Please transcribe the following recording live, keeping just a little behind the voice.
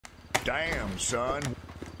Damn, son.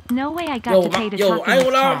 No way I got to pay to talk in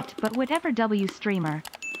this chat, but whatever W streamer.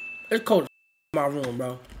 It's cold in my room,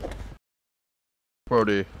 bro.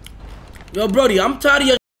 Brody. Yo, Brody, I'm tired of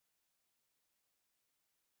your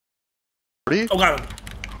Brody? Oh, got him.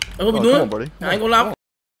 That's what we doing? Come on, Brody. I ain't gonna lie.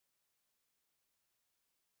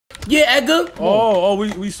 Yeah, Edgar. Oh,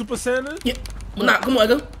 we Super Saiyan? Yeah. Nah, come on,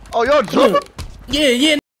 Edgar. Oh, y'all jumping?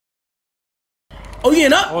 Yeah. Oh, he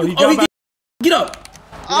ain't up? Oh, he get up.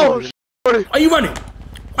 Oh, Brody. Are you running?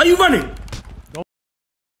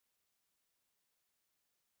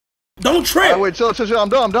 Don't trip. Right, wait, chill. I'm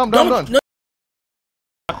done. No.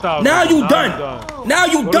 Now you done. Now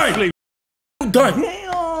you done.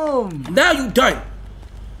 Damn. Now you done.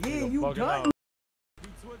 Yeah, you done.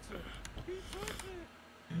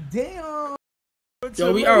 Damn.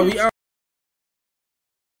 Yo, we out.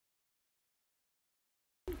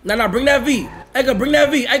 Nah, bring that V. Edgar, bring that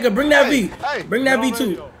V. Bring that V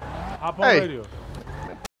too. Hop on radio.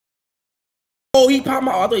 Oh, he popped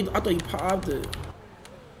my. I thought he popped it.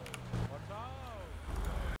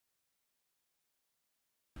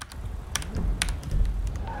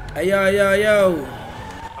 Hey, yo. I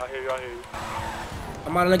hear you.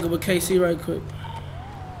 I'm out of link with KC right quick.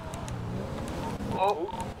 Oh,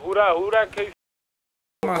 who that KC?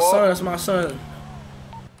 That's my son.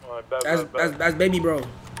 Alright, That's baby bro.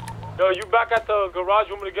 Yo, you back at the garage?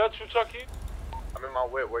 You want me to get you, Chucky? I'm in my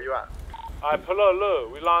whip. Where you at? Alright, pull up.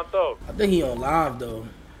 Look, we lined up. I think he on live though.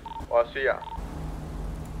 Oh, I see ya.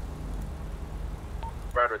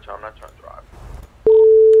 Right with you. I'm not trying to drive.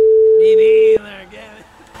 Me neither, Gavin.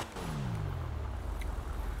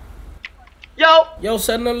 Yo,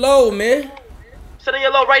 setting the low, man. Setting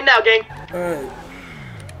your low right now, gang. Alright.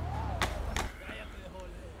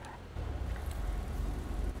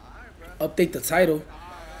 Update the title.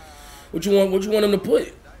 What you want him to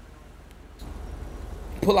put?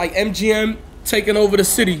 Put like MGM taking over the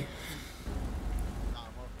city.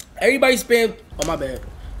 Everybody spam. Oh my bad.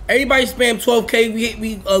 Everybody spam 12K.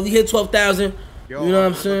 We hit 12,000. You know what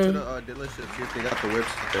I'm saying? To the dealership, see if they got the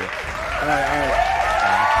whips there. Alright.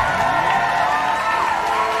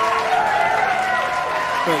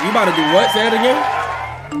 Wait, you about to do what? Say it again?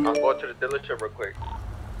 I'm going to the dealership real quick.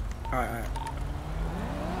 Alright.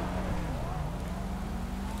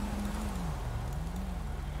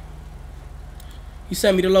 He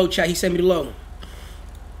sent me the low, chat. Alright,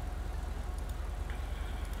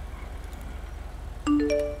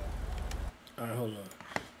 hold on.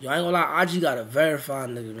 Yo, I ain't gonna lie. IG gotta verify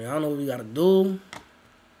niggas, man. I don't know what we gotta do.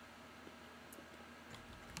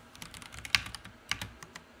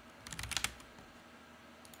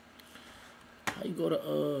 How you go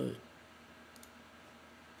to,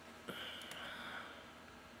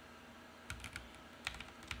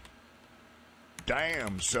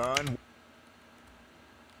 Damn, son.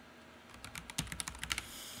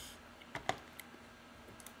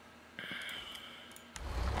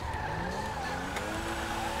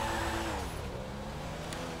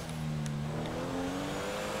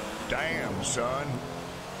 Damn, son.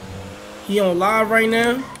 He on live right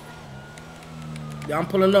now? Yeah, I'm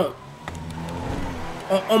pulling up.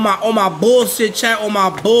 On my bullshit chat, on my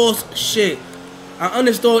bullshit. I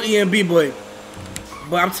understood EMB, boy.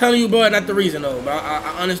 But I'm telling you, bro, not the reason though. But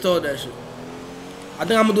I understood that shit. I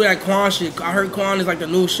think I'm gonna do that Quan shit. I heard Quan is like the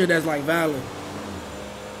new shit that's like valid.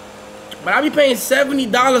 But I be paying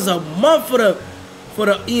 $70 a month for the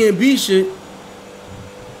EMB shit.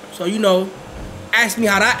 So you know, ask me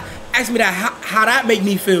how that make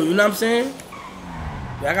me feel. You know what I'm saying?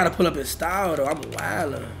 Yeah, I gotta pull up his style though. I'm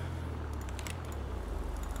wildin'.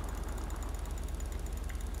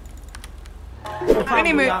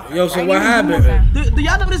 Yo, so what happened? Do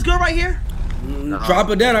y'all know this girl right here? Drop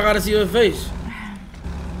it down. I gotta see her face.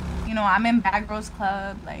 You know, I'm in Bad Girls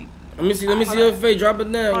Club. Like, let me see her face. Drop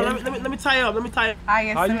it down. Let me tie you up. How you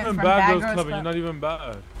in Bad Girls Club and you're not even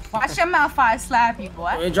bad? Watch your mouth, I slap you, boy.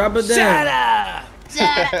 Hey, drop it down. Shut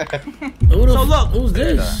up. So look, who's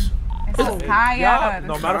this? It's Kaya.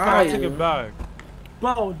 No matter of fact, I'll take it back.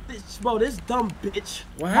 Bro, this dumb bitch.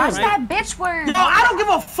 What What's happened? that bitch word? Yo, I don't give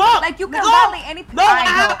a fuck. Like, you can volley anything. No, I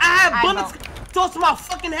have bullets tossed to my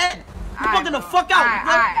fucking head. You fucking the fuck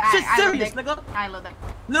out. Shit serious, nigga. I love that.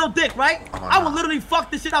 Little dick, right? I will literally fuck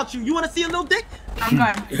this shit out you. You wanna see a little dick? I'm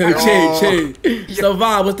going. Yo, chill. What's the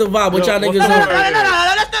vibe? What's the vibe? What y'all niggas No, on?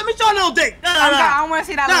 let me show a little dick. I don't wanna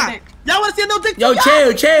see that little dick. Y'all wanna see a little dick? Yo,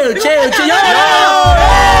 chill.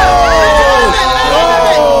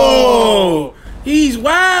 Yo! He's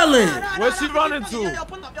wildin'. Where's she running to? Yo,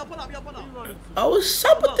 pull up. Oh, what's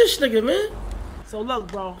up with this nigga, man? So look,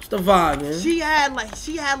 bro. What's the vibe, man? She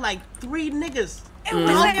had like 3 niggas It was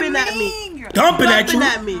dumping at me. Dumping at you?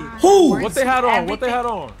 At me. Who? What they had on? everything. What they had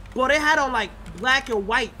on? Bro, they had on like black and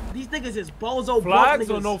white. These niggas is bozo Flags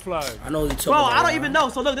broke or niggas. no flags? I know you talking Bro, about. I don't even know.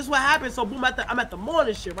 So look, this is what happened. So boom, I'm at the mall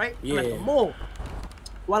and shit, right? I'm at the mall.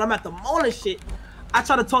 While I'm at the mall and shit, I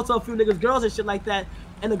try to talk to a few niggas, girls and shit like that.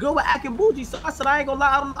 And the girl was acting bougie. So I said, I ain't gonna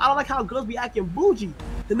lie, I don't like how girls be acting bougie.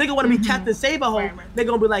 The nigga wanna be Captain Saberhole. They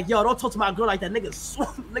gonna be like, yo, don't talk to my girl like that. Nigga swung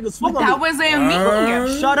on me. That wasn't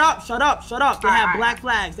me. Shut up. They had black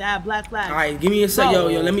flags. Alright, give me a sec, yo,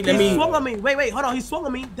 let me. He swung on me. Wait, hold on. He swung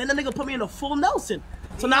on me. Then the nigga put me in a full Nelson.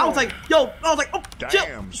 So now I was like, oh,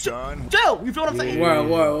 Damn, son. Chill. You feel what I'm saying?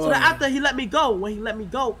 Word. So then after he let me go, when he let me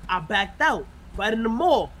go, I backed out right in the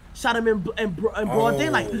mall. Shot him in broad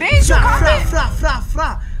daylight. Didn't you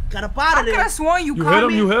Fra. Got up out of there. I could have sworn you hit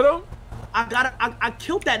him. You hit him. I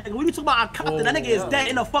killed that nigga. What are you talking about? I copped it. That nigga is dead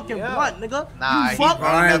in a fucking blunt, nigga. Nah, you fuck.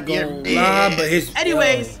 I ain't gonna lie, but his.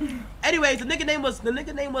 Anyways, the nigga name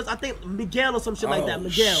was I think Miguel or some shit like that.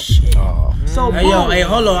 Miguel. Shit. So hey,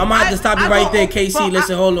 hold on. I'm gonna have to stop you right there, KC.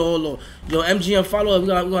 Listen, hold on. Yo, MGM, follow up. We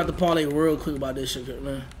gonna have to parlay real quick about this shit,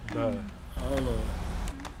 man. Hold on.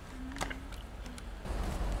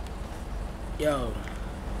 Yo.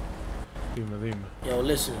 Yo,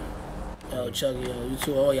 listen. Yo, Chucky, yo, you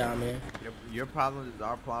two, all y'all, man. Your problems is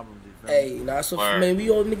our problems. Hey, nah, so man,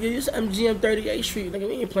 we all nigga, it's MGM 38th Street, nigga.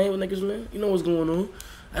 We ain't playing with niggas, man. You know what's going on.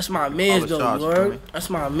 That's my man's though, you heard?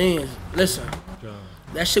 That's my man's. Listen,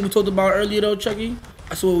 that shit we talked about earlier though, Chucky,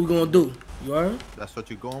 that's what we gonna do. You heard? That's what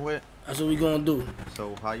you going with? That's what we gonna do.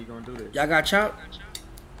 So how you gonna do this? Y'all got chop?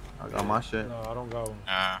 I got my shit. No, I don't got one.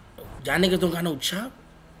 Y'all niggas don't got no chop?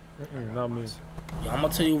 Not me. Yo, I'm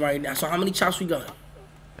gonna tell you right now. So how many chops we got?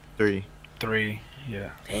 3. 3.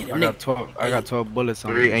 Yeah. Damn, I got 12. I got 12 bullets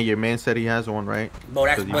on 3, and your man said he has one, right? Bro,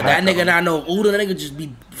 that nigga not know Uda. That nigga just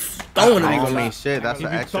be throwing I him. ain't gonna mean shit. That's He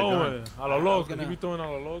an be extra throwing gun. a lo loco. He be throwing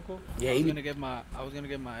a lo loco. Yeah, I was gonna give my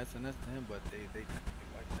SNS to him, but they like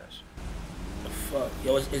that shit. Fuck,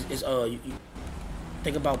 yo, it's you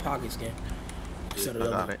think about pockets, gang. I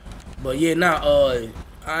got it. But yeah,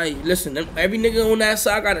 listen, every nigga on that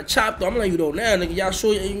side got a chop though. I'm letting you know now, nigga. Y'all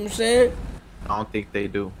sure, you know what I'm saying? I don't think they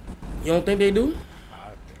do. You don't think they do?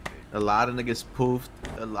 A lot of niggas poofed.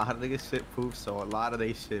 A lot of niggas shit poofed, so a lot of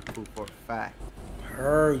they shit poofed for a fact.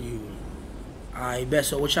 Heard you. Alright, bet.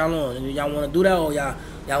 So what y'all on? Y'all want to do that or y'all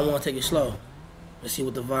want to take it slow? Let's see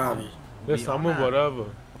what the vibe is. Listen, I'm whatever.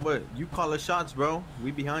 What? You call the shots, bro.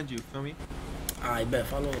 We behind you. Feel me? Alright, bet.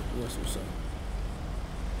 Follow. What's up?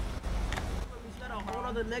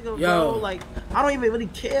 Nigga, yo, bro, like I don't even really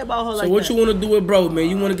care about her. So like what that. you want to do with bro, man?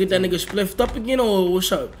 You want to get that nigga spliffed up again or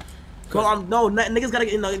what's up? Bro, niggas gotta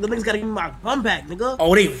get, the niggas gotta give me my gun back, nigga.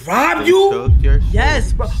 Oh, they robbed you?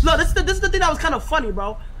 Yes, bro. No, this is the thing that was kind of funny,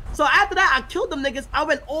 bro. So after that, I killed them niggas. I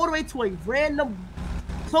went all the way to a random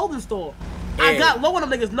clothing store. Yeah. I got low on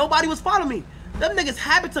them niggas. Nobody was following me. Them niggas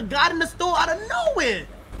happened to God in the store out of nowhere.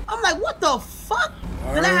 I'm like, what the fuck?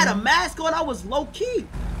 Then I had a mask on. I was low key.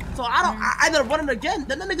 So I ended up running again.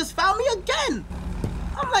 Then the niggas found me again.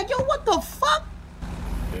 I'm like, yo, what the fuck?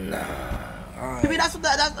 Nah. I mean, that's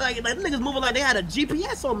like the niggas moving like they had a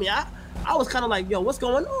GPS on me. I was kind of like, yo, what's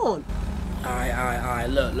going on? Alright.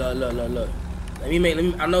 Look. Let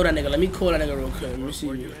me. I know that nigga. Let me call that nigga real quick. Let me see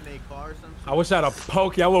you. I wish I had a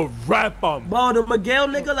poke. I would rap him. Bro, the Miguel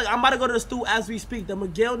nigga, like I'm about to go to the stool as we speak. The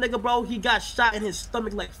Miguel nigga, bro, he got shot in his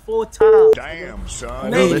stomach like 4 times. Damn,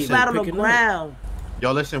 son. Man, he flat on the ground.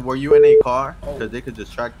 Yo, listen, were you in a car? Because they could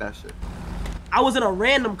just track that shit. I was in a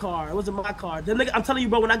random car. It wasn't my car. The nigga, I'm telling you,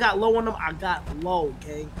 bro, when I got low on them, I got low,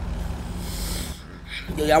 okay?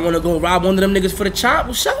 Yo, y'all want to go rob one of them niggas for the chop?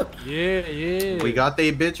 What's up? Yeah. We got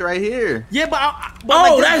they bitch right here. Yeah, but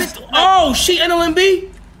oh, like, that's... bitch, oh, she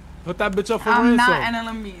NLMB? Put that bitch up for I'm ransom.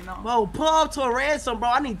 not NLMB, no. Bro, pull up to a ransom, bro.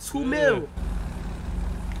 I need 2 mil.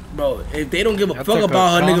 Bro, if they don't give a fuck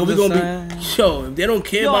about her, nigga, we gonna be... Yo, if they don't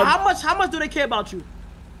care about... how much do they care about you?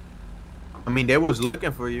 I mean, they was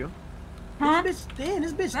looking for you. Huh? This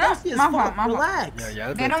bitch nasty as fuck. Relax.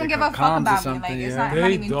 Yeah, they don't give a fuck about me. Like, it's not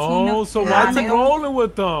they even don't. So why you rolling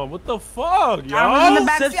with them? What the fuck, yo? I was in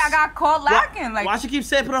the backseat. I got caught lacking. Like, why she keep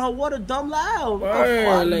saying put on her water dumb loud?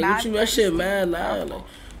 Like, what you, that shit mad loud. Like,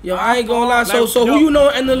 yo, I ain't gonna lie. So who you know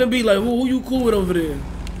NLMB? Like, who you cool with over there?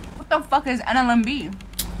 What the fuck is NLMB?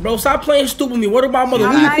 Bro, stop playing stupid with me. What about mother?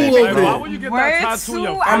 Who you cool over there? Why would you get that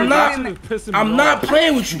tattoo? I'm not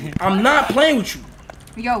playing with you. I'm not playing with you.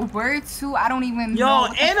 Yo, word 2, I don't even know.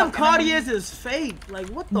 Yo, and them Cartiers is fake. Like,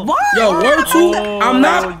 what the fuck? Yo, word 2, I'm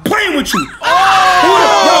not playing with you.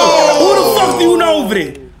 Who the fuck do you know over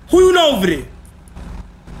there? Who you know over there?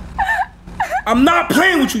 I'm not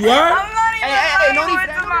playing with you, alright? I'm not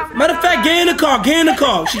even Matter of fact, get in the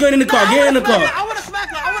car. She getting in the car. Get in the car. I wanna smack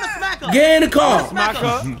her. Get in the car. Smack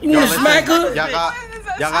her. You want to smack her?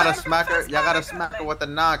 Y'all gotta smack her. Y'all gotta smack her with the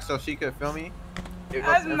knock so she could feel me.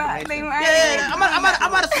 That's not they Yeah, I'm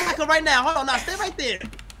about to smack her right now. Hold on, now stay right there.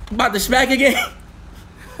 About to smack again?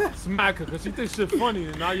 Smack her, cause she thinks shit funny,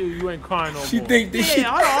 and now you ain't crying no more. She think this shit.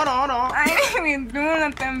 Yeah, hold on. I ain't even doing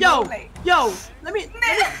nothing. Yo, let me.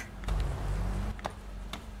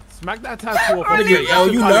 Smack that tattoo off. Nigga, yo,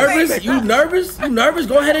 you nervous? You nervous? You nervous?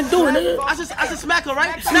 Go ahead and do it, nigga. I should smack her,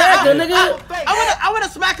 right? Smack her, nigga. I wanna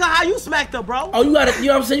smack her how you smacked her, bro. Oh, you gotta, you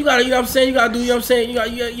know what I'm saying? You gotta, you know what I'm saying? You gotta do, you know what I'm saying? You know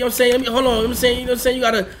what I'm saying? Let me, hold on, I'm saying, you know what I'm saying? You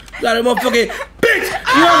gotta motherfucking bitch.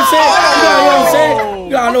 You know what I'm saying? You know what I'm saying?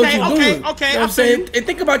 You gotta know what you're doing. Okay. You know what I'm saying? And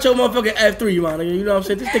think about your motherfucking F3, man. You know what I'm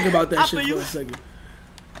saying? Just think about that shit for a second.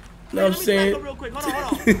 You know what I'm saying? Real quick. Hold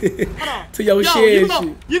on. To your shit.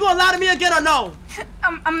 You gonna lie to me again or no?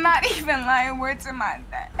 I'm not even lying. Word to my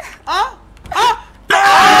dad. Huh?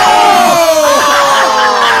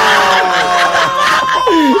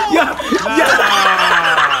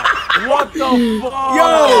 What the fuck?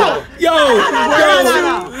 Yo,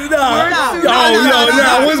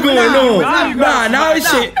 what's going on? Nah, this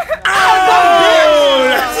shit.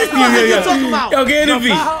 Yo, get in the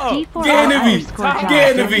beat. Get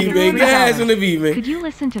in the beat, man. Get ass in the beat, man. Could you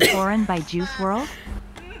listen to Foreign by Juice WRLD?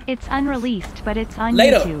 It's unreleased, but it's on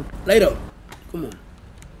Later. YouTube. Later. Come on.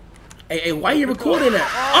 Hey, why you recording that?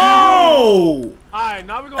 Oh! Alright,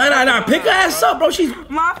 now we're gonna. Nah. Pick her ass up, bro. She's.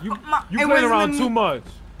 You playing around too much.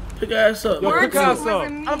 Pick her ass up. Yo, pick her ass up.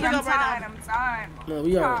 I'm tired. No,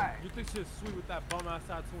 we are. You think shit's sweet with that bum ass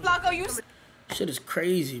tattoo? Flacco, you. Shit is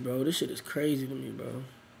crazy, bro. This shit is crazy to me, bro.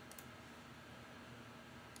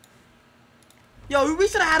 Yo, we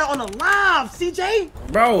should have had her on the live, CJ.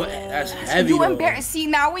 Bro, that's heavy. You though. embarrassed. See,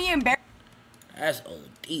 now we embarrassed. That's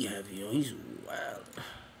OD heavy, yo. He's wild.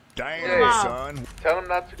 Damn, son. Tell him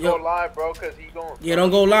not to go live, bro, cause he gon'. Yeah,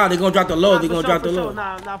 don't go live. They gonna drop the low. They gonna drop the low.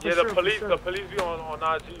 Nah, for Yeah, sure, the police be on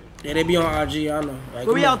IG. Yeah, they be on IG. I know. Like,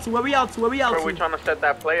 Where we out to? Where we out to? Bro, we trying to set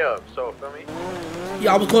that play up, so feel me?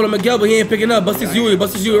 Yeah, I was calling Miguel, but he ain't picking up. Bust his Yui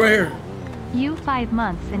right here. You 5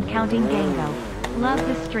 months and counting Gango. Love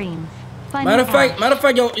the streams. Funny Matter of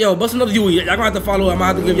fact, yo, bust another Yui. Y'all gonna have to follow. I'm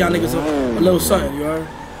gonna have to give y'all niggas a little something, you heard?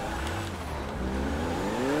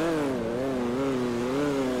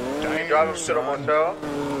 Drive him to the motel.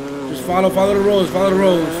 Just follow the roads.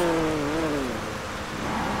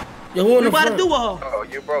 Yo, who in the about front? to do with her? Oh,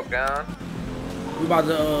 you broke down. We about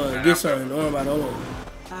to get something. Don't worry about it. Hold on.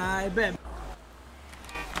 I bet.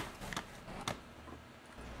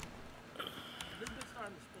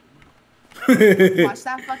 Watch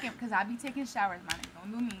that fucking, cause I be taking showers, man.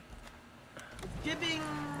 Don't do me. It's giving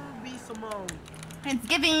B Simone. It's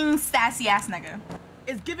giving sassy ass nigga.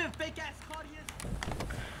 It's giving fake ass Cartiers.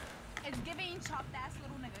 It's giving chopped ass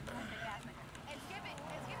little nigga. Doing fake ass nigga. It's giving.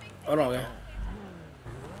 Hold on, yeah.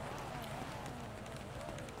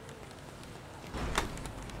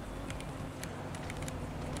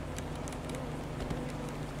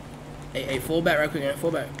 Hey, fall back right quick, man.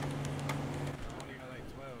 Fall back.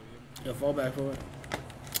 Yeah, fall back.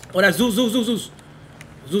 Oh, that's Zeus. Zeus,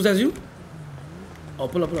 that's you? Oh,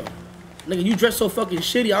 pull up. Nigga, you dress so fucking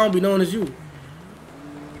shitty, I don't be knowing it's you.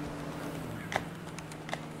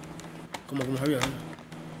 Come on, hurry up.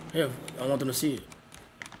 Here, I want them to see it.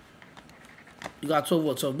 You got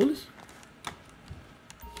 12 bullets?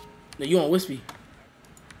 No, you on Wispy.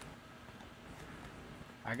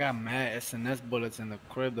 I got mad SNS bullets in the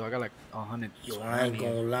crib though. I got like 100. Yo, I ain't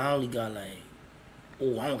gonna lie, I only got like,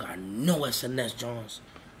 oh, I don't got no SNS Johns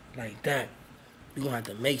like that. We gonna have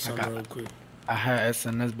to make something real quick. I had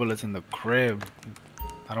SNS bullets in the crib.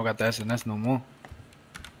 I don't got the SNS no more.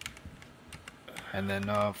 And then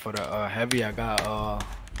for the heavy, I got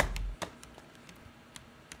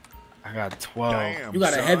 12. Damn, You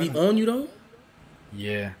got a heavy on you though?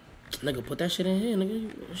 Yeah. Nigga, put that shit in here,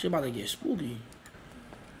 nigga. That shit about to get spooky.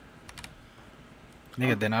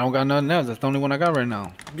 Nigga, then I don't got nothing else. That's the only one I got right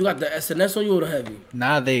now. You got the SNS on you or the heavy?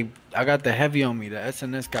 Nah, I got the heavy on me. The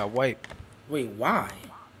SNS got wiped. Wait, why?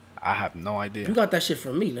 I have no idea. You got that shit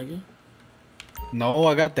from me, nigga. No,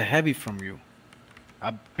 I got the heavy from you.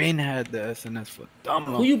 I been had the SNS for dumb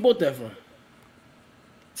long. Who you bought that from?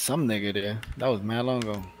 Some nigga there. That was mad long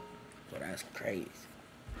ago. Oh, that's crazy.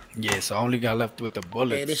 Yeah, so I only got left with the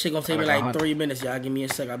bullets. Hey, this shit gonna take me like 3 minutes, y'all. Give me a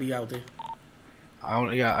sec. I'll be out there.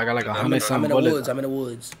 I got like 100 some I'm bullets. I'm in the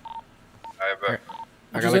woods. I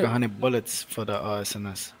got like 100 bullets for the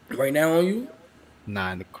SNS. Right now on you?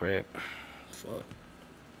 Nah, in the crib. Fuck.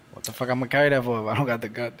 What the fuck I'm gonna carry that for if I don't got the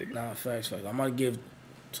gun, nigga? Nah, facts. I'm gonna give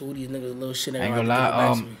 2 of these niggas a little shit. I ain't gonna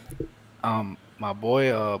lie. My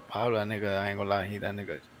boy, Pablo, that nigga, I ain't gonna lie, that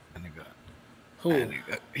nigga Who?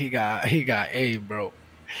 He got A, bro.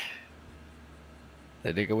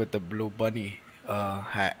 That nigga with the blue bunny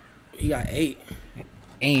hat. He got 8.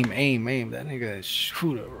 Aim. That nigga is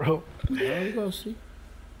shooter, bro. There we go, see.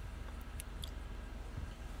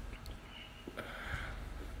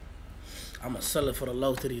 I'ma sell it for the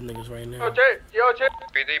low to these niggas right now. Yo, Jay.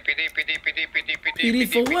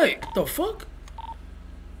 PD for what? The fuck?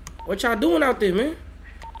 What y'all doing out there, man?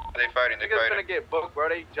 They fighting. Niggas gonna get booked, bro.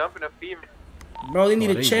 They jumping a female. Bro, they need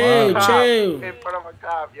to chill. In front of a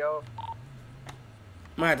cop, yo.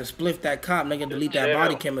 Might have to split that cop, nigga, delete that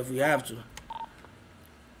body cam if we have to.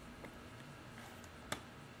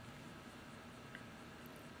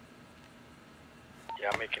 Yeah,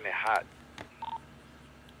 I'm making it hot.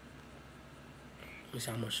 Let me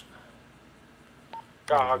see how much.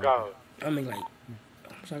 I got it. I mean, like,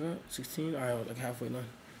 how much I got? 16? Alright, like halfway done.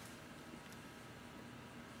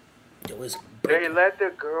 Yo, it's They let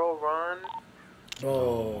the girl run.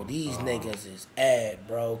 bro, these niggas is ad,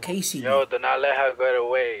 bro. Casey. Yo, do not let her get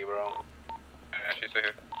away, bro. She's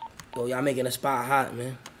here. Yo, y'all making the spot hot,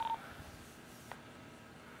 man.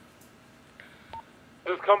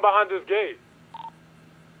 Just come behind this gate.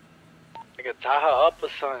 Nigga, tie her up or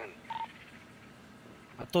something.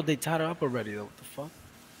 I thought they tied her up already, though. What the fuck?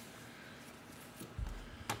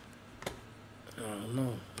 I don't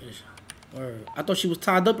know. I thought she was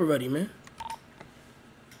tied up already, man.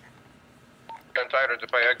 Untied her to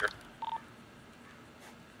fight Edgar.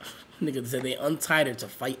 Nigga said they untied her to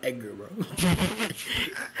fight Edgar, bro.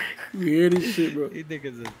 You hear this shit, bro? These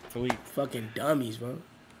niggas are sweet. Fucking dummies, bro.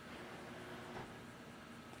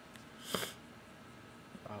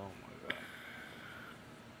 Oh my god.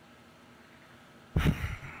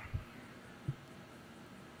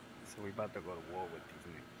 So we about to go to war with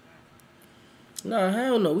these niggas. Nah,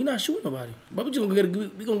 hell no. We not shooting nobody. But we just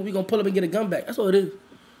gonna we gonna pull up and get a gun back. That's all it is.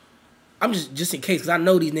 I'm just in case, cause I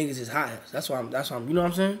know these niggas is hot. That's why I'm. You know what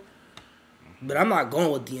I'm saying? But I'm not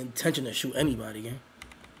going with the intention to shoot anybody, gang.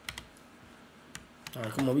 All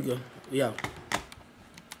right, come on, we go. We out.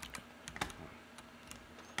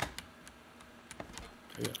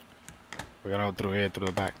 Yeah. We gotta go through here, through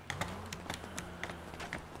the back.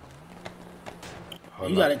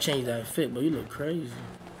 You gotta change that fit, but you look crazy.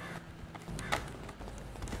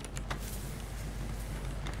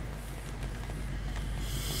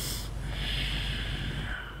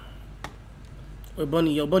 Wait,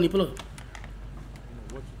 Bunny, yo, Bunny, pull up.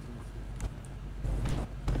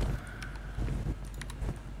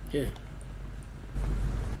 Yeah.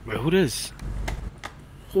 Wait, who this?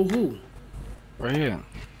 Who? Right here.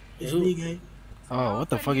 It's me, gang. Oh, what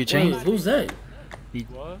the fuck you changed? Wait, who's that?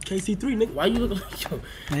 KC3, nigga. Why you look like yo?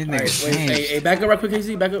 These Right, niggas wait, changed. hey, back up right quick,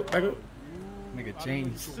 KC. Back up. Nigga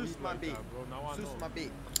changed. Sus my beat.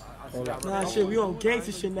 Hold up. Nah, shit, we on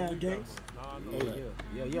gangster shit now, gang. Hold up.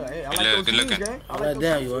 Yo, hey, I like those good looking. gang. I'll let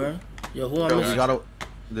down, you heard? Yo, who I'm Yo, we missing? gotta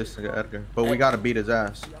this nigga Edgar, but we gotta beat his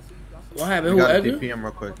ass. What happened? We Who, gotta Edgar? DP him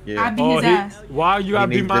real quick. I Yeah, beat his ass. Why you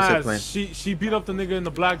gotta He beat needs my discipline. ass? She beat up the nigga in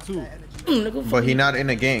the black too. Nigga, but he not in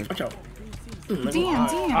the game. watch out.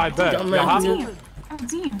 Damn. I bet. Damn, Yo, man. how-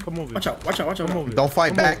 Damn. Come over. Watch out. Come over. Don't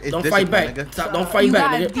fight back. It's Don't fight discipline, back. nigga. Stop, don't fight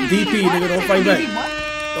back, nigga. DP, nigga. Don't fight back.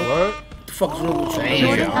 What? What the fuck is wrong with you?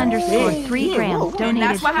 Jordan underscore 3 grams donated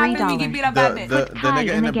That's what happened when you get beat $3. up by a The bitch. Hi nigga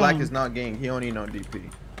in in the the black game. is not gang. He don't need no DP.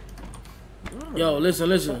 Yo,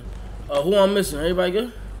 listen. Who I'm missing? Everybody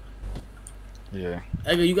good? Yeah.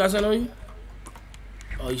 Edgar, you got something on you?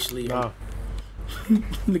 Oh, he sleep. Nah.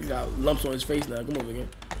 Nigga got lumps on his face now. Come over again.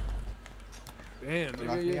 Damn,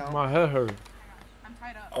 nigga, my head hurt. I'm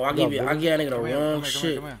tied up. Oh, I gave that nigga the Come here, wrong come here,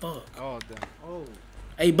 shit. come here. Fuck. Oh, damn. Oh.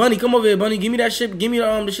 Hey, Bunny, come over here, Bunny. Give me that shit. Give me the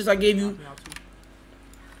shits I gave you.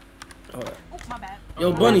 Hold up. Oh, my bad.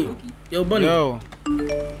 Yo, Bunny. Yo, Bunny. Yo.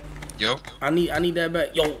 I need that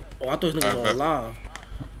back. Yo, oh, I thought this nigga was on live.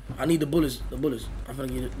 I need the bullets. I'm finna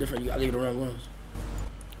get it different. I gave you the wrong ones.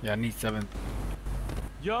 Yeah, I need 7.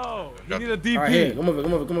 Yo, he need a DP. All right, here. Come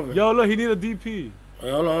over. Yo, look, he need a DP.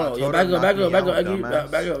 Hey, hold on. Yo, told back him up, knock me out, Eggy.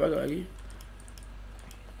 dumbass. Back up, Eggy.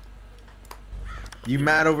 You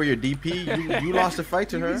mad over your DP? You lost a fight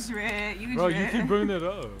to her. Bro, you keep bringing it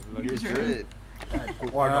up. Like, You're dread.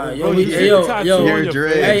 Yo, you hey, yo, tattoo yo. on You're your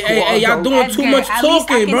dread. face. Hey, y'all doing too much At least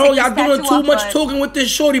I talking, can bro. take Y'all this doing tattoo too off, much but- talking with this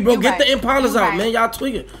shorty, bro. You Get the right. Impalas You out, right. man. Y'all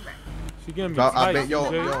tweaking. She getting me I tight. bet, yo,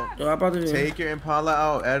 Jay. Yo, I'm about to take your Impala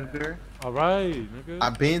out, Edgar. All right, nigga. I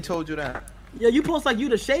been told you that. Yeah, you post like you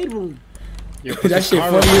the shade room. that shit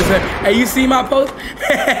funny as hell. Hey, you see my post? Them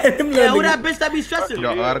Yeah, little who that niggas. bitch that be stressing?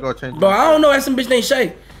 Yo, I gotta go change. Bro, I don't know. That some bitch named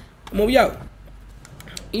Shay. Come on, we out.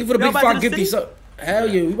 Even for the Y'all big about to fuck the get these city? up. Hell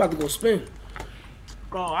yeah, we about to go spin.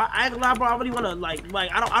 Bro, I ain't gonna lie, bro. I really wanna like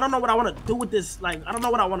I don't know what I wanna do with this. Like I don't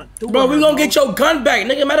know what I wanna do. Bro, with we her, gonna get your gun back,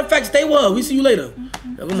 nigga. Matter of fact, stay well. We see you later.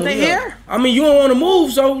 Yo, come on, Stay here? I mean, you don't want to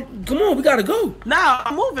move, so come on, we gotta go. Nah,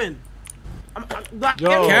 I'm moving.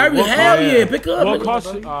 Yo, carry, hell yeah, pick up. What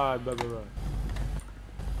cost you? Alright, blah.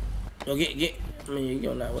 Yo, get. I mean,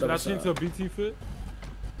 you know, whatever. Should I change to a BT fit?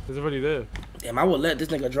 It's already there. Damn, I would let this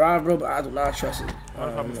nigga drive, bro, but I do not trust it.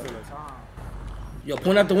 Yo,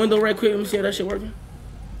 point out the window right quick. Let me see how that shit working.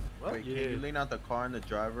 What? Wait, can you lean out the car and the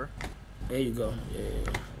driver? There you go. Yeah.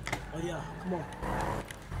 Oh yeah, come on.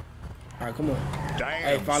 All right, come on. Damn,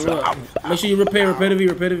 hey, follow up. Make sure you repair the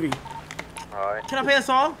V. Alright. Can I play a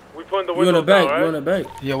song? We putting the You in window the back. down, right? You in the back.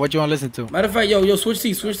 Yeah, what you want to listen to? Matter of fact, yo, switch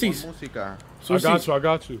seats. Música. I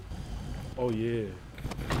got you. Oh yeah.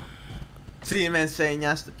 Sí, me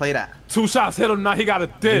enseñaste. Play that. 2 shots hit him, now he got a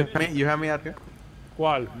dip. You heard me out here?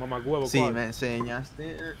 ¿Cuál? Mamagüevo, Sí, ¿cuál? me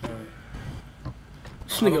enseñaste.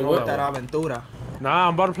 This nigga, what? That aventura. Nah,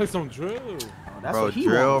 I'm about to play some drill. That's Bro, what he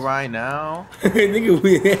drill wants. right now. Nigga,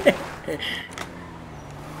 weird.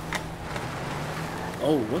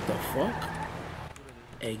 Oh, what the fuck?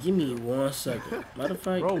 Hey, give me 1 second. Matter of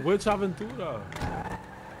fact. Bro, which aventura?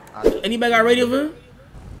 Anybody got radio for him?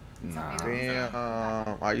 Nah.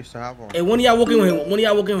 Damn, I used to have one. Hey, when y'all walking with him?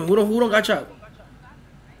 Who don't got chopped?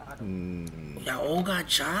 Y'all all got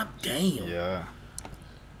chopped? Damn. Yeah.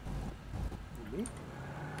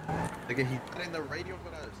 Nigga, he put in the radio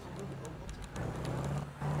with us.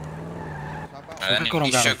 Flaco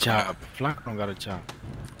don't got a chop. Flaco don't got a chop.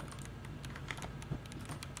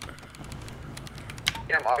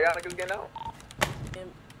 Damn, all y'all niggas getting out.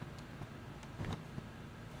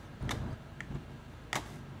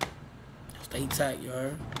 Stay tight, you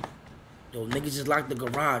heard? Yo, niggas just locked the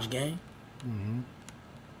garage, gang.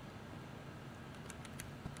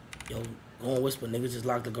 Yo, go and whisper, niggas just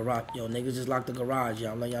locked the garage. Yo, niggas just locked the garage,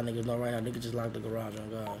 y'all. I'm letting y'all niggas know right now, niggas just locked the garage, on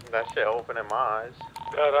God. That shit open in my eyes.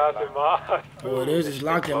 That's in my eyes. Oh, it is, it's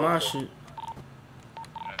locked in my shit.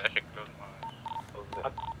 That shit closed my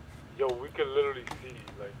eyes. Yo, we can literally see,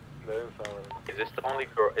 like, the inside. Is this the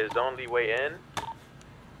only way in?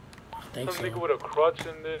 I think Some nigga so. with a crutch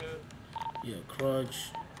in there. Yeah, crutch.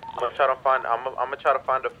 I'm gonna try to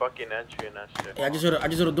find a fucking entry in that shit. Hey, I just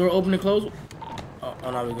heard a door open and close. Oh,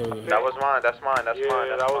 no, we go. That was mine. That's mine.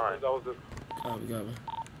 Yeah, that was the Oh, we got it.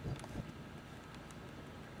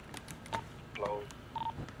 close.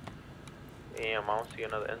 Damn, I don't see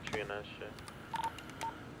another entry in that shit.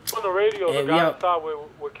 On the radio, Yeah, the we guy out. outside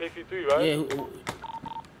with KC3, right? Yeah.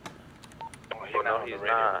 No, he's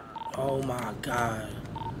not. Oh my God.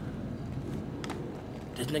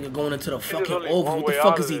 This nigga going into the fucking only oval. one What the way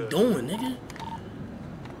fuck out is of he there. doing, nigga?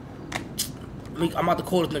 I'm about to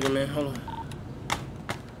call this nigga, man. Hold on.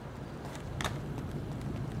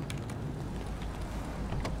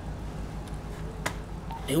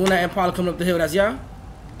 Hey, who in that Impala coming up the hill? That's y'all?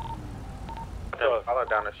 Follow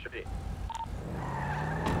down the street.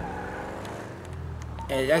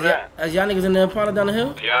 Hey, that's y'all niggas in the Impala down the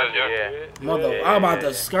hill? Yeah. Mother, I'm about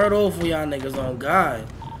to skirt over y'all niggas on God.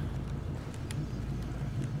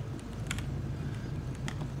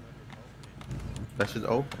 That shit's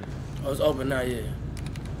open. Oh, it's open now, yeah.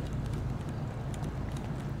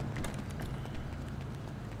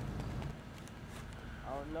 I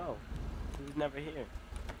don't know. He's never here.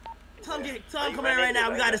 Tell him come in right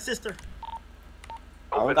now. We got his sister.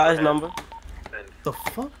 I don't got his number. The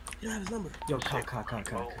fuck? You don't have his number. Yo, cop.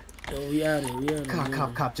 Yo, we out here.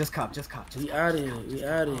 Cop. Just cop. We out here. We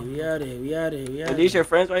out here. Are these your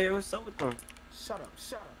friends right here? What's up with them? Shut up. You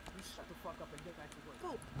shut the fuck up and get back to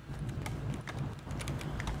work.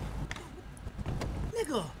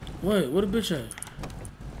 Nigga. What? What a bitch at?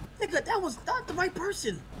 Nigga, that was not the right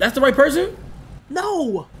person. That's the right person?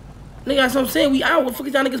 No. Nigga, that's what I'm saying. We out. What the fuck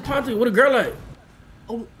is y'all niggas ponting? What a girl at?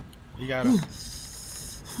 Oh. You got him.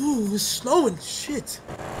 Ooh, it's snowing. Shit.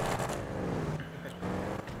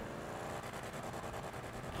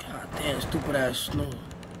 God damn, stupid ass snow.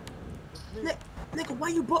 Nigga, why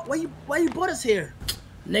you brought us here?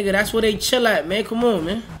 Nigga, that's where they chill at, man. Come on,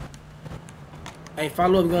 man. Hey,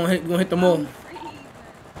 follow up. We gonna hit the mall.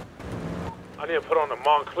 I need to put on the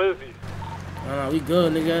Monclizzy. Nah, we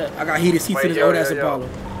good, nigga. I got heated seats in this old ass Impala.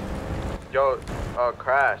 Yo,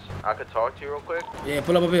 Crash, I could talk to you real quick? Yeah,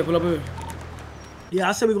 pull up here. Yeah,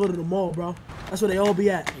 I said we go to the mall, bro. That's where they all be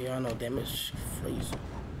at. Yeah, I know. Damn, it's freezing.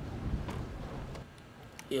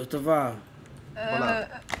 Yeah, what's the vibe?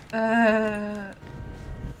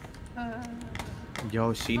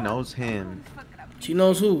 Yo, she knows him. She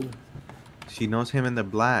knows who? She knows him in the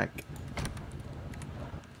black.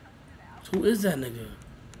 Who is that nigga?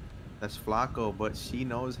 That's Flacco, but she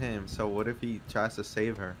knows him. So what if he tries to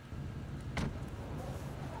save her?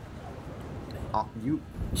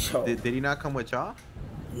 Did he not come with y'all?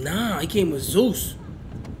 Nah, he came with Zeus.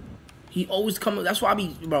 He always come. That's why I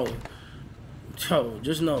be, bro. Yo,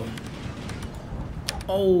 just know.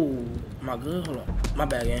 Oh, my good. Hold on, my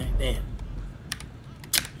bad, gang. Damn.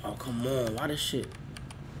 Oh, come on. Why this shit?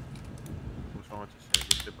 What's wrong with your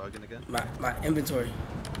shit? Is shit bugging again? My inventory.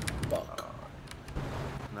 Fuck.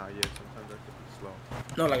 Nah, yeah. Sometimes that could be slow.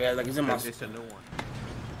 No, like it's in my. It's a new one.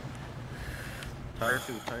 Tire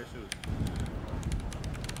shoes.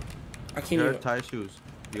 I can't even. Tire shoes.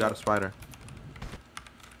 You got a spider.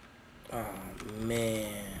 Oh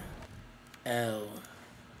man. L.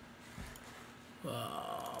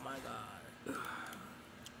 Oh my god.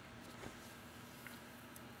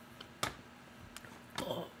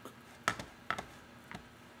 Fuck.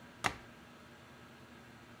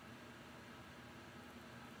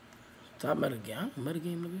 Stop metagame.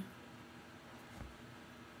 Metagame, nigga.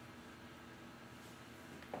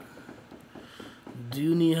 Do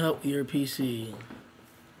you need help with your PC?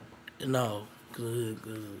 No, cause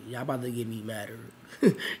y'all about to get me madder.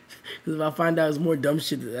 Cause if I find out it's more dumb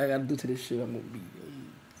shit that I gotta do to this shit, I'm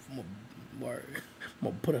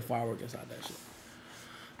gonna put a firework inside that shit.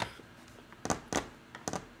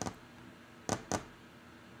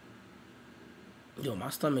 Yo, my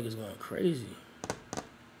stomach is going crazy.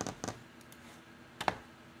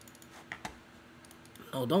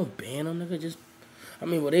 No, don't ban them, nigga. Just, I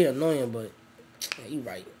mean, well, they annoying, but yeah, you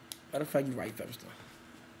right. Matter of fact, you right, Pepster.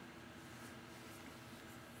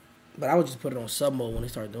 But I would just put it on sub mode when they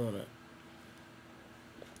start doing it.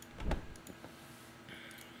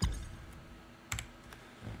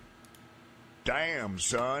 Damn,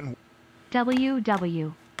 son.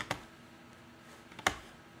 WW.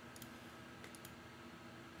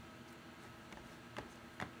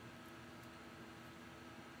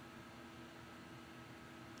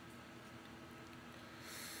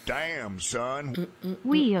 Damn, son.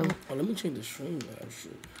 Wheel. Oh, let me change the stream. Oh,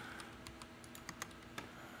 shit.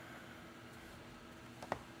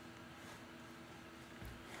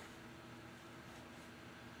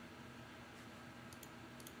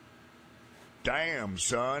 Damn,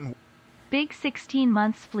 son. Big 16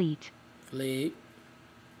 months fleet. Fleet.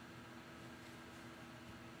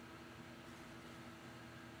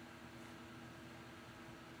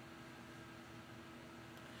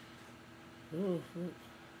 Oh, fuck.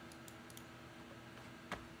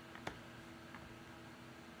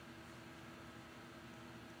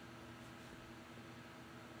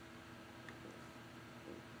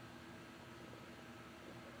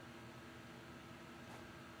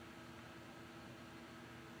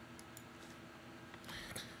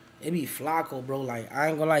 It be Flacco, bro. Like, I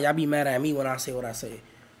ain't gonna lie, y'all be mad at me when I say what I say.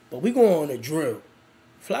 But we going on the drill.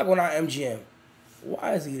 Flacco not MGM.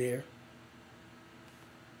 Why is he there?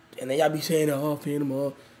 And then y'all be saying, oh, Fanum,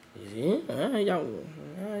 oh. Yeah, y'all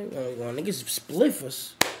niggas spliff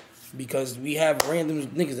us because we have random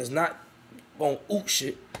niggas that's not on ook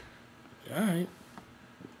shit. Alright.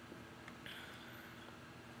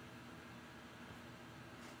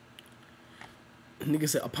 Nigga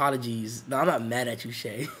said apologies. No, I'm not mad at you,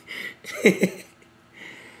 Shay. Shay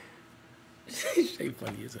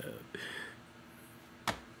funny as hell.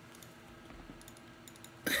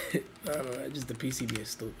 I don't know, just the PC being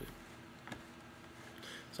stupid.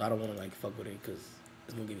 So I don't want to like fuck with it because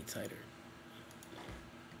it's gonna get me tighter.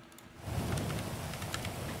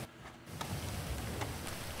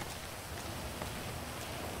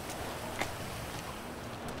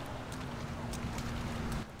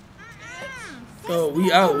 Yo,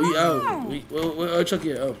 we out. Well, Chuck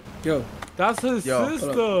here. Oh, yo. That's his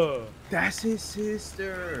sister. That's his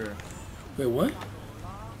sister. Wait, what?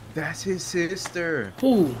 That's his sister.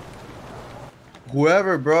 Who?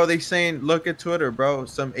 Whoever, bro. They saying, look at Twitter, bro.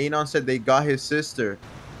 Some Anon said they got his sister.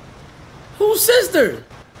 Whose sister?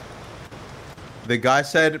 The guy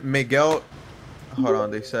said Miguel. Hold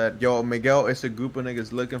on. They said, yo, Miguel, it's a group of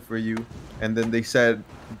niggas looking for you. And then they said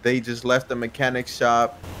they just left the mechanic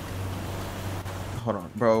shop. Hold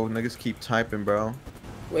on, bro. Niggas keep typing, bro.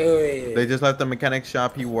 Wait. They just left the mechanic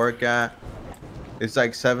shop he work at. It's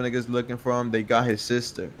like 7 niggas looking for him. They got his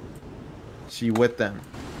sister. She with them.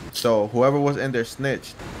 So whoever was in there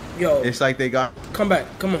snitched. Yo. It's like they got. Come back.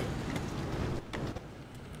 Come on.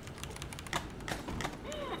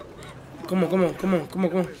 Come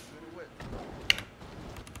on.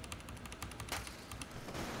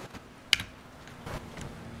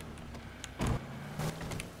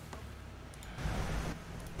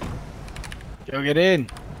 Yo, get in.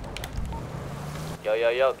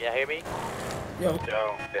 Yo, can you hear me? Yo.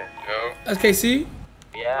 That's KC?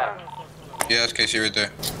 Yeah. Yeah, that's Casey right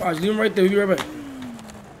there. Watch, leave him right there. We'll be right back.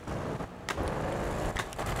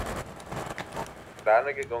 That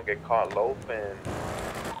nigga gonna get caught loafing.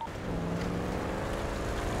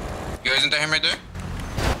 Yo, isn't that him right there?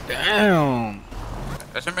 Damn.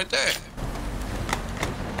 That's him right there.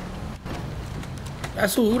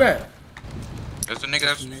 That's who that? That's the nigga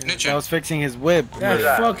that's snitching. I was fixing his whip.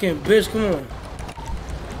 That fucking bitch, come on.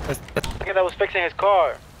 That's the nigga that was fixing his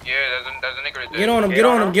car. Yeah, that's the nigga right there. Get on him, get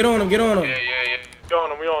on him, get on him, get on him. Yeah. We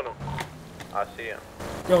on him, we on him. I see him.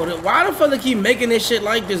 Yo, why the fuck they keep making this shit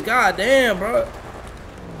like this? God damn, bro.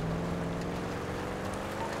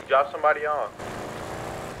 Drop somebody off.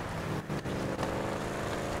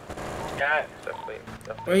 Yeah. Definitely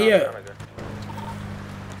Where he at? not kinda good.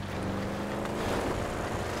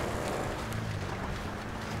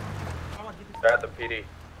 They're at the PD.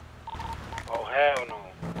 Oh, hell no.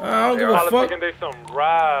 I don't give a Probably fuck. thinking they some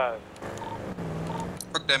ride.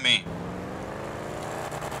 Fuck that mean?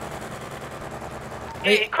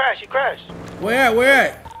 Hey, he crashed. Where at? Where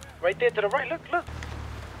at? Right there to the right, look.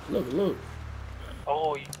 Look.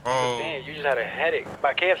 Oh, damn, you just had a headache.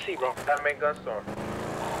 By KFC, bro. That main gun store.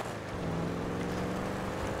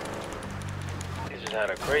 You just had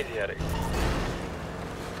a crazy headache.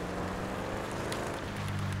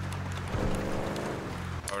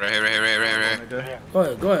 Oh, right here. Go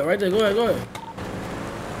ahead, right there, go ahead.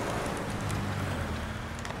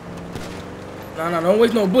 Nah, don't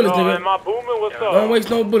waste no bullets, Yo, nigga. am I booming? What's up? Don't waste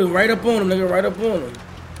no bullets. Right up on him, nigga. Right up on him.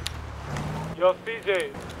 Yo,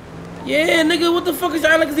 CJ. Yeah, nigga, what the fuck is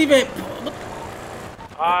that like even?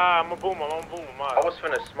 I'm a boomer. I was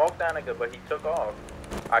finna smoke that nigga, but he took off.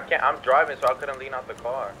 I'm driving, so I couldn't lean out the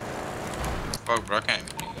car. Fuck, bro, I can't.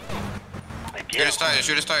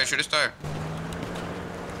 Shoot his tire.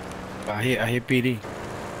 I hear PD.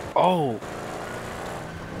 Oh.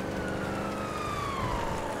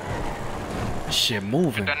 That shit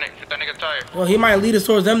moving. Shoot that nigga tire. Well, he might lead us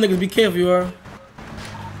towards them niggas. Be careful, you are.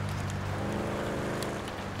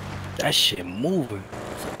 That shit moving.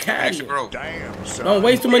 Caddy. Damn, son. Don't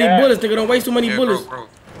waste too many bullets, nigga. Don't waste too many bullets. Bro.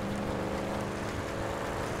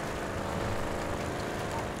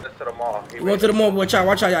 Let's to the mall. He went to the mall. Watch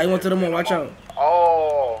out, y'all. He went to the mall. Watch out.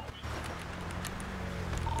 Oh.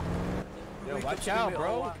 Yo, watch out,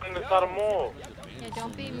 bro. Inside the mall. Yeah,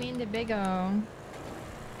 don't be mean to Big O.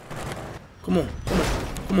 Come on.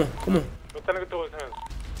 What's that nigga through his hands?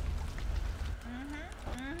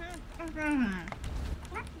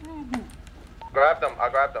 I grabbed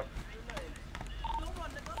them.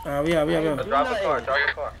 Yeah. Let's drive the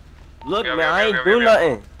car. Look, man, I ain't do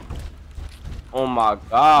nothing. Oh my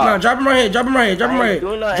god. Nah, drop him right here. Drop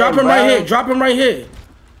him right here.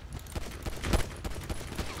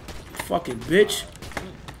 Fucking bitch.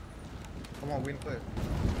 Come on, we in clear.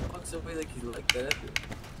 Walks away like he's like that.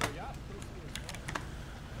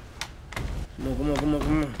 Come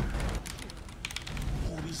on.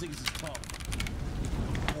 Oh, these niggas is tough.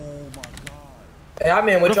 Oh my god. Hey, I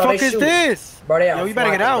mean, What the fuck is this? Bro, Yo, you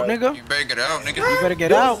better get out, nigga. You better get out, nigga. You better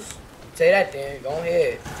get out. Say that then. Go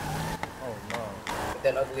ahead. Oh no. With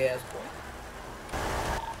that ugly ass boy.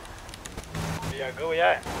 Yeah, go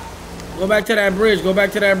at. Go back to that bridge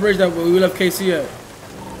that we left KC at.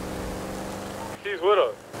 He's with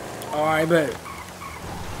us. Oh, I bet.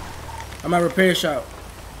 I'm at repair shop.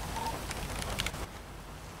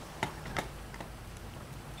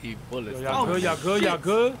 He bullets. Y'all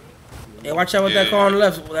good? Yeah, watch out with that car on the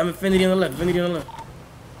left. I'm Infinity on the left.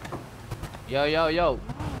 Yo.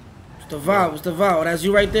 What's the vibe? That's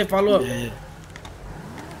you right there. Follow up. Yeah.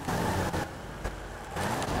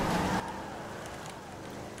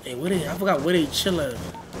 Hey, I forgot where they chill at.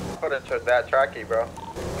 Put it to that tracky, bro.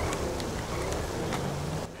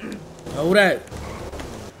 Who that?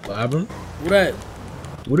 What happened? Who that?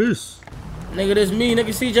 What is? Nigga, this me, nigga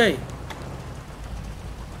CJ.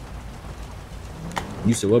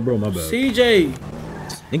 You said what, bro? My bad. CJ.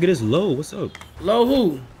 Nigga, this Low. What's up? Low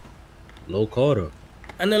who? Low Carter.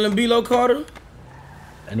 NLMB Low Carter?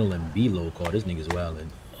 NLMB Low Carter. This nigga's wildin'.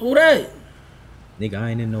 Who that? Nigga, I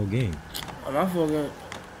ain't in no game. Oh, my fucking.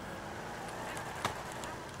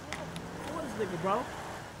 What is this nigga, bro?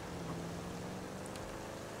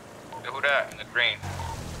 Who that in the green?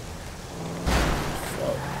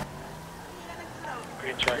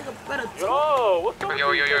 Green track. Nigga better talk. Yo, what's up?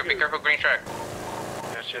 Yo, be careful, green track.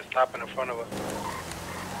 That shit's stopping in front of us.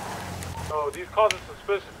 Oh, these cars are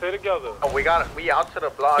suspicious. Stay together. Oh, we out to the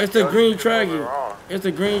block. It's the yo. green This is going traggy. wrong. It's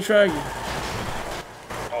the green traggy.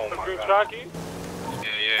 Oh, the green tracky?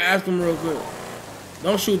 Yeah. Ask him real quick.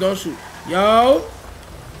 Don't shoot. Yo.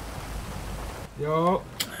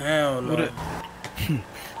 Hell no.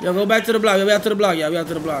 Yo, go back to the block. Yo, back to the block. Yeah, we out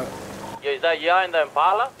to the block. Yo, is that y'all in the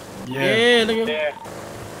Impala? Yeah, nigga. Yeah.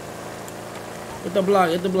 Hit the block.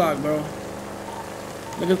 Hit the block, bro.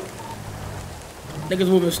 Niggas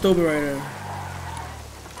moving stupid right now.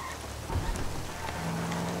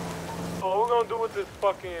 So what we gonna do with this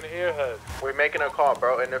fucking airhead? We're making a call,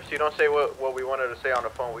 bro, and if she don't say what we want her to say on the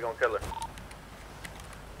phone, we gonna kill her.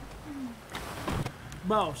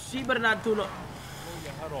 Bro, she better not do no. Pull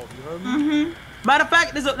your head off, you heard me? Matter of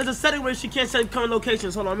fact, there's a setting where she can't send current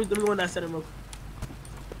locations. Hold on, let me go in that setting real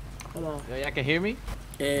quick. Hold on. Yo, y'all can hear me?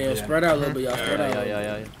 Yeah, spread out a little bit, y'all. Spread out.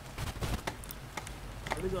 Yeah.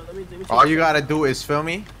 Let me go. Let me All you gotta do is feel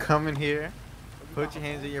me. Come in here. Put your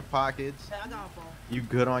hands in your pockets. Hey, I got a phone. You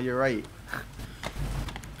good on your right.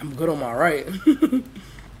 I'm good on my right.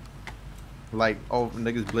 Like, oh,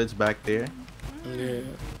 niggas blitz back there. Yeah.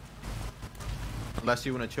 Unless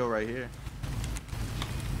you wanna chill right here.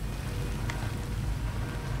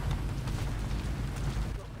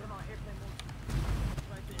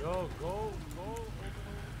 Yo, go.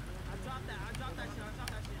 I dropped that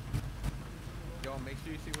shit. Yo, make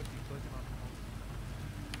sure you see what she's clicking on.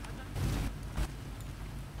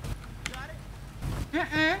 You got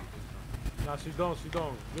it? Nah, she don't.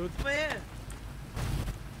 Dude. Over here.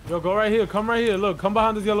 Yo, go right here. Come right here. Look, come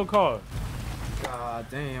behind this yellow car. God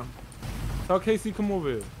damn. Tell KC come over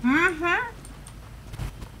here. Mm-hmm.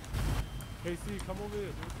 KC, come over here.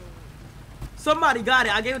 Somebody got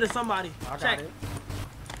it. I gave it to somebody. I got Check. it.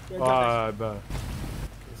 Yeah, Alright, bet.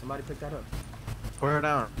 Somebody pick that up. Put her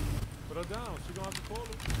down. Put her down. She gonna have to call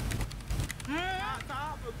her.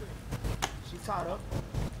 She's tied up.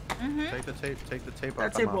 Mm-hmm. Take the tape That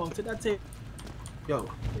out the tape mouth. off. Take that tape. Yo,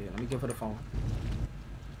 yeah, let me give her the phone.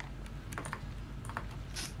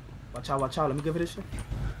 Watch out. Let me give her this shit.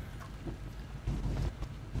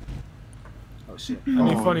 Oh, shit.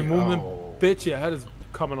 Any funny movement? Bitch, your head is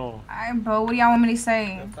coming on. Alright, bro. What do y'all want me to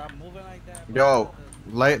say? Stop moving like that. Yo,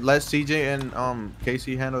 let CJ and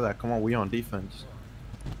KC handle that. Come on, we on defense.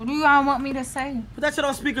 What do y'all want me to say? Put that shit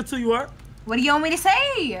on speaker too, you heard? What do you want me to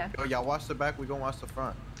say? Yo, y'all watch the back, we gonna watch the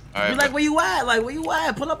front. Be like, where you at? Like, where you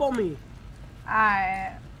at? Pull up on me.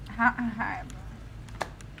 Alright, bro.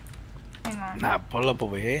 Hang on. Nah, pull up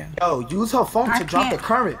over here. Yo, use her phone to drop the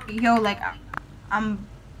current. Yo, like,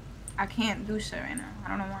 I can't do shit right now. I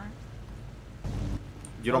don't know why.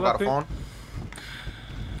 You don't Well, got a phone?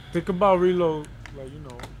 Think about reload, like, you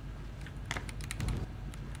know.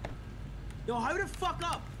 Yo, hurry the fuck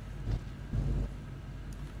up.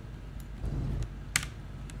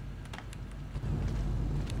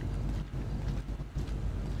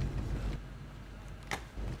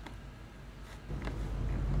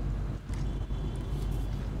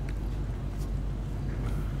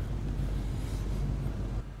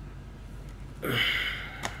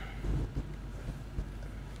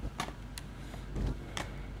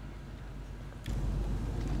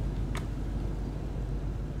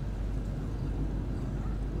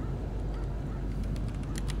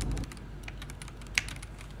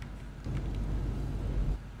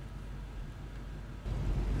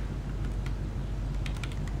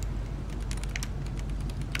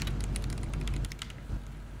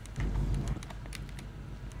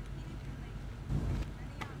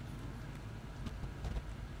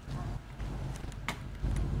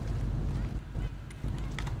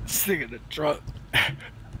 Stick in the truck.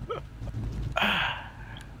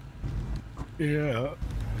 Yeah. Yo,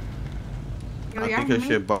 I y'all think her hear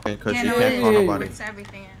shit me? bugging because Yeah, she no, can't call nobody. It's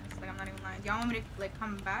everything else. Like, I'm not even lying. Y'all want me to, like,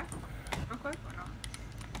 come back real quick or no?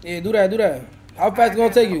 Yeah, do that. How fast it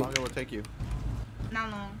gonna take How you? long it will take you?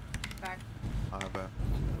 Not long. Back. Alright, bet.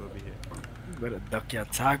 We'll be here. You better duck your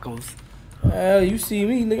tacos. You see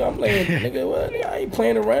me, nigga. I'm playing, nigga. What? Nigga, I ain't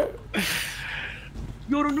playing around.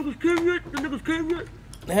 Yo, the niggas came yet?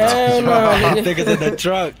 Hell no, nigga. Niggas in the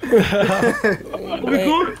truck. We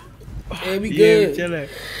good? Yeah, we Yeah, good. we chilling.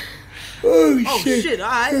 Oh, shit. All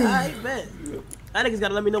right, bet. That niggas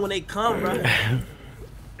gotta let me know when they come, bro.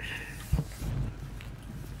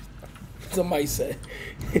 Somebody said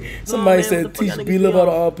man, what the fuck teach y'all niggas B be Love how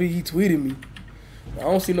on? to RP. He tweeted me. I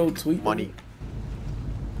don't see no tweet. Money.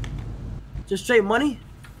 Just straight money?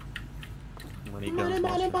 Money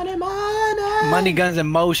Money, guns, and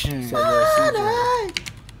motion.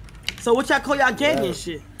 So what y'all call y'all gang and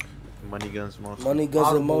shit? Money guns motion. Money,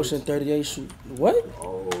 guns, and motion. 38 shoot. What?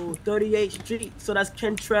 Oh, 38th Street. So that's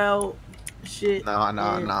Kentrell shit. Nah.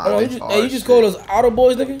 Oh, you just call us Auto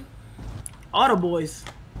Boys, nigga? Auto Boys.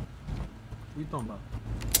 What you talking about?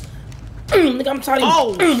 Nigga, I'm tired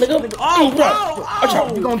of you.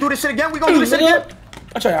 Nigga. We gonna do this shit again? We gonna do this shit again?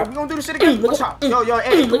 Watch out. We gonna do this shit again? Watch out. Yo,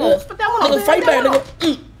 hey, come on. Put that one on. Nigga, fight back, nigga.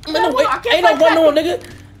 I can't Ain't no fight run back. on, nigga.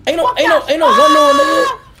 Ain't no 1 on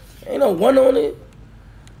it. Ain't no 1 on it.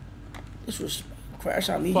 This was crash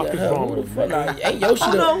out me. Fuck is Hell, wrong who the with fuck? you? Nah, ain't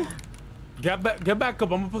Yoshi though. Get back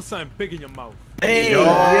up. I'm gonna put something big in your mouth. Hey, yo.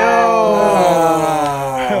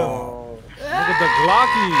 Look at the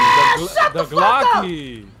Glocky. The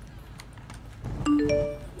Glocky.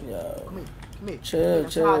 Yo. Come here.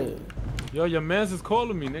 Chill. Yo, your man's is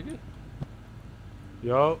calling me, nigga.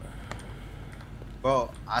 Yo.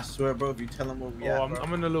 Bro, I swear, bro, if you tell him where we at, bro.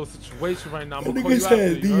 I'm in a little situation right now. I'm That gonna call you nigga after,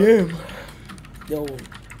 said you heard? DM. Yo,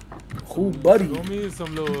 who buddy? You know me in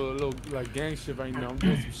some little like gang shit right now. I'm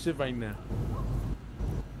doing some shit right now.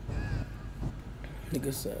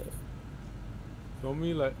 Nigga said. Feel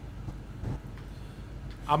me? Like,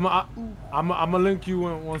 I'ma link you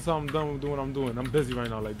once I'm done with doing what I'm doing. I'm busy right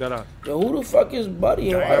now, like that. Yo, who the fuck is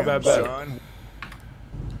buddy? Bad.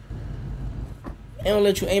 They don't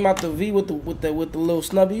let you aim out the V with the little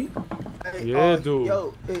snubby. Hey, Yeah, dude.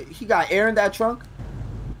 Yo, he got air in that trunk.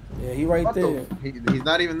 Yeah, he right there. He's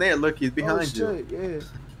not even there. Look, he's behind shit, you.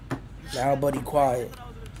 Yeah. Now, buddy, quiet.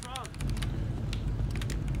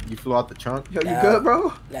 You flew out the trunk? Yo, you good,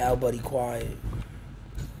 bro? Now, buddy, quiet.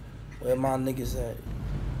 Where my niggas at?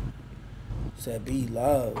 Said be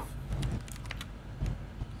love.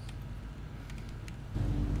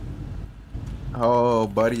 Oh,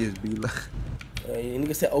 buddy is be love. Hey,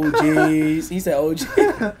 nigga said OGs. He said OG.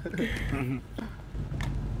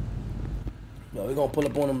 Yo, we gonna pull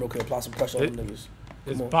up on them real quick, apply some pressure on them niggas.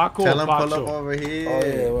 It's Baco Tell or him pull Bacho? up over here. Oh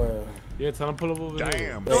yeah, word. Yeah, tell him pull up over here.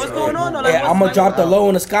 Damn. So what's going on? Yeah, I'm gonna drop the low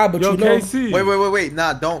in the sky, but Yo, you know. KC. Wait.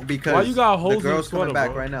 Nah, don't, because Why you got holes the in your girl's coming sweater,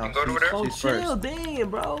 back bro? right now. Go over there. Oh, She's chill, first. damn,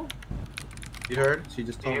 bro. You heard? She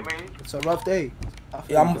just told me. It's a rough day.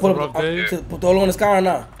 Yeah, I'm gonna put up put the low in the sky right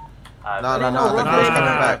now. No. The girl's coming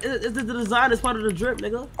back. It's the design is part of the drip,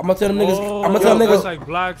 nigga. I'm gonna tell them niggas. I'm gonna tell them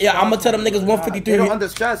niggas. Yeah, I'm gonna tell them niggas 153. They don't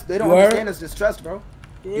understand. They don't You heard? understand it's distress, bro.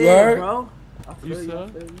 You heard? Bro. You said?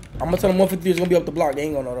 I'm gonna tell them 153 is gonna be up the block. They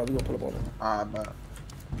ain't gonna know that. We gonna pull up on them.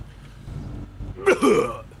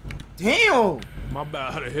 Alright, Damn. My bad,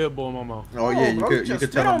 I had a hairball in my mouth. Oh yeah, you bro, could just tell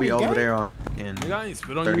spit him on we me, over gang. there on in Nigga, I ain't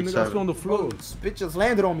spit on you, nigga. I spit on the floor. Spit just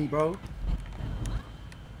landed on me, bro.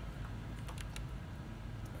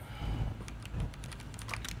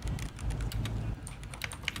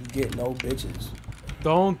 You get no bitches.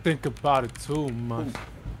 Don't think about it too much.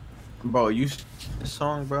 Bro, you this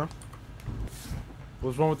song, bro.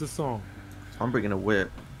 What's wrong with this song? I'm bringing a whip.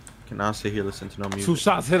 Cannot sit here listen to no music. 2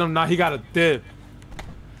 shots hit him, now he got a dip.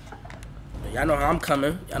 Y'all know how I'm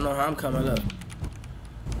coming. Look.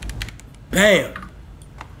 Bam.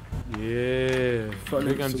 Yeah. Fuck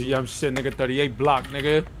Big nigga, MGM shit, nigga. 38 block,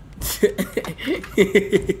 nigga.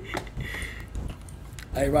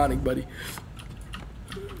 Ironic, buddy.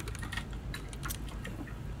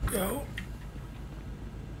 Yo.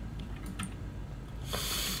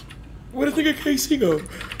 Where the nigga KC go?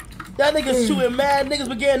 That nigga shooting mad niggas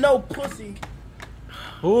but getting no pussy.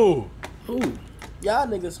 Who? Y'all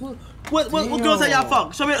niggas who? What girls that y'all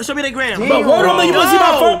fuck? Show me the gram. Bro, word on me, you wanna see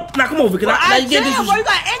my phone? Nah, come over, cause now you get this. Bro, you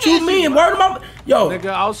got any Shoot me and word on my. Yo. Nigga,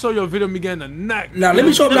 I'll show you a video of me getting the neck. Nah, let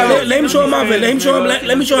me show him. Let me show him my vid. Let me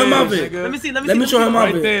show him my vid. Let me see. Let me show him my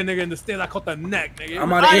Right vid. there, nigga, in the stairs. I caught the neck, nigga.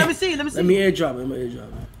 I'm out Let me see. Let me airdrop it.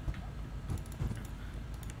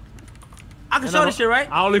 I can show this shit, right?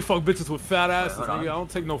 I only fuck bitches with fat asses, nigga. I don't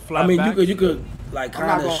take no flat I mean, back. you could like I'm not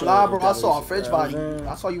kind of gonna show. lie, it bro. if I that saw a was- fridge you know body. what I'm saying?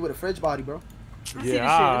 I saw you with a fridge body, bro.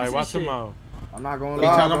 Yeah, alright, watch him out. I'm not gonna He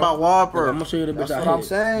lie, talking bro. about Whopper. I'm gonna show you the bitch That's I what I'm hit.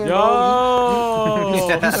 saying, Yo!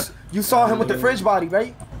 bro. You saw him with the fridge body,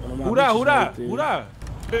 right? Who that?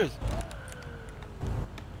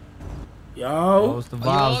 Yo. What's the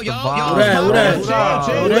vibes? Who that?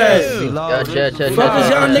 Fuck is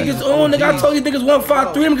y'all niggas on? Nigga, I told you niggas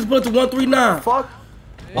 153. Them niggas put it to 139. Fuck.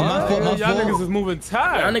 Y'all niggas is moving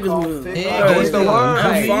tight. Y'all niggas moving. What's the word?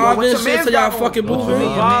 I'm five and shit, so y'all fucking moving. You know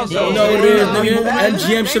what it is, nigga.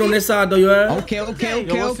 MGM shit on this side, though, you heard? Okay. Yo,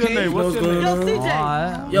 what's your name? What's your name? Yo,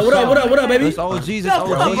 CJ. Yo, what up, baby? It's OGs, it's Yo,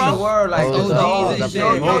 what's up, bro? OGs. Like, OGs and shit.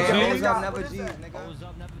 OGs? Never G's, nigga.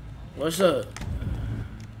 What's up?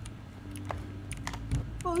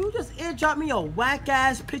 Bro, you just airdrop me a whack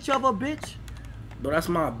ass picture of a bitch. Bro, that's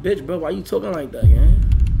my bitch, bro. Why you talking like that, man?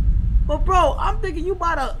 But bro, I'm thinking you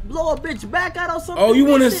about to blow a bitch back out or something. Oh, you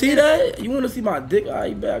want to see that? You want to see my dick? All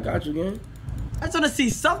right, bet I got you, gang. I just want to see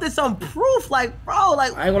some proof, like, bro,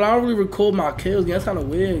 like. I ain't gonna. I don't really record my kills, gang. That's kind of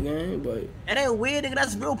weird, gang. But It ain't weird, nigga.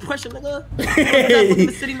 That's real pressure, nigga. That's in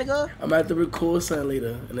the city, nigga. I'm gonna have to record something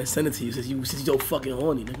later and then send it to you since you so fucking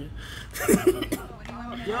horny, nigga.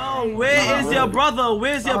 Yo, where is your brother?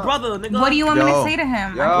 Where's your brother, nigga? What do you want me to say to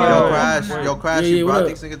him? Yo, Crash, you brought what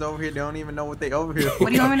these niggas over here. They don't even know what they over here for. What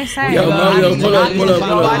do you want me to say? Yo, pull up.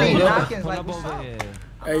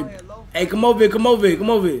 Hey, come over here.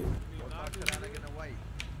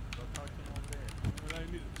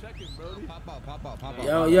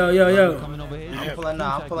 Yo.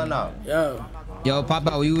 I'm pulling up. Yo, pop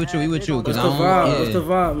out. We with you. What's the vibe? What's the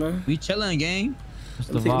vibe, man? We chilling, gang.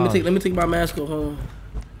 Let me take my mask off, home.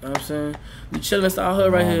 You know what I'm saying? We chilling in South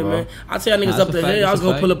Hood right here, man. I tell y'all niggas up the hill, I was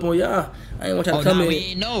gonna pull up on y'all. I ain't want y'all to come in. We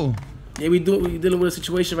ain't know. Yeah, we dealing with a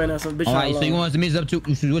situation right now. Some bitch. Alright, so you want us to meet up to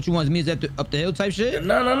what you want us to meet up the hill type shit?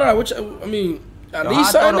 No. I need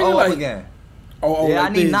something, nigga, like. Again. Oh, yeah, like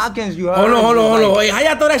I need this. knockins. You heard? Hold on. Wait, how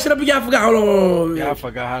y'all throw that shit up again? I forgot. Hold on. Yeah, I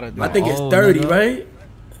forgot how to do it. I think it's 30, right?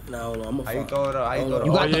 No, hold on. I'm How you throw it up?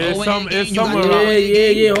 You got the it's somewhere.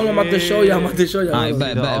 Yeah. Hold on, I'm about to show y'all. Alright,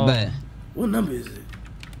 bet. What number is it?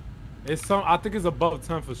 It's some. I think it's above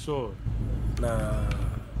 10 for sure. Nah,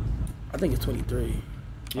 I think it's 23.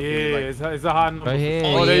 Yeah, it's a high number. Right here,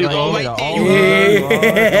 oh, there you go.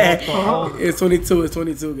 It's 22. It's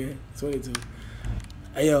 22, gang. It's 22.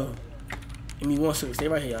 Hey, yo. Give me 1 second. Stay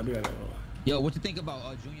right here. I'll be right back. Yo, what you think about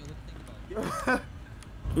Junior? What you think about?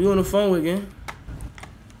 Who you on the phone with, gang?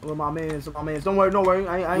 With my mans. Don't worry.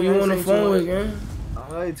 I Who you on the phone with, gang?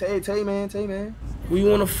 Tell you, man. Who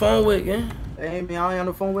you on the phone with, gang? Hey, man, I ain't on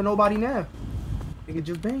the phone with nobody now. Nigga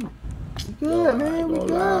just bang. We good, man. We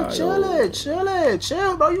good.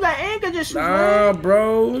 Chill, bro. You got anger just shoot, man.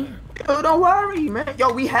 Bro. Yo, don't worry, man.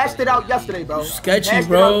 Yo, we hashed it out yesterday, bro. You sketchy,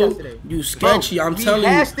 bro. You sketchy. I'm telling you.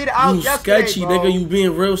 We hashed it out yesterday, sketchy, bro. nigga. You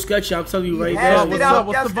being real sketchy. I'm telling you right now.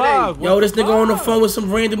 What's the vibe? Yo, this nigga on the phone with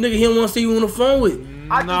some random nigga he don't want to see you on the phone with.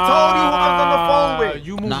 I just told you who I was on the phone with.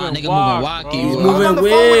 You moving nigga wild, moving wacky. He's moving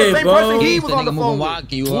weird, bro. He was on the phone with.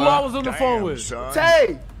 Who I was on the phone with?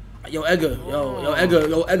 Tay. Yo, Edgar,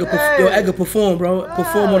 perform, bro.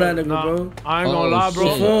 Perform on that nigga, bro. I ain't gonna lie, bro.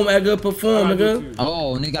 Perform, Edgar, perform, nigga.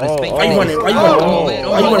 Oh, nigga gotta speak. Why you running?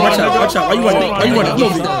 Watch out. Why you running?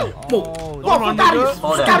 Come on,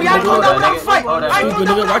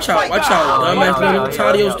 Watch out. I'm asking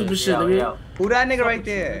tired of your stupid shit, nigga. Who that nigga right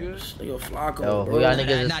there? Nigga, Flacco. Yo, who y'all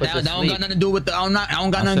niggas just put to That don't sleep? got nothing to do with the. I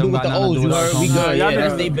don't got nothing to do with the O's. You heard? We good. Yeah,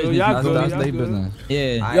 that's their business. That's their business.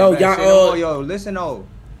 Yeah. Yo, y'all. Yo, listen, oh.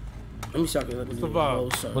 Let me shock it. What's the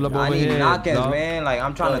vibe? Pull up I over need here. knockins, man. Like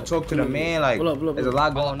I'm trying to talk to the man. Like Pull up. there's a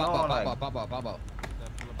lot going on. Like Pop out.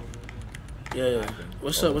 Yeah.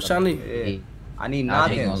 What's up? What y'all need? yeah. I need I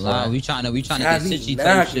ain't knockins. gonna lie. We trying to I get need sitchy type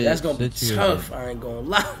knockers. shit. That's gonna be tough. I ain't gonna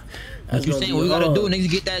lie. What you saying? What we gotta do, niggas?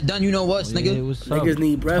 Get that done. You know what, nigga? Niggas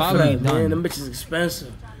need bread for Probably that, man. done. Them bitches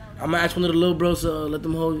expensive. I'm gonna ask one of the little bros to let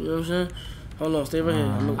them hold. You know what I'm saying? Hold on, stay right here.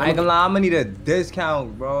 I ain't gonna lie. I'm gonna need a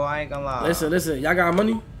discount, bro. I ain't gonna lie. Listen. Y'all got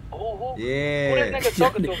money? Yeah.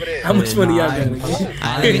 How much money y'all got?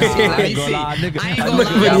 I ain't gonna lie. How much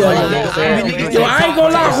money y'all got? Yo, I ain't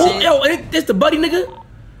gonna lie. Yo, this the buddy nigga?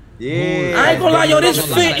 Yeah. I ain't gonna lie, yo, this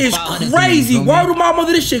fit is crazy. Word to my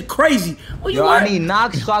mother, this shit crazy. What you Yo, want? I need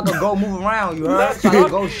knocks so I can go move around. You heard? So I can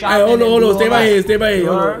go shopping. Hey, hold on. Stay right here.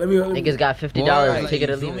 Hold on. Let me. Niggas got $50. Take it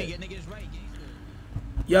or leave it.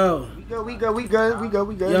 Yo. We good.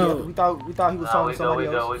 Yo. We thought he was talking to somebody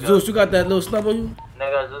else. Zeus, you got that little snub on you?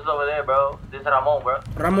 Nigga, this over there, bro. This Ramon, bro.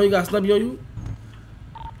 Ramon, you got snubby on you?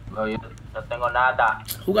 No, yo no tengo nada.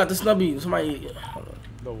 Who got the snubby? Somebody.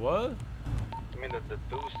 The what? I mean the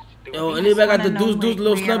deuce. Yo, anybody got the deuce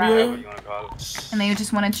little snubby on you? And they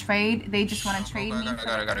just want to trade. They just want to trade me.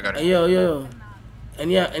 Got it. Hey, yo.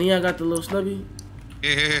 And y'all got the little snubby?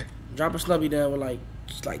 Yeah. Drop a snubby down with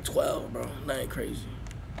just like 12, bro. That ain't crazy.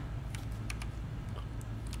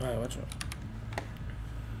 Alright, watch out.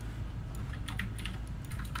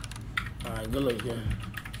 Alright, good luck, yeah.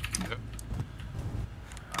 Yep.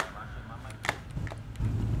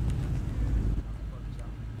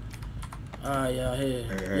 Alright, y'all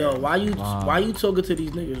here. Yo, why you talking to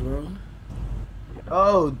these niggas, bro?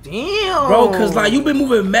 Oh, damn. Bro, cause like you been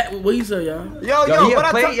moving mad. What you say, y'all? Yo, he a what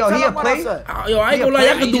play? Yo, he a play? Yo, I ain't gonna lie,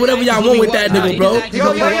 y'all can do whatever y'all want with that nigga, bro.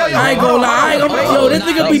 I ain't gonna lie, yo, this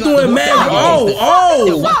nigga be doing mad.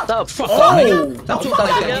 What's up? Hey,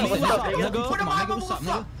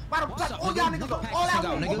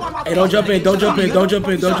 don't jump in,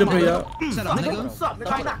 y'all.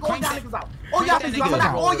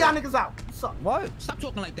 All y'all niggas out. What? Stop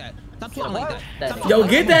talking like that. Yo,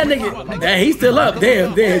 get that nigga. Damn, he's still up.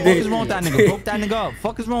 Damn. Fuck is wrong with that nigga? Broke that nigga up.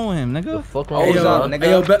 Fuck is wrong with him, nigga? Fuck wrong with him, Hey,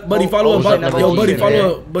 yo, buddy, follow up. Yo,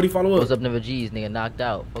 buddy, follow up. What's up, never G's, nigga? Knocked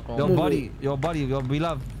out. Fuck wrong with him. Yo, buddy, we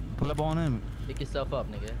love. Pull up on him. Pick yourself up,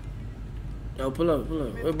 nigga. Yo, pull up.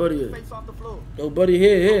 Where buddy at? Yo, buddy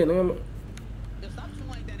here, nigga.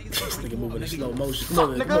 This nigga moving in slow motion. Come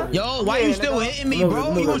on, nigga. Yo, why you still hitting me,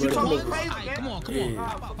 bro? You want to come on? Come on.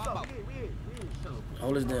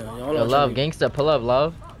 Hold this down. Yo, love, gangsta, pull up,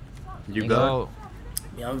 love. You go.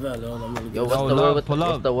 Yeah, I'm valid. Yo,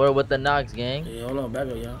 what's the word with the Knox, gang? Yeah, hold on, back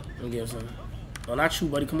up, y'all. Let me get something. Oh, not you,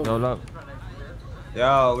 buddy. Come on. Yo, love.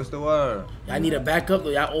 Yo, what's the word? I need a backup though.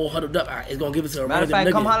 Y'all all huddled up. It's gonna give it to a Matter of random fact,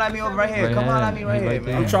 nigga. come holler at me over right here. Come holler at me right here,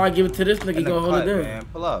 man. I'm trying to give it to this nigga. He gonna hold it down. Man.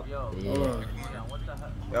 Pull up. Hold on.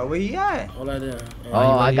 Yo, where he at? Hold that down.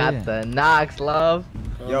 Oh, I got the Knox, love.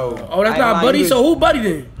 Yo. Oh, that's not buddy. So who buddy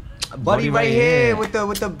then? Buddy right here with the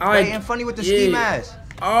right in front of you with the ski mask.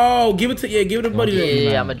 Oh, give it to buddy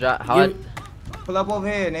then. Yeah, I'ma drop. How Pull up over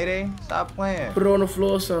here, Nate. Stop playing. Put it on the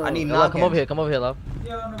floor, son. I need love, come over here, love.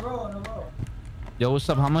 Yo, what's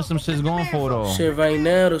up? How much some shit's going for though? Shit right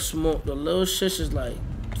now, the little shit is like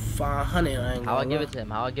 500. How I give it to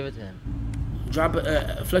him? Drop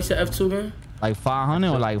it. Flex your F2 man. Like 500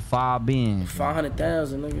 or like 5 beans?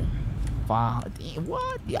 500,000, nigga. 500. Damn,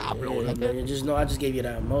 what? Diablo, nigga. Just know I just gave you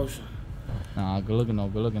that emotion. Nah, good looking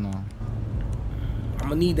though.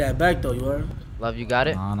 I'ma need that back though, you heard? Love, you got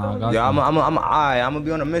it? Nah, I got Yeah, I'm gonna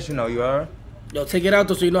be on a mission though, you heard? Yo, take it out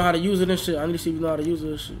though so you know how to use it and shit. I need to see if you know how to use it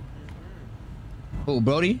and shit. Who,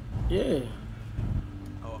 Brody? Yeah.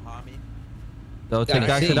 Yo, take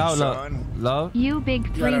that shit out, love. You big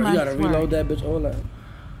You 3 months gotta reload that bitch all that.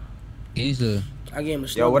 Easy. I gave him a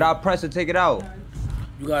Yo, what I press to take it out?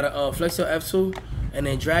 You gotta flex your F2 and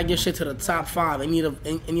then drag your shit to the top 5. Any of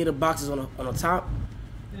the boxes on the top.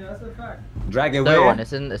 Yeah, that's a fact. Drag it third where? one.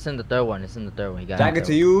 It's in the third one. You got drag it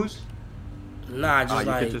to use? Nah, just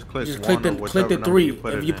like just click the 3.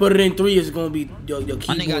 If you put it in 3, it's gonna be your keyboard.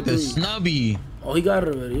 My nigga got the snubby. Oh, he got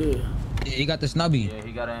it already. Yeah. Yeah, he got the snubby. Yeah,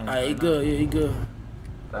 he got it. Alright, he good. Yeah, he good.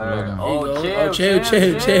 Chill.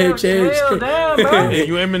 Damn, bro. Hey,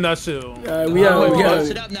 you aiming that shit. We out. Put that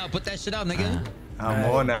shit up now. Put that shit up, nigga. I'm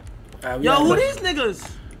on that. Yo, who these niggas?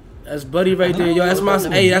 That's buddy right there. Yo, that's my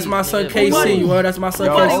son KC. You heard? That's my son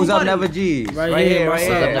KC. Yo, who's up, never G's? Right here, my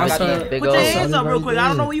son. Put your hands up real quick. I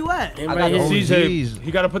don't know where you at. Right here. CJ,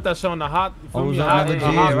 he gotta put that shit on the hot. O's up, never G's.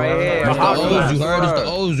 Right here. The O's, you heard? It's the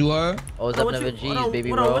O's, you heard? O's up, never G's, baby,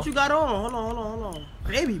 Hold on, bro. what you got on? Hold on.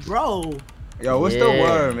 Baby, bro. Yo, what's the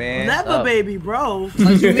word, man? Never, baby, bro.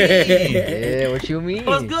 What you mean? Yeah, what you mean?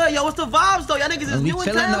 What's good? Yo, what's the vibes, though? Y'all niggas is new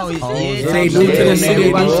in town. They new to the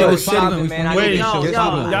city. New to the city. Wait, y'all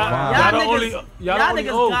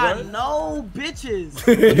niggas got no bitches.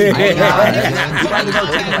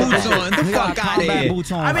 Boots on. The fuck out of here.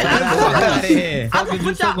 I mean, I could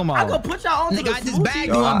put y'all on to the I just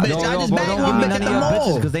bagged one bitch. I just bagged one bitch at the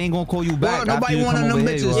mall. Because they ain't gonna call you back. Nobody want them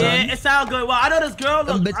bitches. Yeah, it sound good. Well, I know this girl.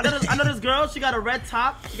 Look, I know this girl. She got a red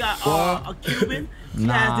top. She got a Cuban. She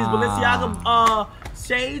has these Balenciaga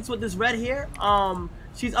shades with this red hair.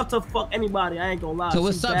 She's up to fuck anybody. I ain't gonna lie. So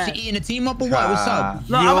what's up? She eating the team up or what? What's up?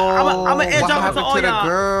 Look, I'm an edge up to all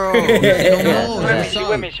y'all. She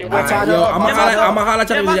with me. Yo, I'ma holla at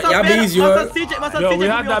y'all be easy, yo. Yo, we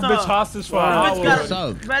had that bitch hostage for an hour. What's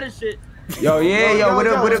up? Red and shit. Yo,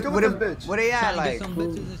 what they at like?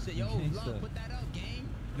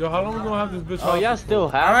 Yo, how long we gonna have this bitch? Oh, y'all still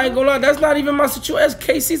have? I ain't gonna lie. That's not even my situation. That's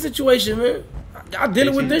KC situation, man. Y'all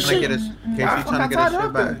dealing with this shit. KC trying to get his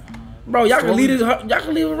shit back. Bro, y'all can leave it. Y'all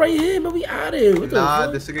can leave it right here, but we out here. Nah,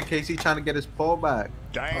 this nigga KC trying to get his pole back.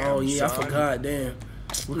 Damn. Oh yeah, I forgot. Damn.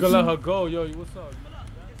 We can let her go. Yo, what's up?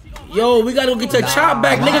 Yo, we gotta go get your chop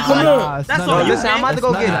back, nigga. Come on. That's all you. Listen, I'm about to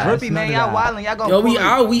go get drippy, man. Y'all wildin'. Y'all gonna. Yo, we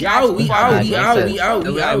out. We out.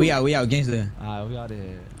 Gangsta. Alright, we out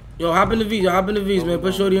there. Yo, hop in the V's, man.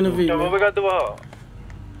 Put Shorty in the V, Yo, what we man. gotta do with her?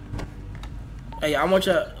 Hey, I want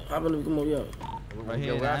y'all. Hop in the V. Come on, yo. Right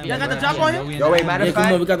here. Y'all got the drop on you? Yo, wait, matter Yeah, of come on.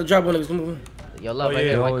 fact. We got the drop on niggas. Come on. Yo, love, right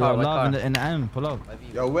here. White car. In the M. Pull up.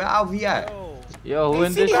 Yo, where Alvy at? Yo, who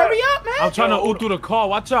in this? Hurry up, man. I'm trying to oot through the car.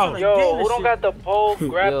 Watch out. Yo, who don't got the pole?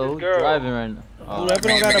 Grab Yo, this who's girl. driving right now? Whoever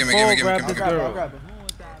don't got the pole, grab this girl.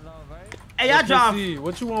 Hey, y'all drive.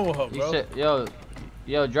 What you want with her, bro?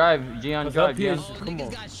 Yo, drive. Gian, drive. Come on.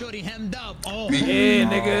 Got shorty hemmed up. Oh. Yeah,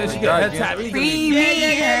 nigga. She got head tap. Yeah. We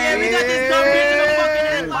got this dumb bitch in the fucking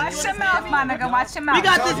head. Watch your mouth, my nigga. Watch your mouth. We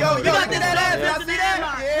got this. We got this dumb bitch in the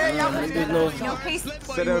head. Yo, Casey.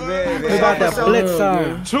 We got that blitz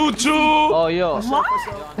on. Choo choo. Oh, yo.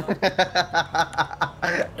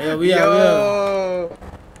 Yeah, we out.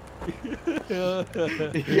 Yo,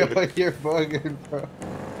 you're bugging, bro.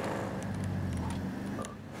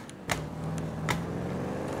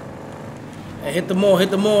 Hey, hit the mall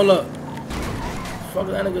up. Fuck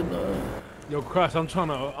that nigga. Yo, Crush, I'm trying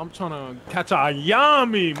to catch a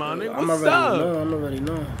Ayami, man. I'm already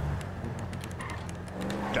know.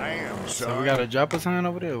 Damn, So son. we gotta drop a sign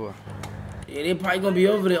over there. What? Yeah, they probably gonna be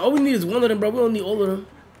over there. All we need is one of them, bro. We don't need all of them.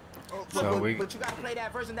 So we But you gotta play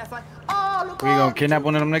that version that's like, oh, look. we gonna kidnap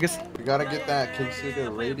one of them niggas? We gotta get that Kick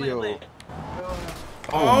radio.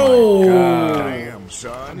 Oh, Damn, I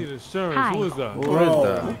son. need insurance. Hi. Who is that? Who is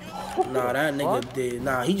that? Nah, that nigga did.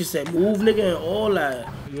 Nah, he just said move, nigga, and all that.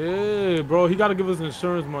 Yeah, bro. He gotta give us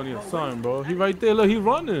insurance money or something, bro. He right there. Look, he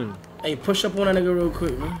running. Hey, push up on that nigga real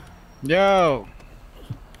quick, man. Yo.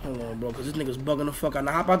 Hold on, bro, cause this nigga's bugging the fuck out.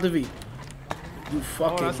 Now hop out the V. You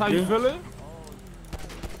fucking. Oh, that's how you bitch. feel it?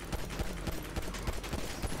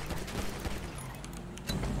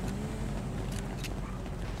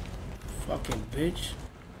 Fucking bitch.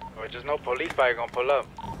 Or just no police bike gonna pull up.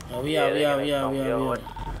 Oh, we out.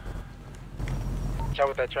 Chat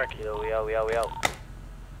with that track. Yo, we out.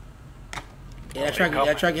 Yeah, that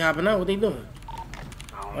track hopping out. What they doing?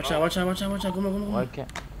 Watch out. Come on. Why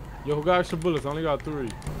can't? Yo, who got extra bullets? I only got 3.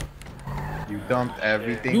 You dumped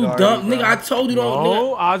everything. You already, dumb, bro. nigga. I told you don't.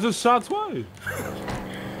 No, I just shot twice.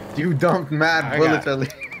 You dumped mad bullets early.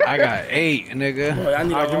 I got 8, nigga. Boy, I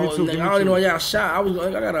need Alright, a give me whole, two, nigga. give me I don't even two. know y'all shot.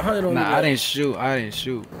 I got 100 on me. Nah, I didn't shoot. I just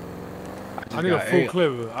I need a got full 8.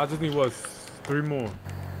 clip. I just need what? 3 more.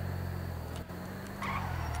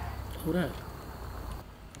 Who that?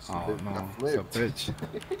 Oh no, it's a bitch.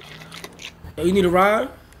 Yo, you need a ride?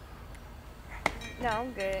 No,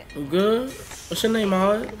 I'm good. You good? What's your name, my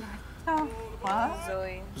heart? Oh, what?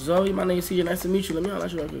 Zoe. Zoe, my name is CJ. Nice to meet you. Let me holler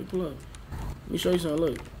at you right quick. Pull up. Let me show you something.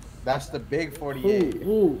 Look. That's the big 48.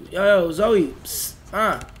 Who? Yo, Zoe. Psst.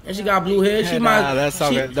 And she got blue hair. She might. That's so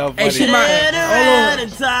good. No Hey, she funny. might.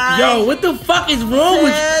 Hold on. Yo, what the fuck is wrong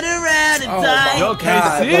with you? Oh my Yo,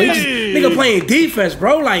 God, KC. bro. He just, nigga playing defense,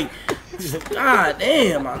 bro. Like, God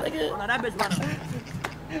damn, my nigga. Oh, that bitch about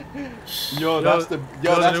to. Yo, that's the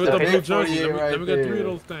with the blue big jersey. 48 Let me get 3 of there.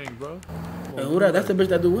 those things, bro. Hey, who that? That's the bitch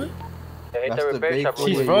that do what? That's the big She's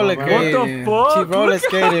 48. roller What skating. the fuck? She roller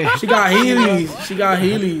skating. She got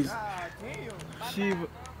Heelys. She.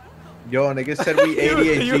 Yo, nigga said we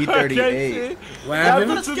ADHD 38. What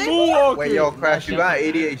happened? That's just moonwalking. Wait, yo, Crash, you got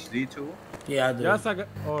ADHD too? Yeah, I do. Yes, I got.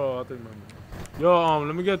 Oh, I think. Yo,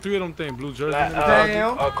 let me get 3 of them things. Blue jersey.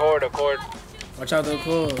 Damn. Accord. Watch out the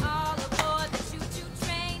cord.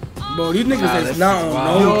 Bro, these niggas is not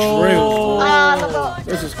on no drill, bro.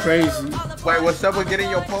 This is crazy. Wait, what's up with getting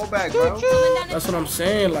your pole back, bro? That's what I'm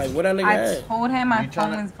saying. Like, what that nigga I at? told him my You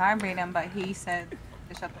phone tryna- was vibrating, but he said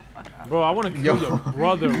to shut the fuck up. Bro, I want to kill your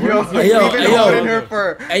brother. Yo, Hey, yo, we've been hey, yo. holding her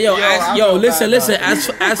for. Hey yo, I yo, feel listen. bad,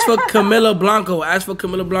 Ask for Camila Blanco. Ask for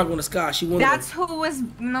Camila Blanco in the sky. She won. That's who was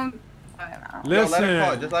no. Yo, let her call.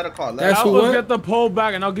 Listen. Just let her call. That's Help who us what? get the pole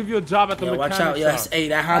back, and I'll give you a job at the Yo, mechanic watch out. Yes, shop. hey,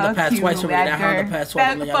 that Honda passed twice for me. That Honda passed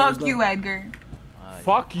twice for me. Fuck you, Edgar.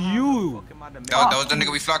 Fuck you. That was the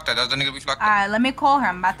nigga we flocked at. Alright, let me call her.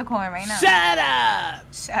 I'm about to call her right now. Shut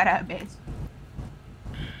up. Shut up, bitch.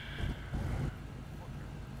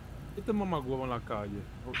 Get the mama huevo en la calle.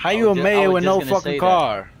 How you a mayor with no fucking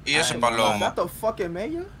car? Y ese Is palomo. that the fucking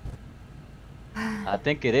mayor? I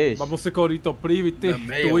think it is. Vamos a corito privity. The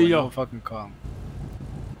mayor Tú with y no yo. fucking car.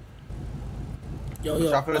 Yo,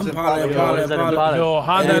 Chocolate I'm and Impala. Impala. Yo,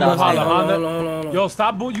 Honda, Hey, Impala, hold Honda. on. Yo,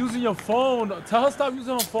 stop using your phone. Tell her stop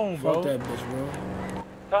using her phone, Fuck bro. that bitch, bro.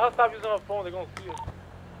 Tell her stop using her phone. They're gonna see it.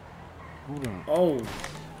 Oh,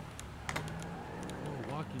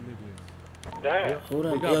 Wacky niggas. Damn. hold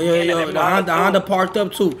on. We got- Yo. The Honda parked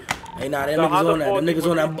up too. Hey, nah, that The niggas Honda on that. The 40 niggas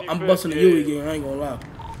on that. with I'm the busting the yeah. U again. I ain't gonna lie.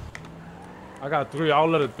 I got 3. I'll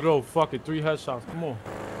let it throw. Fuck it. 3 headshots. Come on.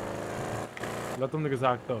 Let them niggas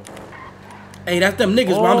act up. Hey, that's them niggas,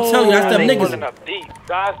 bro. I'm telling you, that's them niggas. Up deep.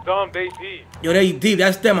 That's dumb, baby. Yo, they deep.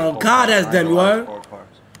 That's them. On God, that's them. You heard?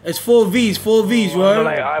 It's 4 V's. 4 V's. You heard?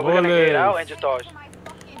 Alright, we're gonna get it out and just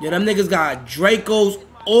Yo, them niggas got Dracos,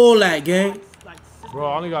 all that, gang. Bro,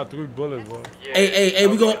 I only got 3 bullets, bro. Hey,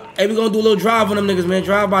 we gonna do a little drive on them niggas, man.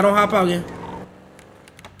 Drive by, don't hop out, gang.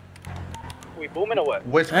 We booming or what?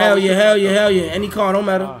 Which Hell yeah. Any car, don't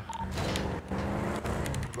matter.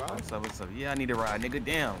 What's up? Yeah, I need a ride, nigga.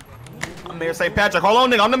 Damn. I'm Mayor St. Patrick. Hold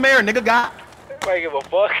on, nigga. I'm the mayor, nigga. God. Nobody give a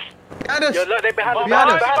fuck. Yo, look, they behind Be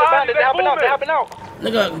honest. They hopping out.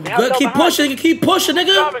 Nigga, keep pushing,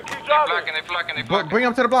 nigga. They flocking. Bring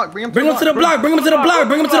him to the block. Bring him to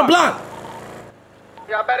the block.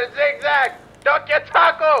 Y'all better zigzag. Duck your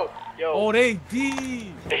taco. Oh, they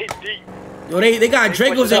deep. Yo, they got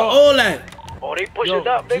Dracos and all that. Oh, they pushing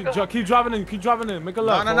up, nigga. Keep driving in. Make a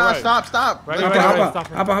left. No. Right. Stop. Right, Hop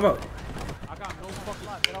stop. out. I got no fucking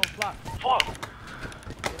lot. Get on flat. Fuck.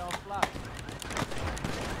 Get on flat.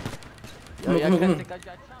 Come on, come on, come on.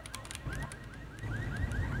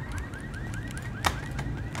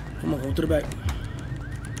 Come on, go to the back.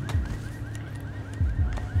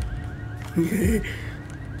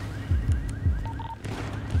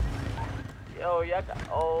 Yo, y'all got,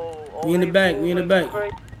 oh, We in the back, we in the back.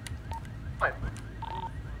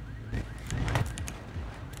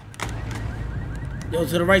 Yo,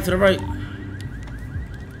 to the right, to the right.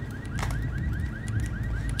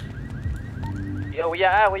 Yo, where y'all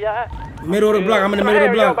at? Where y'all at? Middle of the block, I'm in the middle of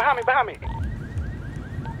the block. Behind me, behind me.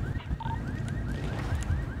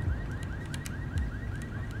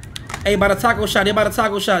 Hey, by the taco shop, they by the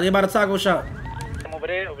taco shop, they by the taco shop. I'm over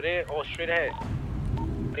there, oh, straight ahead.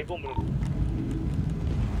 Hey, boom, boom.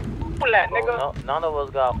 Pull that, nigga. No, none of us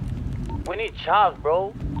got. We need chops,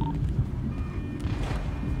 bro.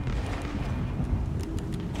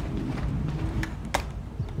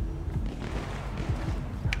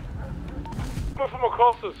 From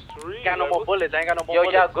across the street. Got no more bullets. I ain't got no more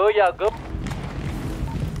bullets. Yo, y'all good? Y'all good?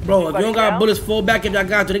 Bro, if you don't got bullets, fall back if y'all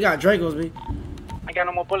got to. They got Dracos, man. I ain't got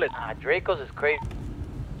no more bullets. Nah, Dracos is crazy.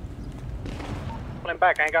 Pulling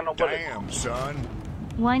back. I ain't got no bullets. Damn, son.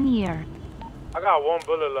 1 year. I got one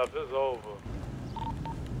bullet left. It's over.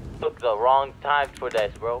 Took the wrong time for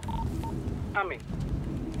this, bro. I mean.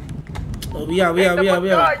 Oh, we out.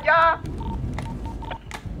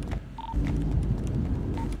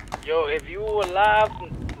 Yo, if you alive,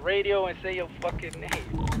 radio and say your fucking name.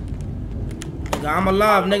 Nigga, I'm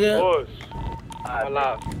alive, nigga. I'm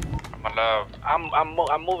alive.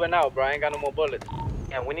 I'm moving out, bro. I ain't got no more bullets.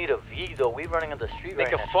 Yeah, we need a V though. We running on the street right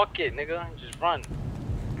now. Nigga, fuck it, nigga. Just run.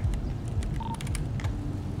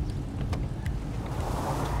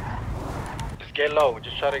 Just get low.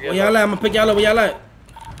 Just try to get low. Where y'all at? I'm gonna pick y'all up. Where y'all at?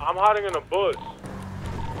 I'm hiding in the bush.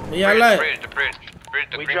 Where y'all at? The bridge.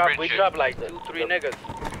 We dropped like 2-3 niggas.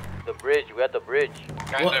 The bridge. We at the bridge.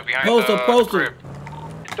 Guys are behind Poster, the poster. crib.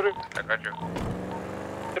 3. I got you.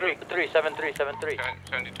 73. 73.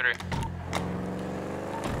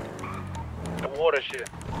 The water shit.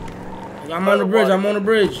 I'm on the bridge. I'm on the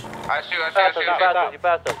bridge. I see you. You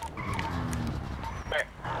passed us.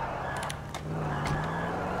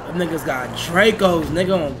 Them niggas got Dracos,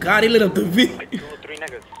 nigga. On God, he lit up the V. Like 2 or 3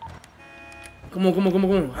 niggas. Come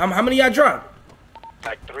on. How many y'all dropped?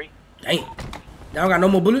 Like 3. Dang. Y'all got no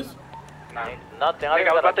more bullets? Nah. Nothing. I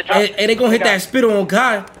was about to drop. Hey, they gonna hit that spittle on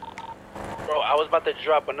God. Bro, I was about to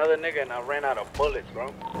drop another nigga and I ran out of bullets,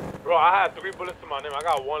 bro. Bro, I had 3 bullets to my name. I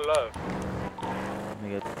got 1 left.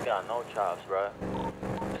 Nigga, you got no chops, bro.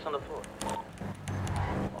 It's on the floor.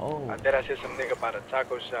 Oh. I did. I see some nigga by the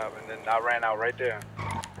taco shop and then I ran out right there.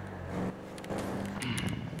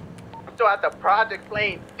 I'm still at the project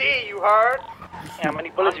playing D, you heard? Yeah, how many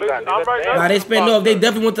bullets you got? Nah, they spent those. They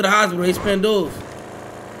definitely went to the hospital. They spent those.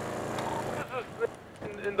 This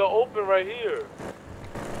is in the open right here.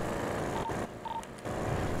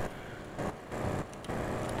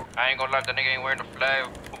 I ain't gonna lie, the nigga ain't wearing the flag.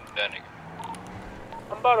 Boom, that nigga.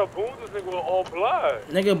 I'm about to boom this nigga with all black.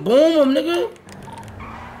 Nigga, boom him, nigga.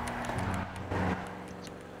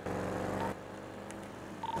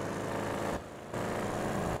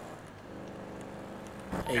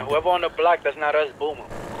 Hey, whoever on the block, that's not us, boom him.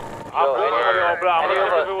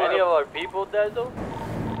 Any of our people dead though?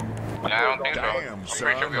 Nah, I don't think so.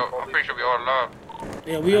 I'm pretty sure we all alive.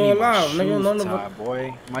 Yeah, we all alive, nigga. None of us.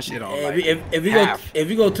 Boy, my shit on. If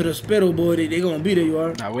we go to the spittle, boy, they gonna be there. You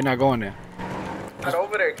are. Nah, we're not going there. Not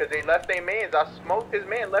over there because they left their mans. I smoked his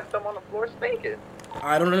man, left them on the floor stinking.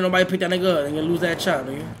 I don't let nobody pick that nigga up. They gonna lose that chop,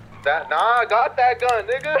 nigga. I got that gun,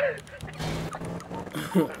 nigga.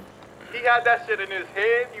 He had that shit in his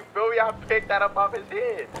head. You feel me? I picked that up off his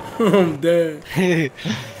head. I'm dead.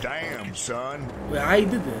 Damn, son. Wait, how you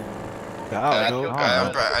did that?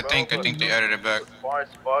 I think they added it back.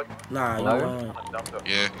 Nah, you lying.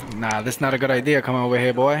 Yeah. Nah, that's not a good idea. Come over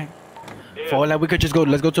here, boy. For all that, we could just go.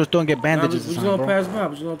 Let's go to the store and get bandages. We just gonna pass by.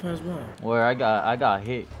 Where I got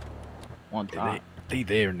hit one time. They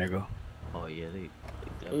there, nigga. Oh yeah, they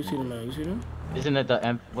you see them, man? You see them? Isn't it the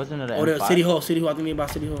M? Wasn't it the M5? M5? City Hall. I think they about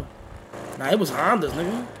City Hall. Nah, it was Hondas,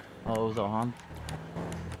 nigga. Oh, it was a Honda.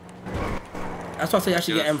 That's why I say I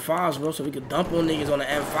should get M5s, bro, so we could dump on niggas on the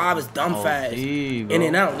M5. It's dumb fast. Gee, in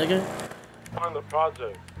and out, nigga. On the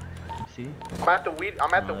project. See? I'm at the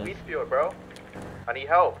wheat field, bro. I need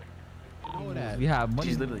help. We have money.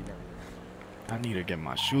 She's literally. I need to get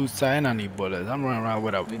my shoes tied and I need bullets. I'm running around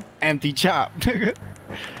with an empty chop, nigga.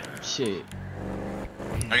 Shit.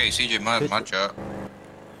 Okay, CJ, my chop.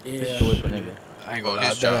 Yeah. I ain't gonna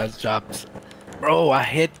lie, that chops. Bro, I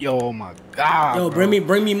hit oh my god. Yo, bro.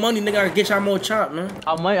 bring me money, nigga. I can get y'all more chop, man.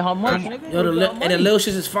 How much, nigga? Yo, the little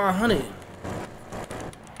shit is 500.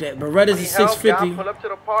 That Beretta's is 650. Pull up to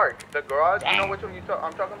the park. The garage. You know which one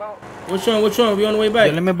I'm talking about? Which one? Which one? We on the way back.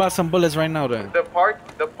 Yo, let me buy some bullets right now then. The park.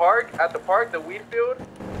 At the park. The weed field.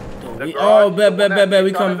 Oh, bet.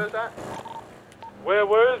 We coming.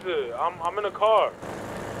 Where is it? I'm in a car.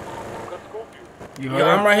 Let's scoop you. Yo,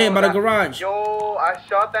 I'm right here by the garage. Yo, I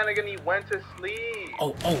shot that nigga and he went to sleep.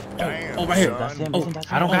 Oh, right here. Oh,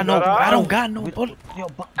 I don't got no bullet. Yo,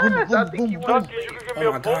 boom. You can give me Oh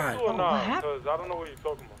a my boost God. or not? Because I don't know what you're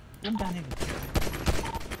talking about.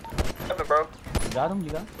 Nothing, bro. Got him? You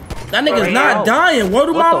got him? That nigga's not dying. Word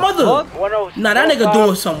to my mother. Nah, that nigga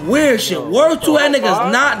doing some weird shit. Word to that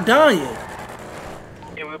nigga's not dying.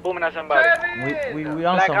 Yeah, we're booming at somebody. We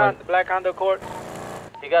on somebody. Black Honda Court.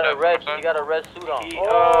 He got a red suit on.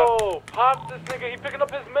 Oh, pop this nigga. He picking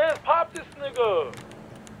up his mans. Pop this nigga.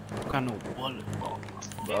 Got no bullet.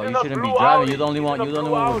 Bro, you shouldn't be driving. You're the only one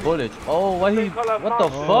with bullets. Oh, what the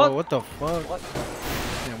fuck? What the fuck?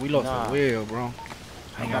 Yeah, we lost the wheel, bro.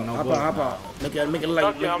 I ain't got no bullet. Hop out. Make it look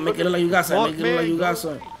like you got something. Make it look like you got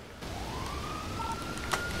something.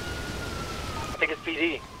 I think it's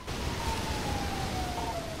PD.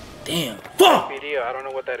 Damn. Fuck! PD, I don't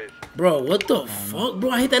know what that is. Bro, what the fuck,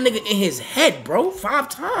 bro? I hit that nigga in his head, bro. 5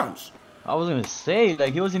 times. I was gonna say,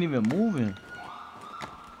 like, he wasn't even moving.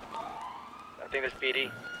 I think it's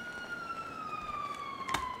PD.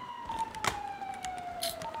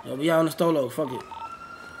 Yo, we out on the stolo. Fuck it.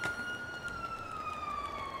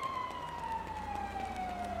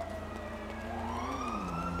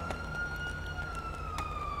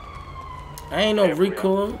 I ain't no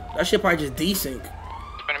recoil. That shit probably just desync.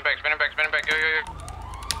 Spinning back. Yo.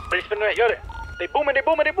 They spinning back. Yo, they booming. They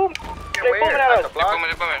booming at us. They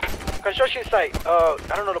booming. Construction site. I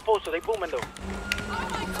don't know the poster. They booming though.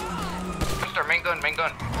 Mister, main gun.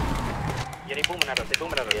 Yeah, they booming at us.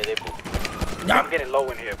 Yeah, they booming. Yeah. I'm getting low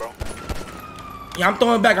in here, bro. Yeah, I'm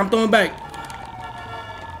throwing back.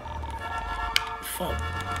 Fuck.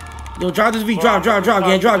 Yo, drop this V. Drop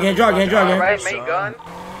again. Alright, main gun.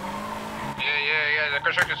 Yeah, the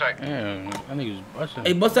construction site. Yeah, that nigga's busting.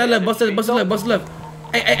 Hey, bust that left.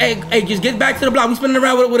 Hey, just get back to the block. We spinning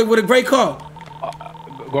around with a gray car.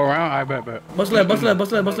 Go around? I bet. Bust left. Construction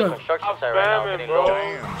site right now. Getting low.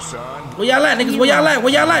 Damn, son. Where y'all at, niggas? Where y'all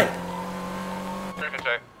at? Construction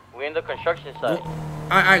site. We in the construction site.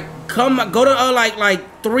 I go to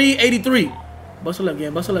like 383. Bust a left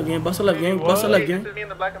again. This is me in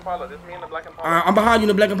the black Impala. I'm behind you in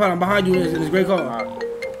the black Impala. I'm behind you in this gray car.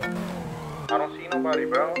 I don't see nobody,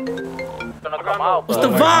 bro. What's the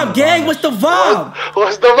vibe, gang? What's the vibe?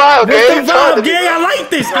 What's the vibe, gang? I like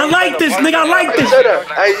this, nigga. I like this.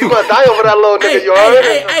 Hey, you gonna die over that little nigga, you heard?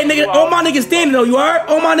 Hey, nigga, all my niggas standing though, you heard?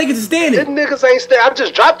 All my niggas is standing. Them niggas ain't standing. I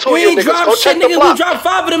just dropped 2 of you niggas. Go check the block. We dropped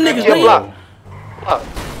 5 of them niggas, man.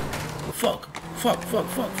 Fuck.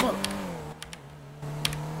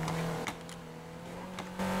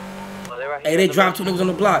 Hey, they dropped 2 niggas on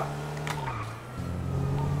the block.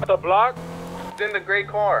 The block? It's in the gray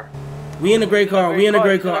car. We in the gray car. I'm in the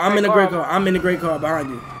gray car behind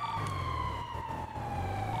you.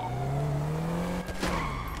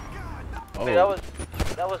 Oh. Wait, that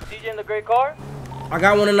was CJ in the gray car? I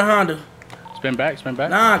got one in the Honda. Spin back.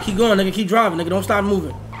 Nah, keep going, nigga. Keep driving, nigga. Don't stop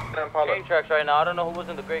moving. Train tracks right now. I don't know who was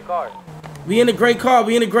in the gray car. We in the gray car. I'm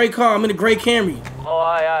in the gray Camry. Oh,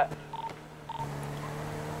 aye.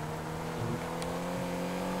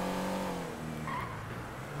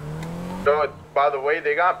 So, by the way,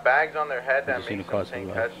 they got bags on their head that make them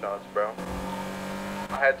tank headshots, bro.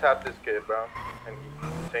 I head tapped this kid, bro. And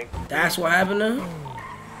he tanked. That's what happened to him?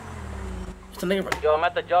 It's a nigga right. Yo, I'm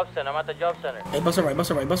at the job center. Hey, bust it right.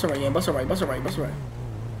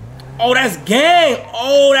 Oh, that's gang.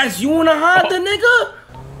 Oh, that's you in a Honda, nigga.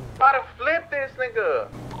 Gotta flip this nigga.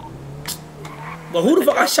 But who the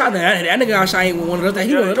fuck I shot that? That nigga I shot ain't one of them.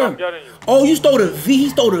 He one of them. Oh, you stole the V. He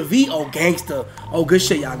stole the V. Oh, gangster. Oh, good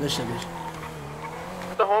shit, y'all. Good shit.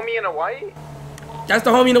 The homie in the white? That's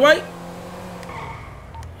the homie in the white?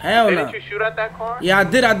 Hell no. Didn't you shoot at that car? Yeah, I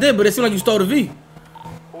did, but it seemed like you stole the V.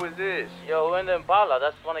 Who is this? Yo, who in the Impala?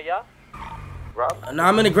 That's one of y'all? Rob? Nah,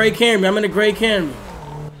 I'm in the gray Camry.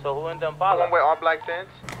 So who in the Impala? One with all black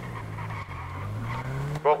tents?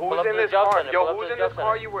 Bro, who's in this car? Yo, who's in this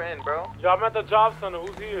car you were in, bro? Yo, I'm at the job center.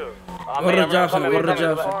 Who's here? Go to the job center.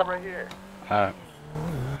 Right here. Alright.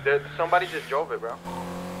 Somebody just drove it, bro.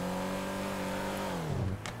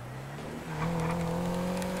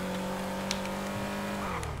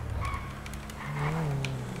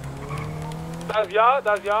 That's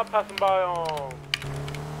y'all passing by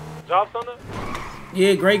job center?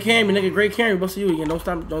 Yeah, gray Camry, nigga, gray Camry. What's you again? Don't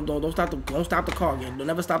stop the car again. Don't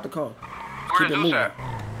never stop the car. Keep it moving.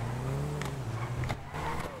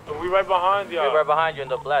 We right behind y'all. We right behind you in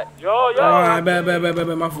the black. Yo. Alright, bad,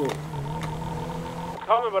 my fault. I'm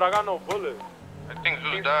coming, but I got no bullets. I think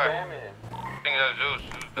Zeus died. I think that's Zeus.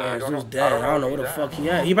 Yeah, Zeus dead. I don't know where the fuck he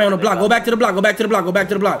at. He right on the block. Go back to the block. Go back to the block. Go back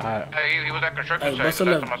to the block. Hey, he was at construction site. Bust a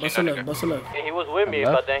left. Bust a left. Bust a left. Yeah, he was with me,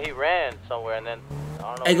 but then he ran somewhere, and then I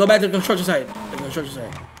don't know. Hey, go back to the construction site. The construction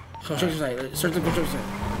site. Construction site. Search the construction site.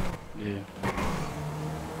 Yeah.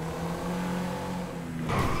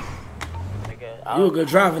 You a good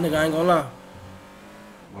driver, nigga. I ain't gonna lie.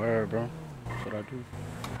 Word, bro. That's what I do.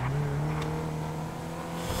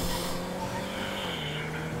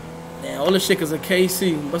 Man, all this shit is a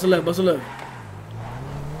KC. Bust a left. Bust a left.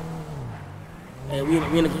 Hey, we in.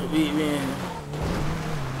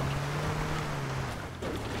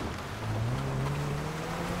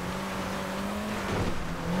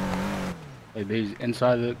 Like they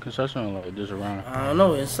inside the construction or like just around? I don't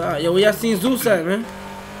know, inside. Yo, where y'all seen Zeus at, man?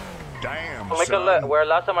 Damn, Make a left. Where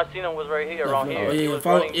last time I seen him was right here, around here. Oh, He yeah, was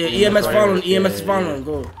follow, running. yeah, EMS following. EMS following.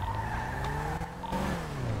 Go.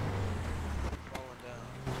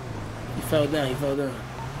 He fell down.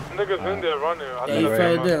 Niggas in there running. Yeah, he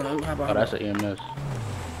fell down. Oh, that's an EMS.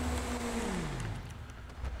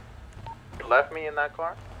 Left me in that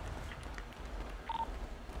car?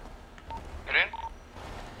 Get in.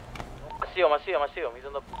 I see him. He's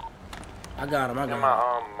in the. I got him. In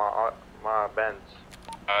my Benz.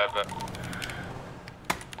 Alright, bet.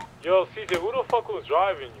 Yo, CJ, who the fuck was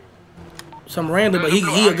driving you? Some random, but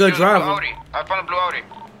he a good driver. I found a blue Audi.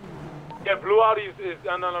 Yeah, blue Audi is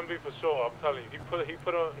NLMB for sure. I'm telling you, he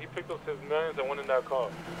picked up his mans and went in that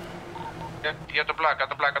car. Yeah, he at the block.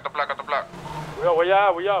 Yo, where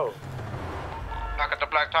y'all? Block at the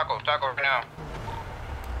black taco right now.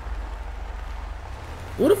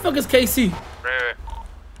 Who the fuck is KC? Right.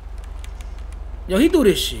 Yo, he do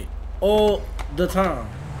this shit all the time.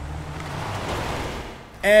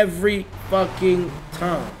 Every fucking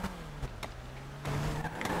time.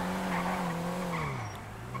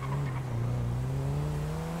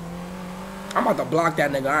 I'm about to block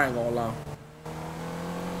that nigga, I ain't gonna lie.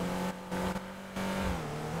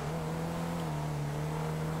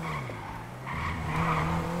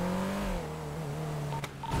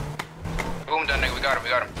 Boom, that nigga, we got him.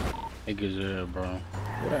 Niggas, bro.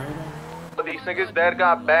 But these niggas that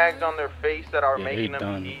got bags on their face that are Yeah, making he them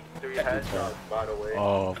done. eat 3 headshots, by the way.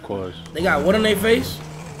 Oh, of course. They got what on their face?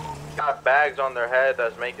 Got bags on their head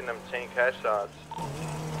that's making them tank headshots.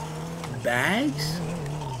 Bags?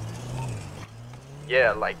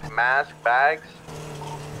 Yeah, like mask bags.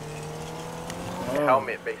 Oh.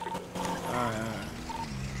 Helmet, basically.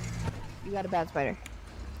 You got a bad spider.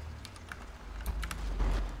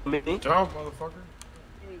 Me? Jump, motherfucker.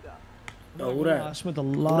 Here you go. Oh, who that? I smelled a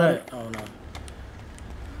Who lot. that? Oh, no.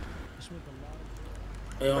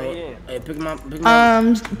 Hey, pick him up.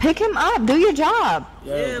 Pick him up. Do your job.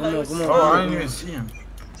 Yeah, come on. Oh, I didn't even see him.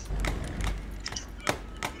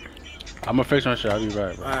 I'm gonna fix my shit. I'll be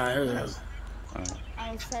right, bro. Alright, here we go.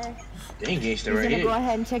 Alright, sir. Dang, He's gonna go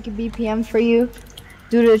ahead and check your BPM for you.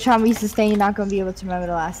 Due to the trauma you sustained, you're not gonna be able to remember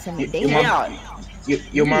the last 10 days.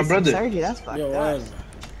 You're my brother. Surgery, that's fucked up.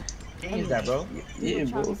 Is that, bro? Yeah,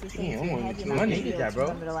 bro. Damn, I want to get money. Is that, bro?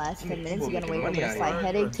 Remember the last 10 minutes, you're gonna wake up with a slight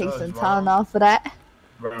headache, take some Tylenol for that.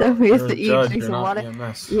 Then we have to eat, drink some water.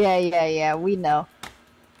 Yeah, we know.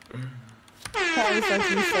 Travis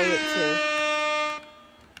lets me say it too.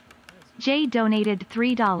 Jay donated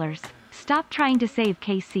 $3. Stop trying to save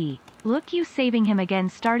KC. Look, you saving him again,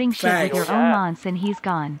 starting shit with your own nonsense, and he's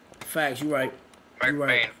gone. Facts, you right. You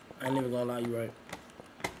right. I ain't even gonna lie, you right.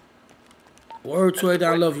 Word to it,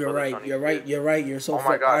 I love you're right. You're right. You're so Oh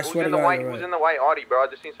my god, I swear to God, you're who's right. in the white Audi, bro? I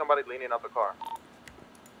just seen somebody leaning out the car.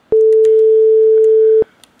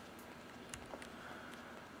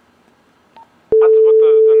 I have to put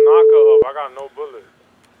the knocker up. I got no bullets.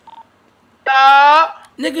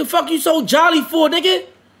 Nigga, fuck you so jolly for, nigga?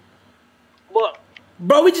 What?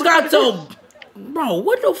 Bro, we just got to... Bro,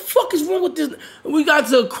 what the fuck is wrong with this? We got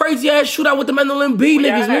to crazy ass shootout with the NLMB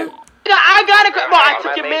niggas, man. I got it, bro. I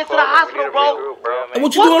took your man to the hospital, bro. And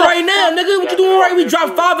what you doing right now, nigga? What you doing right? We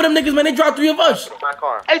dropped 5 of them niggas, man. They dropped 3 of us.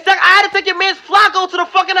 Hey, Zach, I had to take your man's Flacco to the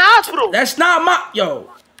fucking hospital. That's not my... Yo.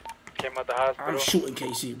 Came out the hospital. I'm shooting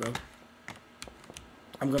KC, bro.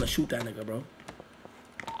 I'm gonna shoot that nigga, bro.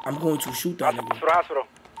 I'm going to shoot that nigga. Hospital.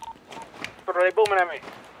 They booming at me.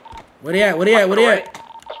 Where they at?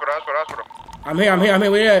 Hospital. I'm here. Where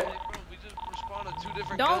they at?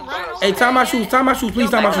 Don't run. Hey, tie my shoes. Please tie my shoes. Please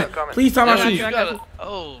tie my shoes.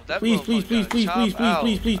 Oh, that please.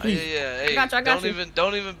 Yeah. Hey, I got you.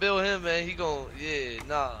 Don't even bill him, man. He gon'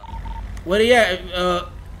 nah. Where they at?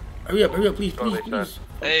 Hurry up, please, please.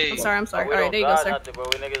 Hey. I'm sorry. We Alright, there you go, got sir. nothing, bro.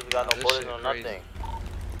 We niggas got no bullets, no nothing.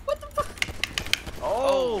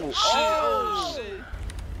 Oh, shit.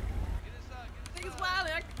 Niggas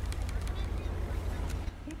wildin'.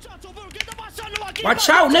 Watch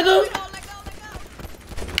out, nigga.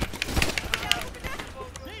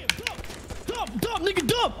 Dump, nigga,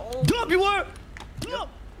 dump. Dump, you were. Dump.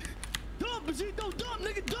 Dump, but you don't dump,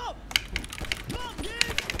 nigga, dump. Dump,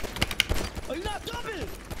 gang. Are you not dumping?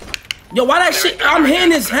 Yo, why that shit? I'm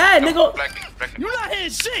hitting his head, nigga. You not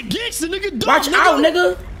hitting shit, gangster, nigga, dump, Watch out,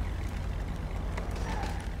 nigga.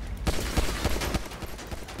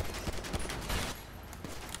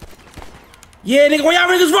 Yeah, nigga, why y'all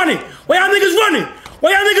niggas running? Why y'all niggas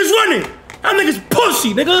running? Y'all niggas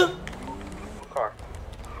pussy, nigga. Car.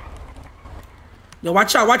 Yo,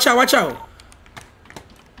 watch out.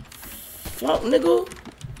 Fuck, nigga.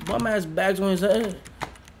 Bum ass bags on his head.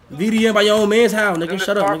 VDM by your own man's house, nigga.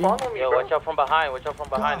 Shut up, nigga. Yo, watch out from behind.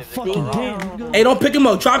 Hey, don't pick him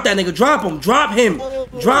up. Drop that nigga. Drop him. Drop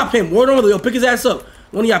him. Word on, yo, pick his ass up.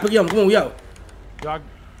 One of y'all, pick him up. Come on, yo.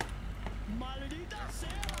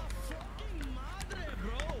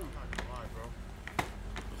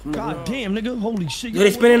 God damn, nigga. Holy shit. Yo, they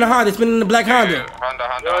spinning the Honda. They spinning the black Honda. Yeah,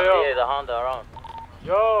 the Honda around.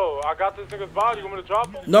 Yo, I got this nigga's body. You want me to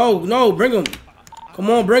drop him? No, bring him. Come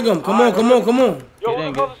on, bring him. Come on. Yo,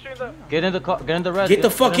 get in the car. Get in the red. Get the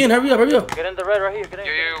fuck in. Hurry up. Get in the red right here. Get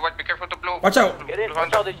in. Watch, be careful to blow. Watch out. Get in.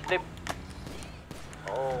 Watch out. They...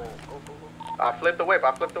 Oh. I flipped the whip.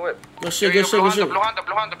 Good shit. Blue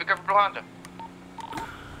Honda. Be careful, Blue Honda.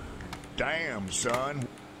 Damn, son.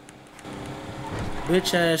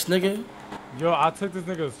 Bitch ass nigga. Yo, I took this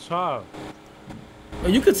nigga's chop. Oh,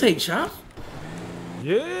 you could take chops?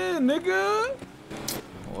 Yeah, nigga.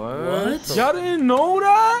 What? Y'all didn't know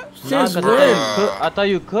that? Since when? I thought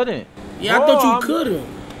you couldn't. Yeah, I thought you couldn't.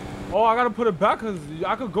 Oh, I gotta put it back because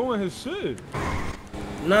I could go in his shit.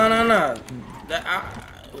 Nah.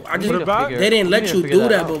 I just they didn't let you do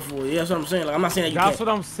that before. Yeah, that's what I'm saying. Like, I'm not saying that you That's can't.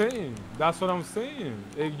 what I'm saying.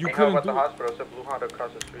 You Hey, how couldn't about do the hospital? It's a Blue Honda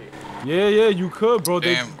across the street. Yeah, you could, bro.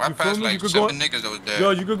 Damn, I you passed feel me? like You could 7 niggas that was there.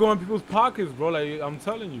 Yo, you could go in people's pockets, bro. Like, I'm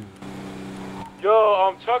telling you. Yo,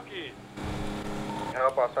 I'm Chucky.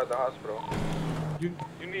 Help outside the hospital. You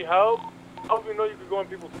need help? I hope you know you could go in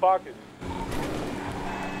people's pockets.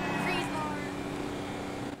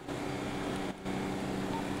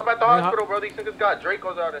 How about the hospital, bro? These niggas got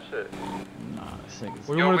Dracos out and shit.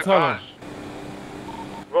 What you want to tell him?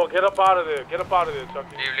 Bro, get up out of there. Get up out of there,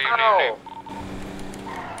 Chucky. Ow.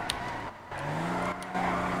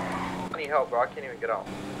 I need help, bro. I can't even get out.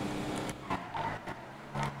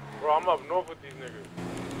 Bro, I'm up north with these niggas.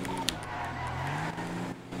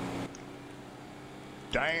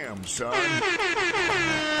 Damn, son.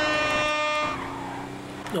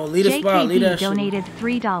 Yo, lead a spot. Lead that JKB donated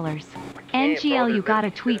 $3. NGL, you got a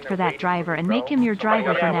tweet for that driver and make him your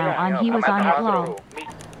driver for now on. He was on it low.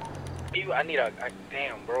 I need a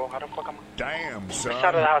damn, bro. How the fuck am I? Damn, son. Which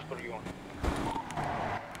side of the hospital you on?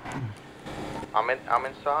 I'm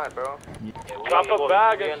inside, bro. Drop a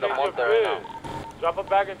bag and change your fit. Drop a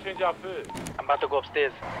bag and change your fit. I'm about to go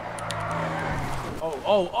upstairs.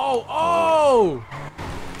 Oh!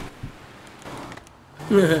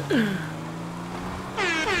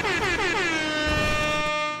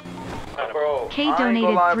 Bro, K donated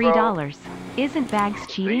 $3. Isn't bags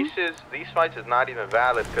cheating? These fights is not even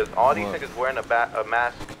valid because all these niggas wearing a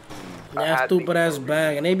mask. That stupid ass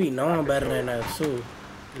bag, and they be knowing better than that too.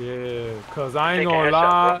 Yeah, cause I ain't gonna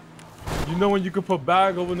lie. You know when you could put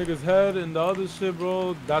bag over niggas' head and the other shit,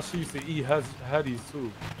 bro? That shit used to eat headies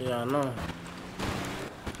too. Yeah, I know.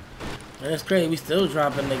 That's crazy. We still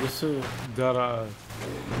dropping niggas too. That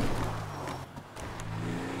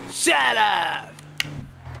Shut up!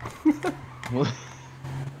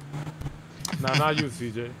 Nah, not you,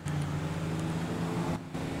 CJ.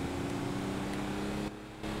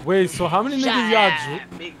 Wait, so how many niggas y'all?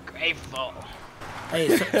 Be grateful.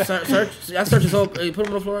 Hey, search. I search his whole. Hey, put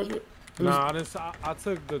him on the floor. Nah, I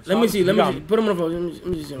took the. Let me see. Let me see. Put him on the floor. Let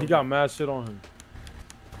me see. He got mad shit on him.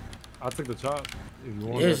 I took the chop. If you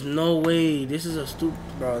want There's that. no way. This is a stupid,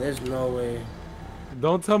 bro. There's no way.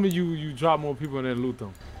 Don't tell me you drop more people and then loot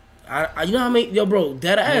them. You know how many, yo, bro,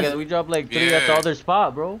 dead ass. Nigga, we dropped like 3 at the other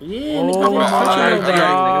spot, bro. Yeah, I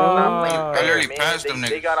literally passed them niggas.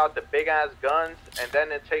 They got out the big ass guns, and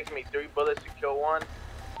then it takes me 3 bullets to kill one.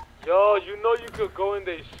 Yo, you know you could go in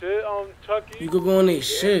they shit, Chucky. You could go in they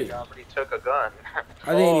shit. I already took a gun.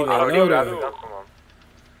 I didn't even know got a that. gun from him.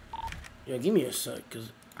 Yo, give me a sec,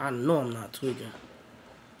 cause I know I'm not tweaking.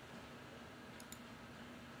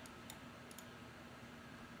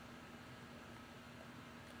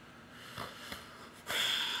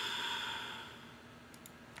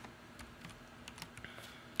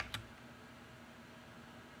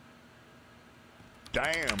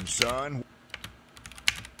 Damn, son.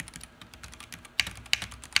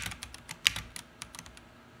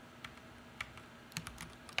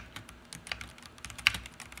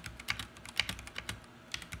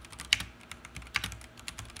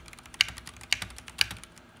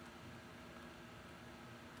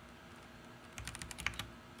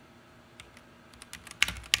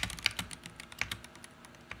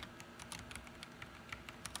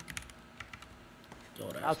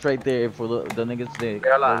 That's right there for the niggas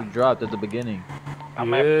that we dropped at the beginning.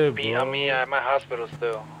 I'm at my hospital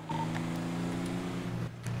still.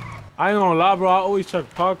 I ain't gonna lie, bro. I always check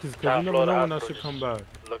pockets because you never Florida know when that hospital, shit come back.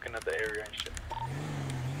 Looking at the area and shit.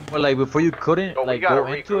 Well, like before you couldn't like go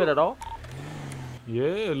into it at all?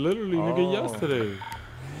 Yeah, literally, nigga, yesterday.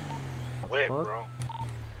 Wait, bro.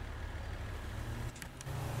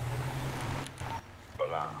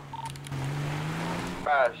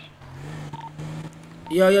 Crash.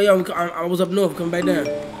 Yo, I was up north. Come back down.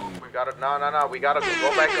 We gotta, no. We gotta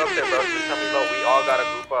go back up there, bro. Just tell me low. We all gotta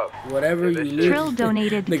group up. Whatever you need. Trill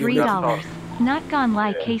donated $3. Not gonna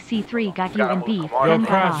lie, KC3 got you in beef. Yo, Then got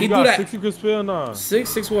Crash, off. you got 6 you can spare or not?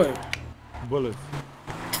 6 what? Bullets.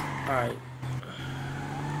 Alright.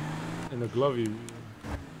 In the glovey.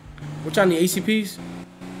 What y'all need, ACPs?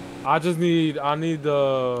 I need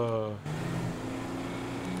the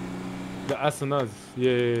SNS.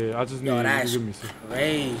 Yeah. I just need. Yo, that's give me some.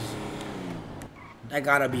 crazy. That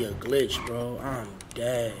gotta be a glitch, bro. I'm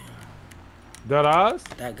dead. That eyes?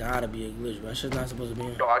 That gotta be a glitch, bro. That shit's not supposed to be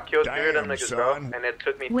in. Yo, I killed 3 of them niggas, bro. And it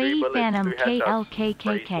took me 3 Wait, bullets, Fanum 3 headshots.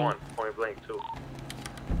 KLKKK. Point blank, too.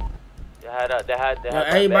 They had Yo,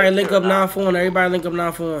 everybody link up 941. Everybody link up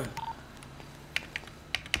 941.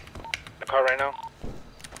 The car right now?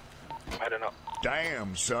 I don't know.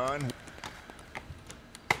 Damn, son.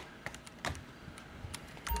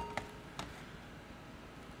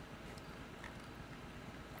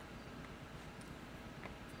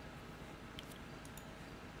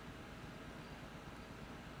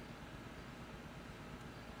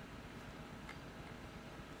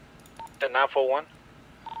 The 941?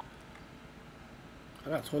 I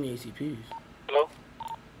got 20 ACPs. Hello?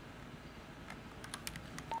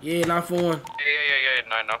 Yeah, 941. Yeah.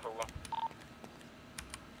 941.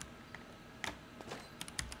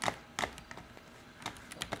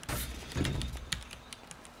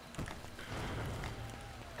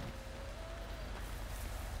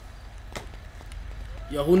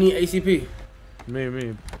 Yo, who need ACP?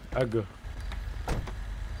 Me. Edgar.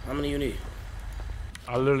 How many you need?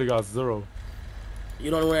 I literally got 0.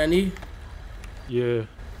 You don't know what I need? Yeah.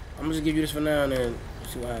 I'm gonna just give you this for now and then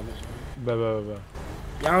see what happens. Bye.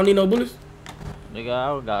 Y'all don't need no bullets? Nigga,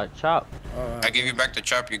 I got chopped. I give you back the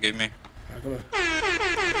chop you gave me. Alright, come on.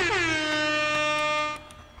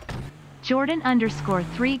 Jordan _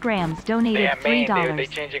 3 grams donated $3. They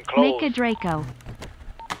changing clothes. Make a Draco.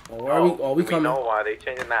 We coming. We know why they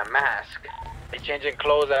changing that mask. They changing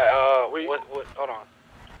clothes at hold on.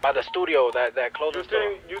 By the studio, that clothing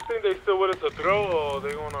store. You think they still with us to throw or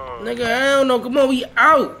they gonna? Nigga, I don't know. Come on, we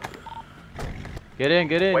out. Get in.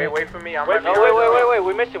 Wait for me. Wait.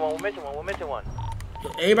 We're missing one.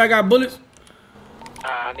 Everybody got bullets?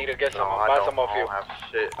 I need to get some. Buy some off you. I don't have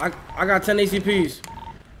shit. I got 10 ACPs.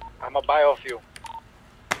 I'm gonna buy off you.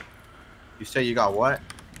 You say you got what?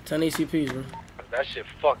 10 ACPs, bro. That shit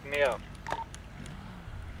fucked me up.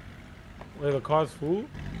 Wait, the car's full?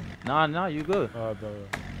 Nah, you good. Alright,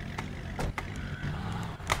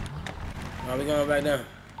 we going back down.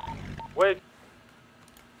 Wait.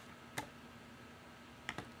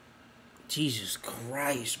 Jesus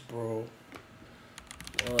Christ, bro.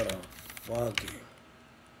 What a fucking.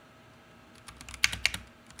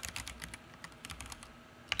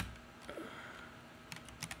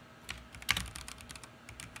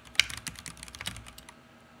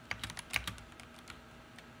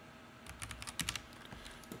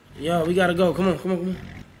 Yo, we gotta go. Come on.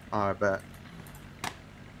 Alright, bet.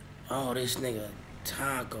 Oh, this nigga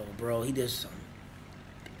Taco, bro. He did some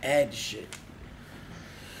ad shit.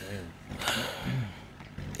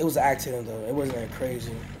 It was an accident though. It wasn't that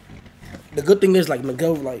crazy. The good thing is like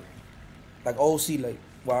Miguel, like OC, like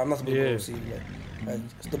well, I'm not supposed to be OC, like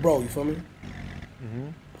it's the bro. You feel me?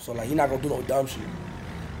 So like he not gonna do no dumb shit.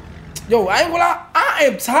 Yo, I ain't gonna lie. I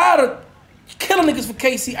am tired of killing niggas for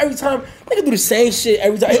KC every time. Nigga do the same shit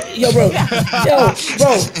every time. Yo, bro.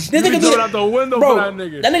 This nigga do out the window bro, for that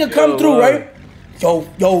nigga. That nigga come through, right? Yo,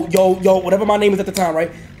 whatever my name is at the time,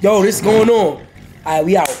 right? Yo, this going on. Alright,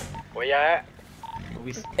 we out. Where y'all at?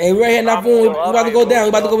 Hey, we right here, not phone. We about to go down. We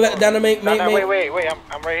about to go back down to main. Wait.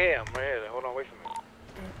 I'm right here. Hold on, wait for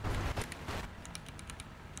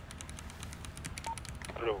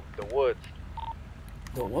me. The woods.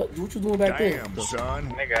 What you doing back there? Damn,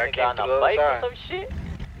 son. Nigga, I came on to a the bike or other some side. shit?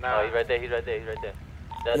 Nah. Oh, he's right there. He's right there. He's right there.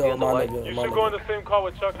 That's Yo, the other white. You should go in the same car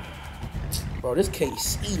with Chuck. Bro, this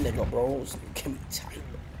KC nigga, bro. Give me tight.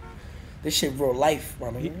 This shit real life,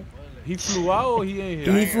 my man. He flew out or he ain't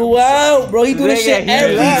here? He flew out, bro. He do this shit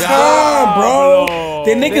every time, bro.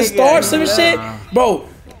 The nigga start some shit. Bro,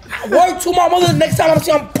 work to my mother. Next time I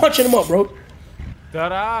see him, I'm punching him up, bro.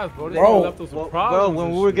 That ass, bro. They Bro. left us with Bro, problems.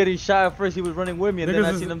 when we were getting shot at first, he was running with me, and then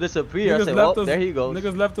I seen him disappear. I said, well, there he goes.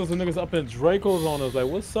 Niggas left us and niggas up in Dracos on us. Like,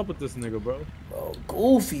 what's up with this nigga, bro? Bro,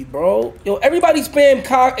 goofy, bro. Yo, everybody spam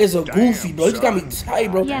Kai is a goofy, bro. You just got me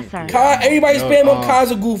tight, bro. Yes, sir. Kai, everybody spam up Kai's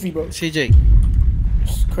a goofy, bro. CJ.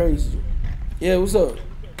 It's crazy. Yeah, what's up?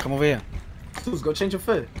 Come over here. Let's go change your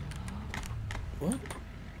fit. What?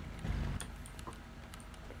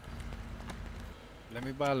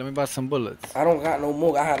 Let me buy some bullets. I don't got no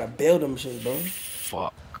more. I had to build them shit, bro.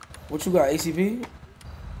 Fuck. What you got, ACP?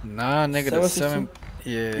 Nah, nigga, the 7.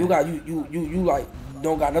 Yeah. You got you like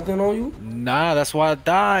don't got nothing on you? Nah, that's why I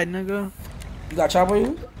died, nigga. You got chop on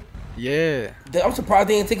you? Yeah. I'm surprised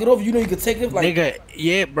they didn't take it off. You know you could take it, like Nigga,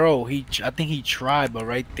 yeah, bro. I think he tried, but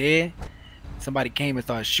right there, somebody came and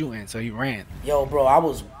started shooting, so he ran. Yo, bro, I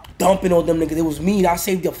was dumping on them niggas. It was me. I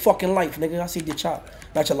saved your fucking life, nigga. I saved your chop,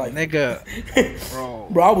 not your life, nigga. Bro,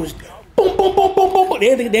 bro, I was boom, boom, boom, boom, boom.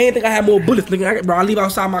 They didn't think I had more bullets, nigga. Bro, I leave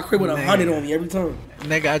outside my crib with 100 on me every time.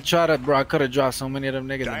 Nigga, I tried to, bro. I could have dropped so many of them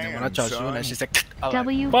niggas, and then when I tried shooting, that shit said,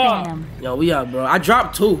 W Fanum. Yo, we out, bro. I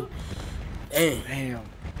dropped 2. Damn.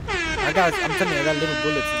 I'm telling you, I got little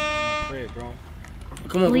bullets in my crib, bro.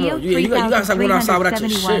 Come on, Leo you gotta stop going outside without your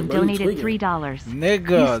shit, bro. Donated $3.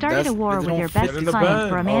 Nigga, You started a war with your best client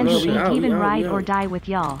for a man who can't even ride or die with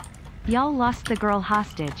y'all. Y'all lost the girl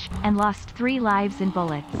hostage and lost 3 lives and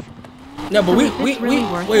bullets. No, but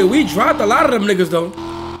we dropped a lot of them niggas though.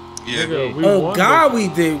 Yeah, oh God, we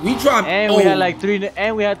did. We dropped. And we had like 3.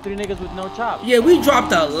 And we had 3 niggas with no chop. Yeah, we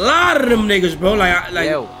dropped a lot of them niggas, bro. Like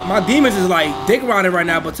my demons is like dick riding right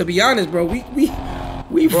now. But to be honest, bro, we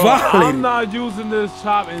Bro, violated. I'm not using this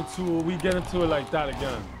chop until we get into it like that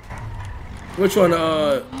again. Which one?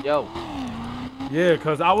 Yo. Yeah,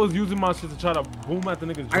 cause I was using my shit to try to boom at the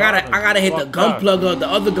niggas. I gotta hit the gun plug up, the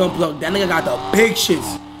other gun plug. That nigga got the big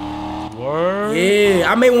shits. Word.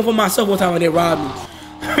 Yeah, I made one for myself one time when they robbed me.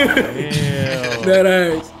 Damn. That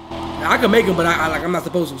ass. I can make them, but I'm not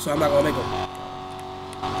supposed to, so I'm not gonna make them.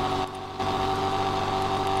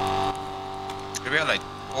 We had like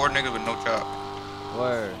 4 niggas with no chop.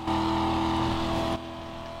 Word.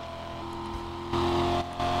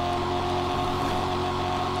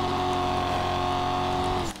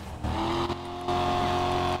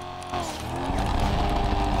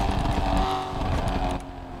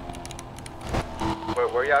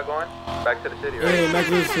 Where y'all going? Back to the city, right? Yeah, back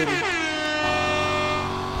to the city.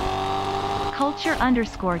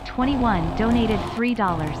 Culture_21 donated $3.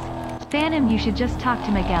 Fanum, you should just talk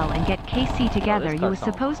to Miguel and get KC together. You was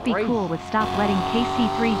supposed to be cool with stop letting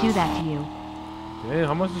KC3 do that to you. Damn,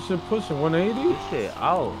 how much is shit pushing? 180? This shit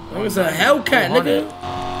out. It's a Hellcat, nigga.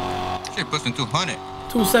 Shit pushing 200.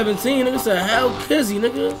 217, nigga. It's a Hell Kizzy,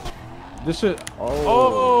 nigga. This shit.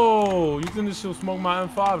 Oh, you think this shit will smoke my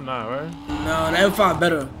M5 now, right? No, the M5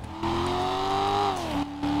 better.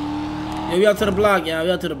 Yeah, we out to the block, yeah.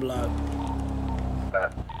 We out to the block.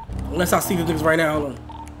 Unless I see the niggas right now. Hold on.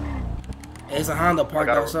 It's a Honda parked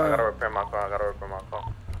outside. I gotta repair my car.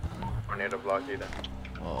 We're near the block either.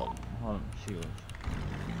 Oh, hold on. Shoot.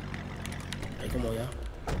 Hey, come on, y'all.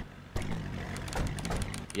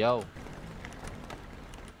 Yo.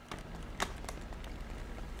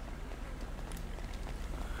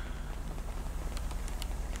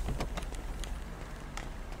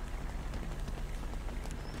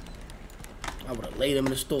 I would have laid him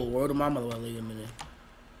in the store. Word of my mother would have laid him in there.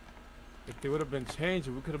 If they would have been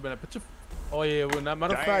changing, we could have been at picture. Oh yeah, well, not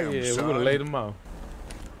matter of fact, yeah, we would have laid them out.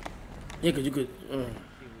 Yeah, cause you could.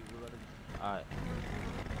 Alright.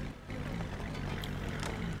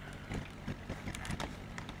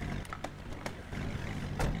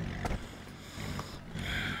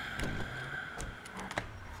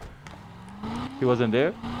 He wasn't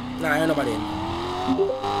there? Nah, ain't nobody in.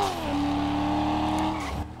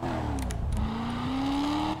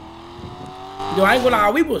 Yo, I ain't gonna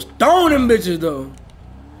lie, we was throwing them bitches though.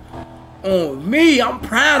 On me, I'm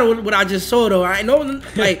proud of what I just saw though. I know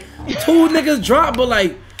like 2 niggas dropped, but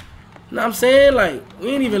like, you know what I'm saying? Like, we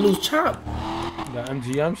ain't even lose chop. The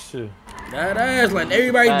MGM shit. That ass, like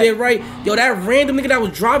everybody did right. Yo, that random nigga that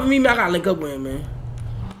was dropping me, man, I gotta link up with him, man.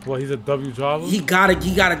 What, he's a W driver? He gotta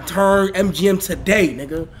turn MGM today,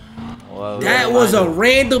 nigga. Well, that was a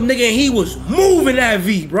random nigga and he was moving that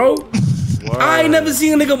V, bro. I ain't never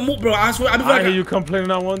seen a nigga move, bro. I swear. I hear you complaining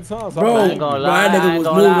that one time. So I ain't gonna lie. that nigga was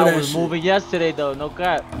moving I that was shit. moving yesterday though. No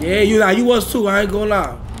cap. Yeah, you was too. I ain't gonna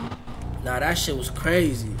lie. Nah, that shit was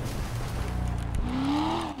crazy.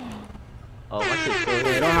 Oh, my shit's still Yeah,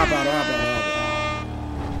 here. don't hop out.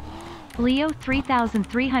 Leo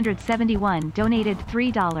 3371 donated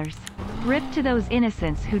 $3. Rip to those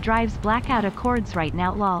innocents who drives blackout Accords right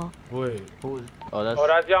now, lol. Wait. Who's? Oh, that's. Oh,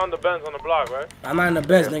 that's y'all on the Benz on the block, right? I'm not in the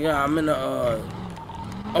best, nigga. I'm in the Oh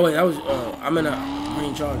wait, that was I'm in a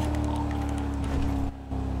green Charger.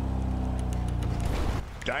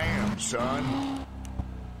 Damn, son.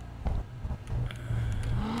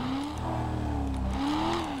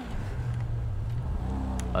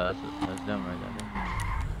 Oh, that's them right there.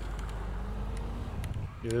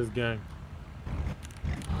 Yeah, this gang.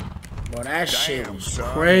 Bro, that shit was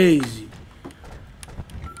son. crazy.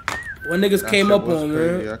 When niggas came up on,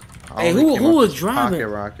 man. Hey, who was driving? Pocket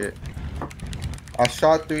rocket. I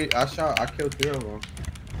killed 3 of them.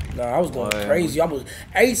 Nah, I was going crazy. I was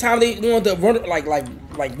every time they wanted to run like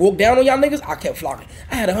walk down on y'all niggas, I kept flocking.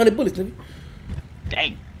 I had 100 bullets, nigga.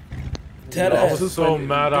 Dang. I was so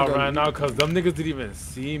mad out right now because them niggas didn't even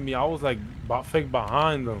see me. I was like fake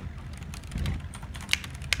behind them.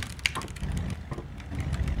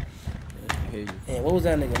 Man, what was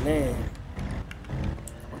that nigga name?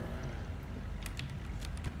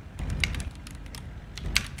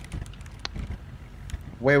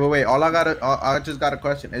 Wait. I just got a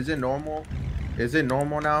question. Is it normal? Is it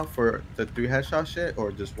normal now for the 3 headshot shit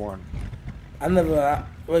or just 1? I never.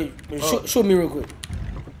 Wait, shoot me real quick.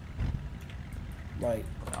 Like.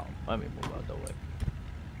 Oh, let me move out the way.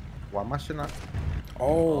 Why my shit not?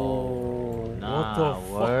 Oh. Nah, what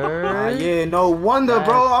the word? Yeah, no wonder, That's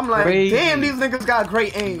bro. I'm like, crazy. damn, these niggas got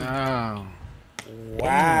great aim. Wow.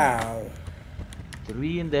 Wow.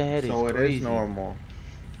 3 in the head So is it crazy. is normal.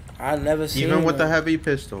 I never seen Even with that. the heavy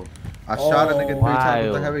pistol. I shot a nigga 3 times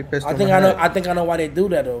with the heavy pistol. I think I know why they do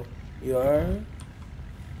that though. You heard?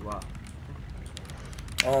 Wow.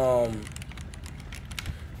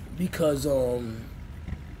 Because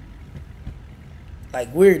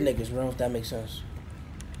like weird niggas, bro, if that makes sense.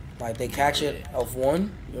 Like they catch it of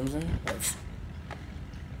 1, you know what I'm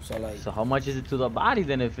saying? Like, So how much is it to the body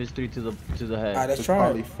then if it's 3 to the head? Alright, let's It's try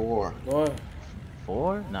probably it. 4. Go ahead.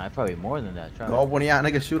 4? Nah, probably more than that. Try Oh, when y'all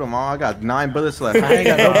niggas shoot them all, I got 9 bullets left. I ain't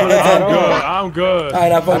got no bullets at all. I'm good.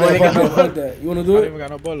 Alright, now fuck that. You wanna do I it? don't even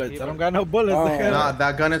got no bullets. I don't got no bullets. Nah,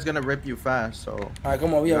 that gun is gonna rip you fast, so. Alright,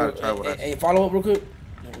 come on, we gotta have try what I hey, follow up real quick.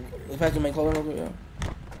 Let's pass the main clothing real quick, yeah.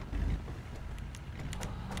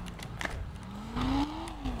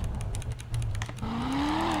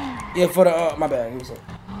 Yeah, for the my bad.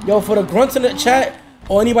 Yo, for the grunts in the chat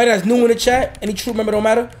or anybody that's new in the chat, any troop member don't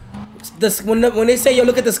matter. This when they say yo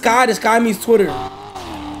look at the sky means Twitter.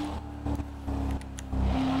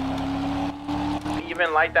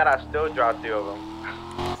 Even like that, I still dropped 3 of them.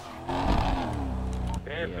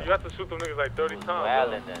 Damn, so you have to shoot them niggas like 30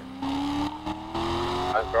 times.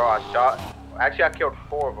 Bro, I shot. Actually, I killed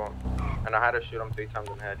 4 of them, and I had to shoot them 3 times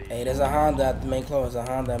in the head. Hey, there's a Honda at the main clothes. A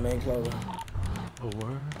Honda at main clothes. Oh,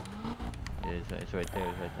 word? Yeah, it's right there.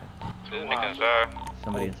 It's right there. Nigga inside.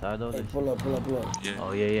 Somebody inside though? Hey, pull up. Yeah.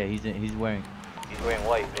 Oh yeah. He's wearing white. He's wearing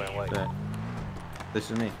white. Okay.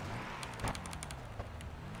 This is me.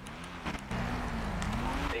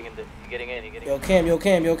 You're getting in. Yo, Cam,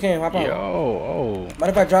 hop on. Oh. Matter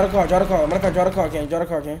of fact, drive the car. Matter of fact, drive the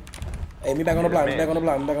car, Cam. Hey, me back on the block.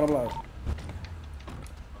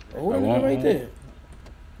 Oh, who the nigga right there?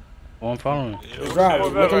 I'm following. Just drive.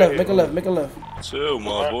 Make a left. Chill,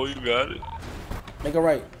 my boy, you got it. Make a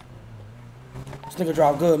right. This nigga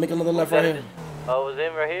drive good. Make another left right here. Oh, it was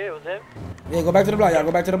him right here? It was him? Yeah, go back to the block, y'all.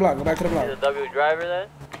 Go back to the block. He's a W driver then?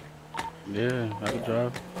 Yeah, I can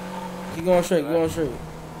drive. Keep going straight.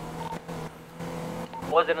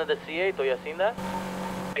 Was it in the C8 though? You seen that?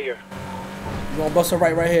 Here. You gonna bust a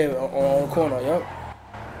right here on the corner, yup.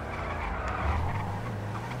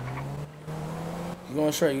 You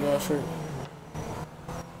going straight.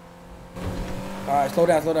 Alright, slow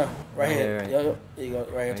down. Right here. Right. Yup. There you go.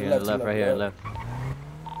 Right here to the left. Right here, left.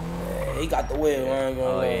 Yeah, he got the wheel. I ain't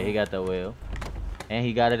gonna lie. Yeah, he got the wheel. And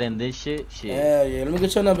he got it in this shit? Shit. Hell yeah. Let me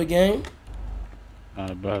get your number, gang. I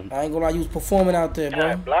ain't gonna lie, you was performing out there,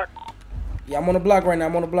 bro. Block? Yeah, I'm on the block right now.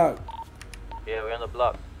 Yeah, we're on the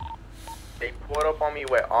block. They pulled up on me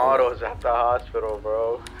with autos at the hospital,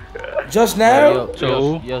 bro. Just now?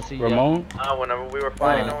 Ramon? Whenever we were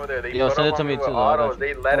fighting over there, they send pulled it up to on me me with too, autos.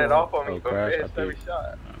 They let it off on me from crash, first every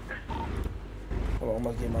shot. Hold on, I'm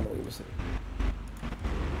gonna get my way.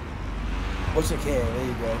 What's it can? There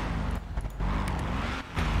you go.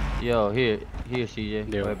 Yo, here Here,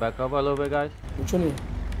 CJ. Yeah. Wait, back up a little bit, guys. What you need?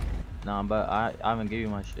 Nah, but I haven't give you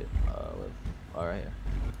my shit. All right here.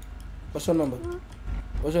 What's your number?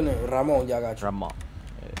 What's your name? Ramon. Y'all got you. Ramon.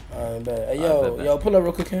 Yeah. Alright, bet. Hey, yo, pull up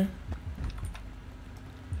real quick, Ken.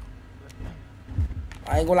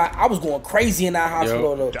 I ain't gonna lie, I was going crazy in that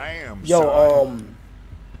hospital though. Damn, yo,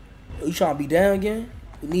 you trying to be down again?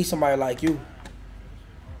 We need somebody like you.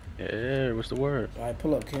 Yeah, what's the word? Alright,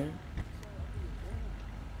 pull up, Ken.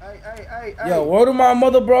 Hey. Yo, word of my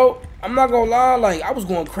mother, bro. I'm not gonna lie, like I was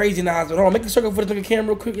going crazy in the hospital. Hold on, make a circle for this nigga Cam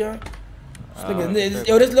real quick, y'all. This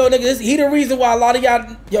little nigga, he the reason why a lot of y'all,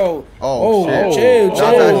 yo. Chill.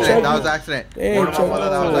 That was accident. He ain't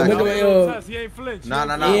flinch. He ain't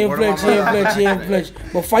flinch.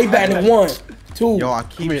 But fight back in 1, 2, yo, I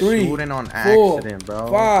keep 3, shooting on 4, accident,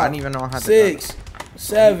 bro. 5, I don't even know how to 6,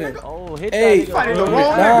 7, 8,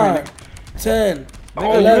 9, 10,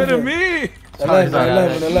 11. 11.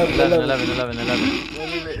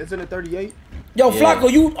 It's in the 38. Yo, Flacco,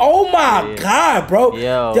 you. Oh my God, bro.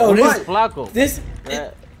 Yo, this Flacco.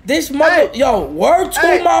 This mother. Yo, word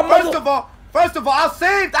to my mother. First of all, I'll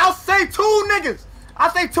save 2 niggas. I'll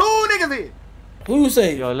save 2 niggas here. Who you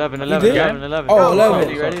say? Yo, 11. Oh, 11.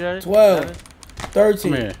 You ready? 12,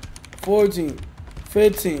 13, 14,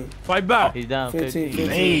 15. Fight back. He's down 15.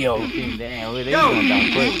 15. Damn, they going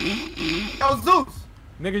down quick. Yo, Zeus.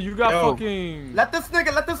 Nigga, you got fucking. Let this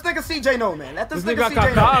nigga CJ know, man. Let this nigga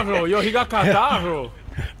CJ got know. Yo, he got catarro.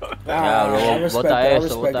 I respect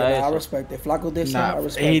it. Flacco did something. I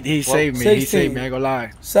respect it. He saved me. 16, he saved me. I ain't gonna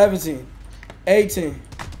lie. 17, 18,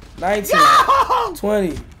 19,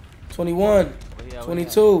 20, 21,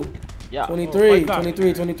 22, 23. He's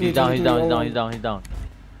down.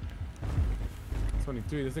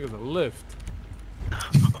 23. This nigga's a lift.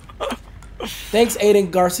 Thanks,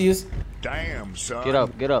 Aiden Garcias. Damn, son. Get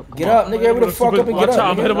up. Get up, nigga. Everybody the fuck up and get up.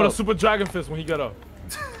 I'm hit him with a super dragon fist when he get up.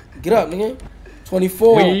 Get up, nigga.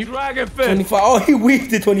 24. Dragon fist. 25. Oh, he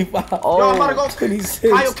weaved it. 25. Oh. Yo, I'm about to go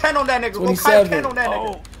 26. Kyle Ken on that nigga. 27. Go Kyle Ken on that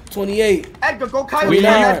nigga. 28. Edgar, go Kyle Ken,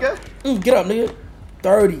 Edgar. Get up, nigga.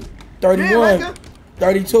 30. 31.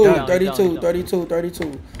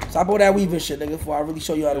 32. Stop all that weaving shit, nigga, before I really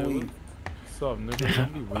show you how to weave. What's up,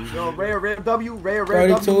 nigga? Yo, rare W.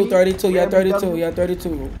 32. Yeah,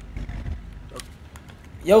 32.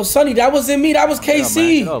 Yo, Sonny, that wasn't me. That was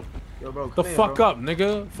KC. Yo, bro, the fuck up,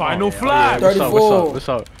 nigga. Final flag. 34. What's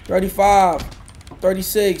up? 35.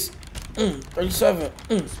 36. 37.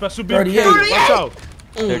 Special 38. Watch out.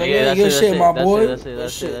 Nigga, good shit, my boy.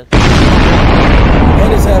 That's it.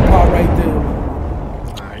 And his head pop right there.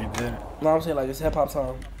 Nah, you did. No, I'm saying like it's hip hop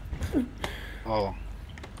time. Oh.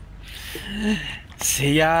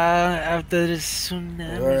 See y'all after the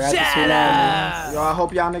tsunami. Yo, I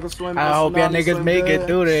hope y'all niggas swim. I hope y'all niggas make it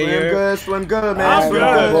through there. Swim good, man. I'm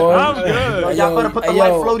good. Y'all better put the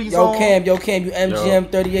light floaties on. Yo, Cam, you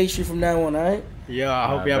MGM 38th Street from now on, alright? Yo, I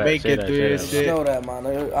hope y'all make it through this shit. You know that, man.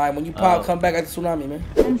 Alright, when you pop, come back at the tsunami, man.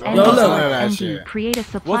 Yo, look. Create a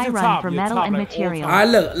supply run for metal and materials.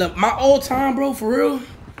 Alright, look. My old time, bro, for real.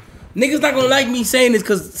 Niggas not gonna like me saying this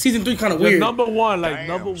because season 3 kind of weird. Number one. Alright,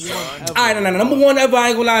 number one ever. I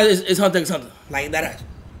ain't gonna lie is Hunter x Hunter. Like that.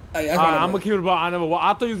 I'm gonna keep it about. I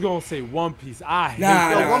thought you was gonna say One Piece. Nah.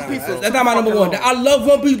 One Piece. That's not my number one. I love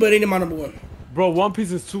One Piece, but it ain't my number one. Bro, One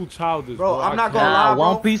Piece is too childish. Bro, I'm not gonna lie,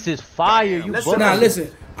 bro. One Piece is fire. Listen.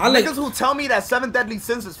 Niggas who tell me that 7 Deadly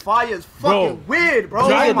Sins is fire is fucking weird, bro.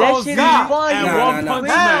 That shit is fire.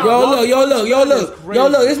 Yo,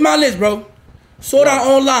 look. It's my list, bro. Sword Art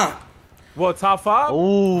Online. What, top 5?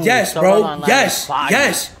 Ooh, yes, bro. Yes,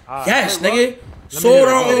 nigga. Sword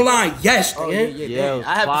Art Online. Yes, nigga. Yeah,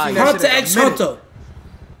 I have seen that Hunter x Hunter.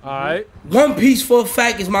 Alright. One Piece for a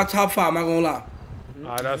fact is my top 5. I'm not gonna lie.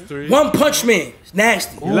 Alright, that's 3. One Punch Man. It's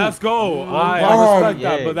nasty. Ooh. Let's go. I respect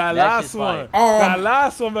that. But that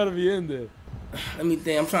last one better be in there. Let me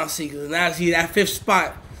think. I'm trying to see because now see that 5th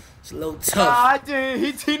spot. It's a little tough.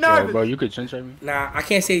 He nervous. Bro, you could chin check me. Nah, I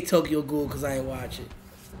can't say Tokyo Ghoul because I ain't watch it.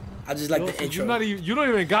 I just like the intro. You don't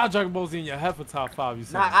even got Dragon Ball Z in your head for top 5. You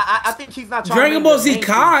said. Nah, I think he's not trying Dragon Ball Z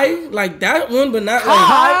Kai, like that one, but not like.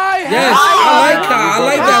 Kai? Yes, I like Kai. I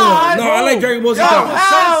like that one. No, I like Dragon Ball Z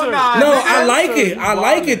Kai. No, I like it. I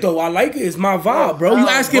like it though. I like it. It's my vibe, bro. You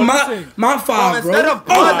asking my 5, bro?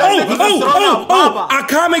 Oh!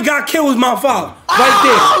 Akame got killed with my 5. Right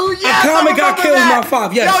there. Akame got killed with my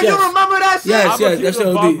 5. Yes. Yo, you remember that shit? Yes. That's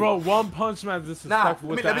OD. Bro, One Punch Man disrespectful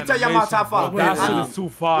with let me tell you my top 5. That shit is too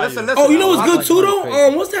fire. Listen. Oh, you know what's good too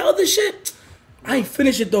though? What's that other shit? I ain't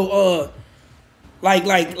finished it though. Like,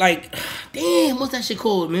 damn, what's that shit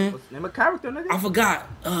called, man? What's the name of character, nigga? I forgot.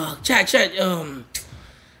 Chat.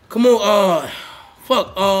 Come on.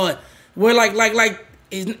 Where like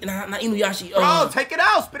is not Inuyasha. Bro, take it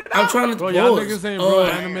out, spit it out. I'm trying to. Bro, y'all niggas ain't real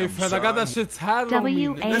anime fans. I got that shit tatted on me.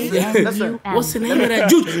 Listen, what's the name of that?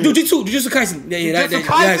 Jujutsu Kaisen. Yeah,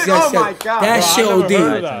 Yes. Oh my god. That shit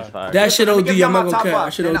OD. That shit OD. I'm not gonna care.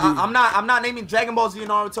 That shit OD. I'm not naming Dragon Ball Z and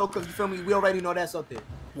Naruto because you feel me. We already know that's up there.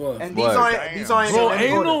 What? And these aren't. Bro,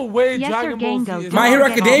 ain't no way Dragon Ball Z is My Hero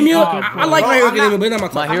Academia. I like My Hero Academia, but not my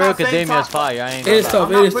top. My Hero Academia is fire. It is tough.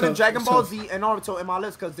 I'm not putting Dragon Ball Z and Naruto in my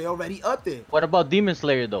list because they're already up there. What about Demon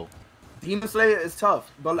Slayer though? Demon Slayer is tough,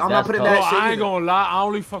 but I'm not putting that shit. I ain't gonna lie. I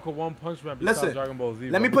only fuck with One Punch Man. Listen, Dragon Ball Z.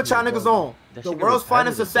 let me put y'all niggas on. The world's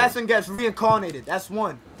finest assassin gets reincarnated. That's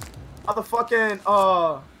one.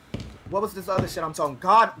 Motherfucking what was this other shit I'm talking?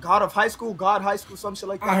 God of High School, some shit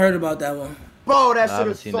like that. I heard about that one. Bro, that shit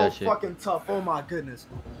is so fucking tough. Oh my goodness.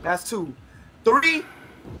 That's 2. 3,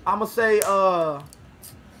 I'ma say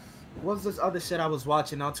what's this other shit I was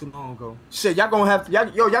watching not too long ago? Shit, y'all gonna have to, y'all,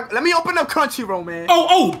 let me open up Crunchyroll, man.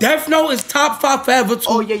 Oh, Death Note is top 5 forever too.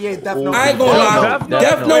 Oh yeah, Death Note. I ain't gonna lie.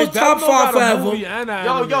 Death Note top 5 forever.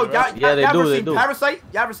 Y'all ever seen Parasite?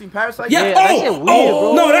 Y'all ever seen Parasite? Yeah.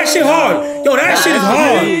 No, that shit hard. Yo, that shit is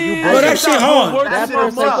hard. Yo, that shit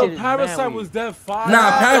hard. Parasite was that fire.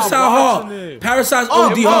 Nah, Parasite hard. Parasite's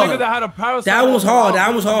OD hard. That was hard.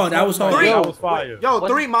 That was hard. That was hard. That was fire. Yo,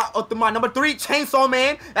 3, my number 3, Chainsaw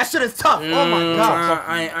Man. That shit is tough. Oh my god.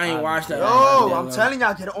 I ain't watched that. Yo, I'm telling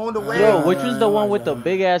y'all, get on the way. Yo, which was the one with the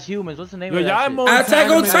big ass humans? What's the name of that shit? Attack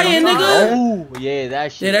on Titan, nigga. Oh, yeah,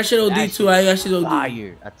 that shit. Yeah, that shit OD too. That shit OD.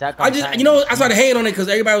 Fire. Attack on Titan. You know, I started hating on it because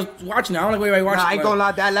everybody was watching it. I don't like everybody watching it. I ain't gonna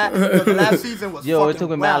lie, the last season was Yo, it took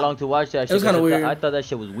me mad long to watch that shit. It was kind of weird. I thought that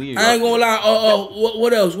shit was weird. I ain't gonna lie.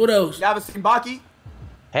 What else? You ever seen Baki?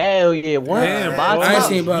 Hell yeah, one. I ain't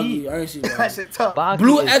seen Baki. That shit tough.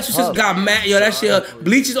 Blue Exorcist got mad. Yo, that shit.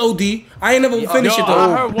 Bleach is OD. I ain't never finished it though.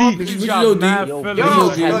 I heard One Piece got OD. mad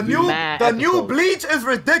The new Bleach is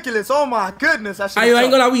ridiculous. Oh my goodness. That shit I ain't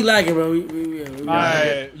gonna lie, we lagging, bro.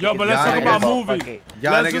 Alright, yo, but let's talk about movies.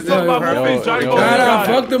 Let's just talk about movies. Nah,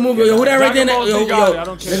 fuck the movie. Yo, who that right there? Yo,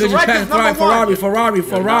 nigga just passed Ferrari.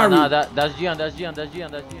 Nah, that's Gian.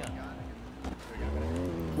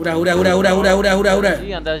 Who that? Gian,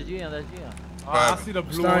 that's Gian. I see the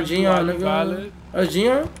blue Star one. Gian, nigga. That's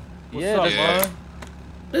Gian? Yeah,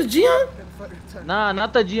 that's Gian? Nah,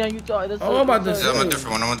 not the Gian you talk. I'm about to say. I'm a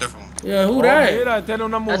different one. Yeah, who that?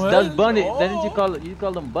 That's Bunny. Then you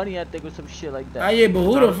call them Bunny, I think, or some shit like that. Ah, yeah, but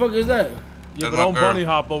who the fuck is that? Yeah, but don't bunny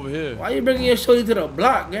hop over here. Why you bringing your shorty to the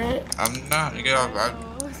block, gang? I'm not. You get off.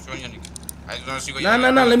 I just want to see what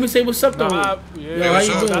Nah. Let me say what's up, though. Yeah, how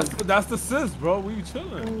you doing? That's the sis, bro. We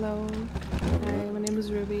chilling. Hello. Hi, my name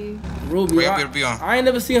is Ruby. Ruby, I ain't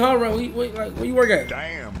never seen her around. Where you work at?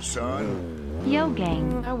 Damn, son. Yo,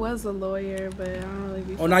 gang. I was a lawyer, but I don't really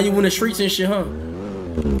be. Oh, now you in the streets and shit, huh?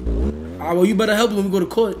 Ah, well, you better help when we go to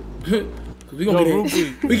court. Cause we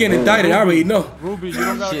getting indicted. I already know. Ruby, you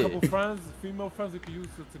don't got a couple friends, female friends that can use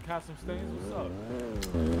to catch some stains? What's up?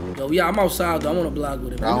 Yo, yeah, I'm outside though. I'm on a block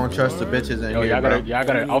with it. I don't trust the bitches in here, y'all bro. got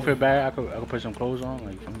an outfit bag? I could put some clothes on,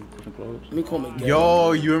 like some clothes. Let me call me.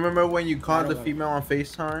 Yo, you remember when you called the female on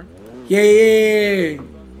FaceTime? Yeah.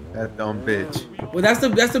 That dumb bitch. Well, that's the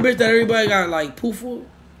bitch that everybody got like poof for.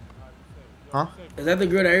 Huh? Is that the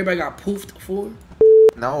girl that everybody got poofed for?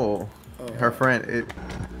 No, her friend.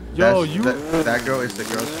 That girl is the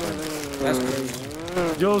girl's friend. That's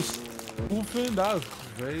crazy. Yo, spoofing? That's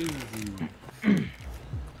crazy.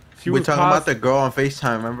 We're talking about the girl on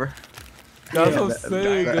FaceTime, remember? That's what I'm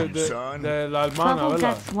saying. The la hermana,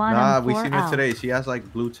 ¿verdad? Nah, we seen her today. She has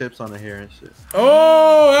like blue tips on her hair and shit.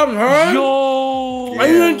 Oh, that was her? Yo! Why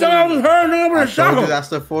you didn't tell that was her? Nigga, I told you that's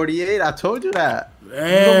the 48. I told you that.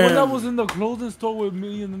 The one that was in the clothing store with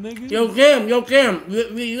me and the nigga? Yo, Cam,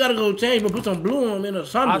 you gotta go change, but put some blue on him or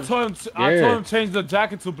something. I told him change the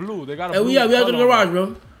jacket to blue. They got a blue. We out to the garage,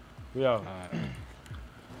 bro. Yeah.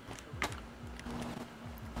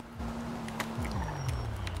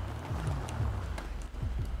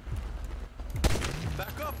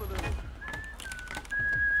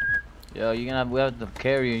 Yo, we have to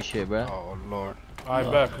carry and shit, bro. Oh lord.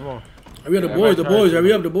 Alright, back, come on. Hurry up, the boys,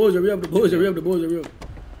 hurry up.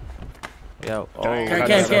 Yo,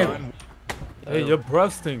 Cam. Hey, your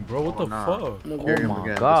breath stink, bro. What the fuck? Oh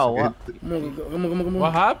my god, what? Come on.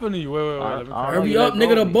 What happened to you? Wait. Let me hurry up,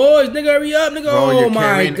 nigga, the boys, nigga, hurry up, nigga. Bro, oh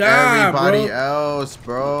my god, everybody bro. else,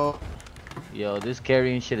 bro. Yo, this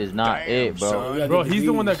carrying shit is not it, bro. Bro, he's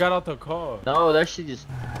the one that got out the car. No, that shit just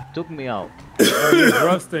took me out. Your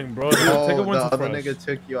breath stink, bro. Take Oh, it one the to other fresh. nigga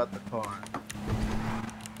took you out the car.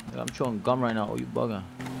 I'm chewing gum right now. Oh, you bugging?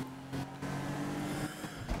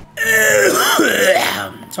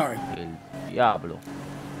 Sorry. El diablo.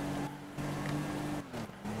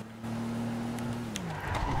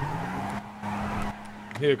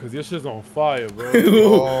 here, cause your shit's on fire, bro.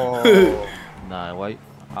 Oh. Nah, why?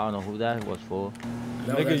 I don't know who that was for.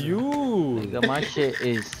 Nigga, you. Nigga, my shit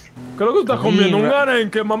is. ¿Qué lo que estás comiendo? Un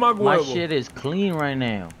arenque, mamá My huevo. shit is clean right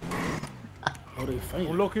now.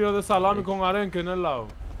 Un loquillo de salami con arenque en el lado.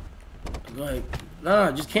 Go ahead.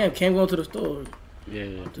 Nah, just Cam go to the store.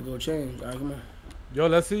 Yeah. To go change. All right, come on. Yo,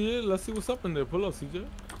 let's see it. Let's see what's up in there. Pull up, CJ.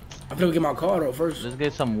 I'm gonna get my car though first. Let's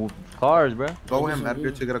get some cars, bro. Go in, man.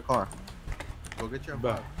 Get you get a car. Go get your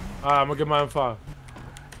back. Alright, I'm gonna get my M5.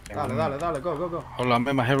 Dale, go. Hold on, I'm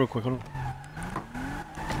in my head real quick. Hold on.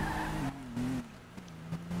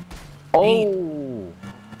 Oh.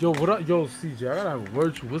 Yo, what up? Yo, CJ, I gotta have a word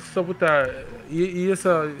with you. What's up with that? It's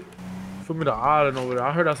for me, the island over there.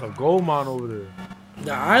 I heard that's a gold mine over there.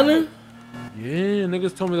 The island? Yeah,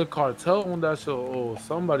 niggas told me the cartel owned that shit or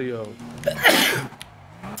somebody else.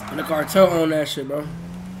 And the cartel own that shit, bro.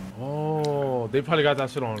 Oh, they probably got that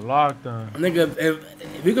shit on lockdown. Nigga,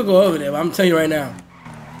 if we could go over there, I'm telling you right now.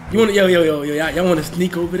 You wanna, yo, y'all wanna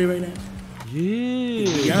sneak over there right now?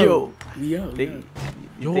 Yeah. Yo.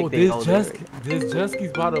 Yo, this jet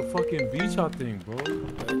ski's by the fucking beach, I think, bro.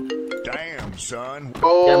 Damn, son.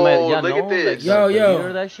 Oh, look at this. Yo. You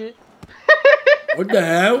heard that shit? What the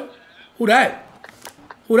hell? Who that?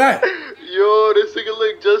 Yo, this nigga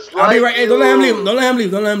look just like I'll be right. Hey, you. don't let him leave.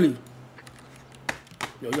 Don't let him leave.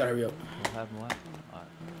 Yo, you gotta hurry up.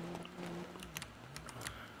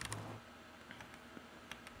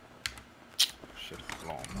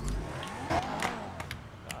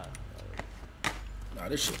 Nah,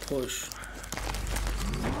 this shit push.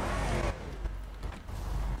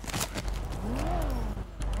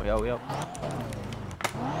 Yo.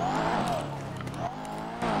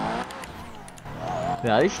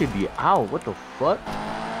 Nah, this should be out. What the fuck?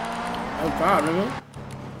 I'm proud, nigga.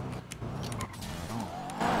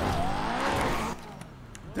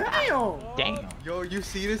 Damn. Yo, you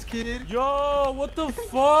see this kid? Yo, what the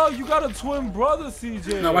fuck? You got a twin brother,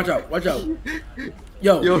 CJ. No, watch out.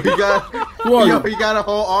 Yo, he got. Who are you? He got a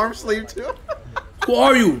whole arm sleeve too. Who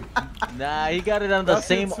are you? Nah, he got it on the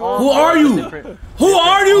same arm. Who are you? Who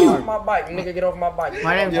are you? Get off my bike, nigga. Get off my bike.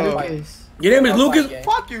 My name's Lucas. Your name is Lucas?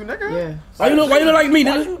 Fuck you, nigga. Yeah. Why you look like me,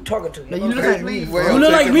 nigga? What you talking to? No, you look like me. You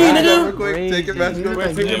look like me, nigga. Take your mask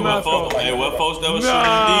off. Take your mask off. Hey, what folks that was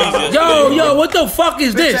shooting these yesterday? Yo, what the fuck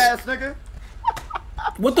is this? Ass nigga.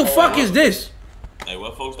 What the fuck is this? Hey,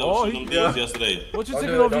 what folks that was shooting these yesterday? What you taking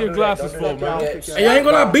over your glasses for, man? Hey, I ain't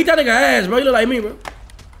gonna lie, beat that nigga ass, bro. You look like me, bro.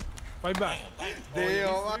 Fight back.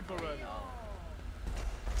 Damn.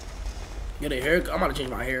 Get a haircut. I'm about to change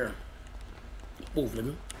my hair. Move,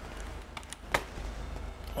 nigga.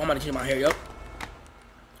 I'm about to change my hair, yup.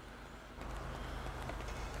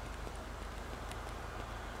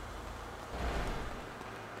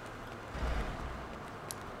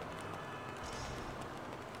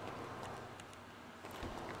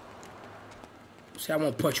 See, I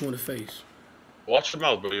won't punch you in the face. Watch your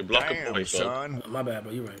mouth, bro. You're blocking points, son. My bad,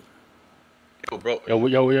 bro. You're right. Yo, bro.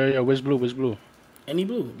 Yo, where's blue? Any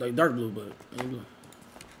blue, like dark blue, but any blue.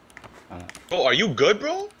 Bro, are you good,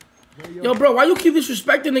 bro? Yo, bro, why you keep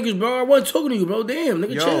disrespecting niggas, bro? I wasn't talking to you, bro. Damn,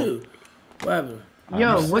 nigga, chill. What happened?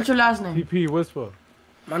 Yo, what's your last name? PP Whisper.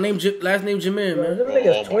 My name, last name Jamin, man. Them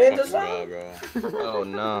niggas twins or something? Oh,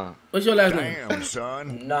 nah. What's your last name? Damn,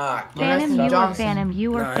 son. Nah. Fanum, you are Fanum,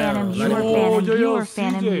 you are Fanum, you are Fanum, you are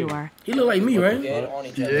Fanum, you are. He look like me, right? Dead on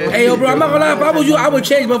each other. Hey, yo, bro, I'm not gonna lie. If I was you, I would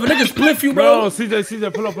change, but if a nigga spliff you, Bro, bro.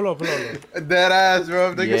 CJ, pull up. Dead ass,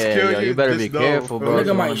 bro. If niggas kill you, you better just be know, careful, bro.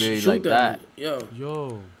 Nigga might Be shoot like that. Yo,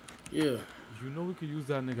 Yeah. yeah. You know we could use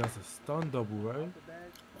that nigga as a stun double, right?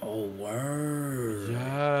 Oh, word.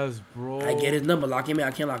 Yes, bro. I get his number. Lock him in. I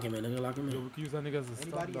can't lock him in. Nigga, lock him Yo, in. we could use that nigga as a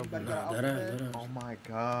stun double. Nah, that Oh my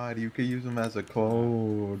god, you could use him as a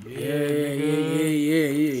code.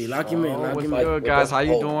 Yeah. Lock him in. Lock What's him good, in. guys? How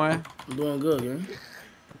you doing? I'm doing good, man.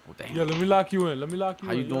 Yeah, let me lock you in. How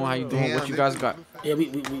you doing? How you doing? What you guys got? Yeah, we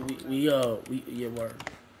yeah, word.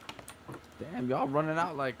 Damn, y'all running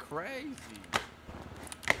out like crazy.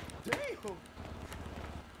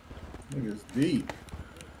 Niggas deep.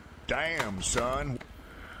 Damn, son.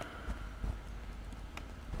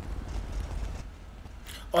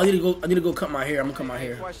 Oh, I need to go cut my hair. I'm gonna cut my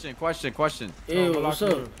hair. Question. Yeah, what's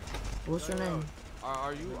up? What's your name?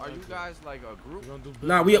 Are you guys like a group?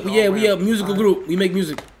 Nah, we a musical group. We make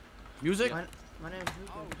music. Music? My name's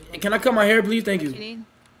Lucas. Can I cut my hair, please? Thank you.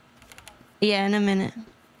 Yeah, in a minute.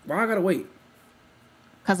 Why I gotta wait?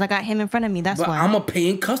 Cause I got him in front of me. That's But why. I'm a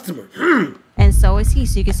paying customer. And so is he.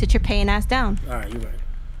 So you can sit your paying ass down. All right, you're right.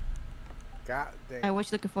 God damn. Alright, what you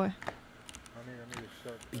looking for?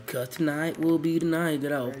 Because tonight will be the night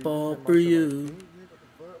that I'll fall for you.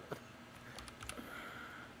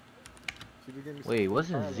 Wait,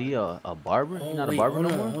 wasn't Z a barber? Oh, He's not wait, a barber hold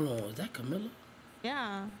no on, more? hold on. Is that Camilla?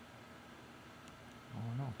 Yeah.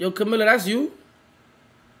 Yo, Camilla, that's you?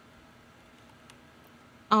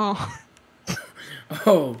 Oh.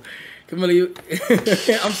 Oh, Camilla, you.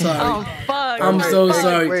 I'm sorry. Oh, fuck. I'm so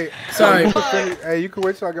sorry. Wait, sorry. Hey, you can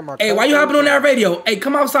wait till I get my Hey, cut why you first? hopping on that radio? Hey,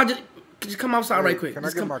 come outside. Just come outside right quick. Can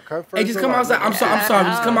Just I get come, my cut first? hey, just though? come Like, outside. I'm sorry. I'm sorry.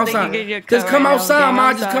 Just come I don't think you outside. get your Just cut come right now, outside, gang. ma.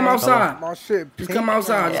 I'm Just come sorry. outside. My shit. Just come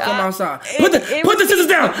outside. Just come outside. It- Put it the scissors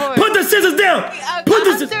down. Put the scissors down. Put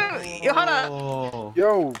the scissors. Hold up.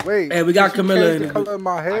 Yo, wait. Hey, we got Did you Camilla change in the here. color of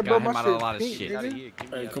my hair, I bro. got him My out of a shit lot of pink, shit. nigga.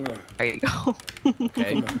 Hey, come on. There you go.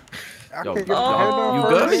 Okay. I Yo, can't get my hair done you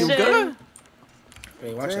first. good? You good?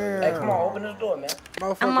 Hey, watch Damn. out. Hey, come on, open this door, man.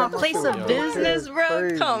 I'm Motherfucker, a my place shit of look business, bro.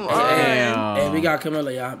 crazy. Come on. Hey, we got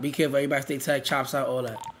Camilla, y'all. Be careful. Everybody stay tight. Chops out, all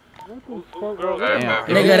that. Damn.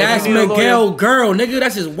 Nigga, that's Miguel girl. Nigga,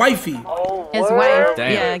 that's his wifey. His wife.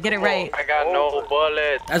 Damn. Yeah, get it right. I got no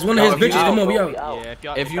bullets. That's one of his bitches. Come on, we out.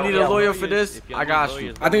 Yeah, if you need a lawyer for this, I got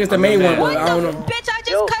you. I think it's the main one, but I don't know. Bitch, I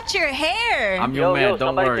just cut your hair. I'm your man.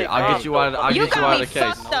 Don't worry. I'll get you out. I'll You get you got out me of the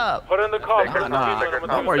case. fucked up. Put in the car.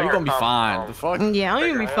 Don't worry. You're gonna be fine. The fuck? Yeah, I'm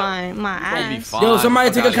gonna be fine. My You're gonna be ass. fine. Yo,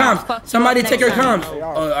 somebody take her Fuck comms. Somebody take her comms. Hey, Oh,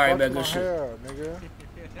 all right, fuck man. my Good shit. hair, nigga.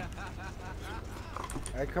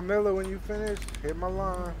 Hey, Camilla, when you finish, hit my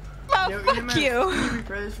line. Oh, fuck you.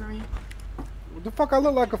 What the fuck? I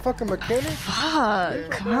look like a fucking mechanic?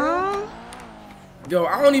 Fuck, huh? Yo,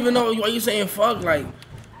 I don't even know why you saying fuck. Like,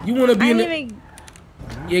 you want to be I in didn't the... even.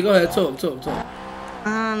 Yeah, go ahead. Talk. I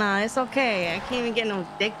don't know. It's okay. I can't even get no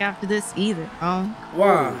dick after this either, bro.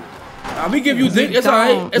 Why? We give you dick. It's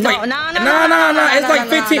alright. It's No, like no. It's like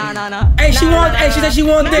 15. No. Hey, she want. Hey, she said she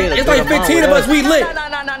want dick. It's like 15 of us. We lit. No.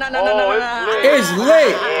 It's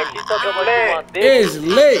lit. It's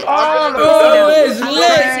lit. Oh, It's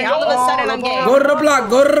lit. all of a sudden I'm gay. Go to the block.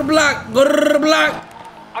 Go to the block. Go to the block.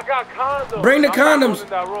 I got condoms. Bring the condoms.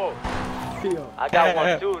 I got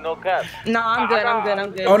one too, no cap. No, I'm good.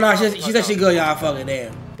 Oh no, she said she good. Y'all fucking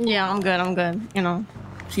damn. Yeah, I'm good. You know.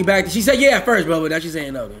 She back. She said yeah at first, bro, but now she's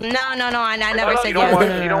saying no. No. I never said You don't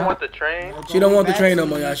yeah. want the train? She don't want the train no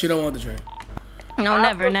more, y'all. She don't want the train. No,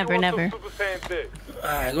 never. Alright, go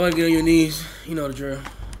ahead and get on your knees. You know the drill.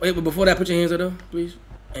 Wait, but before that, put your hands up though, please.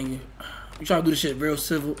 Thank you. You trying to do the shit real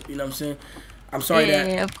civil. You know what I'm saying? I'm sorry that.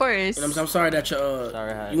 Yeah, of course. You know what I'm saying? I'm sorry that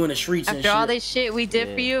you in the streets and After shit. all this shit we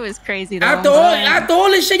did for you, it's crazy though. After all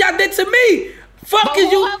this shit y'all did to me. Fuck but is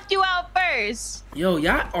who you? helped you out first? Yo,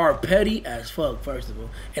 y'all are petty as fuck. First of all,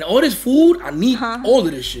 and all this food, I need all of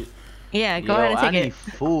this shit. Yeah, go ahead and take it.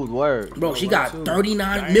 Food, word. Bro, she got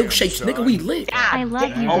 39 milkshakes, nigga. We lit. I love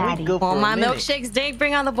you, Daddy. Well, my milkshakes did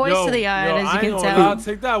bring all the boys to the yard, as you can tell.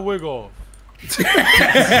 Take that wig off. Take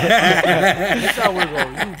that wig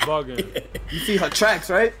off. You bugging. You see her tracks,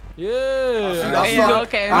 right? Yeah.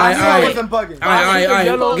 Okay. I wasn't bugging. All right.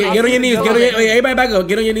 Get on your knees. Everybody back up.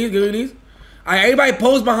 Get on your knees. All right, everybody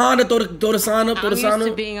pose behind her. Throw the sign up. I'm used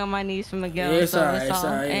to being on my knees for Miguel. Yeah, it's so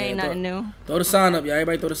alright. it ain't nothing new. Throw the sign up, y'all.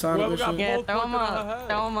 Everybody throw the sign up. And shit. Yeah, throw them up.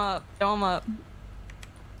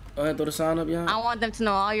 Go ahead, throw the sign up, y'all. I want them to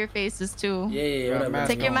know all your faces too. Yeah, whatever.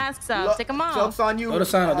 Take your masks off. Take them off. Joke's on you. Throw the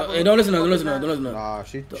sign up. Hey, don't listen to her. Nah,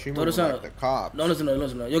 she Throw the moving sign like up. the cops. Don't listen to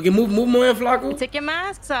her. Yo, move more in, Flacco. Take your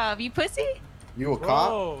masks off. You pussy. You a cop?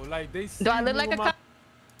 Bro, like they Do I look like a cop?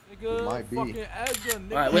 Nigga, might be. fucking Edgar,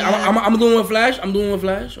 nigga. All right, wait. I'm doing one flash.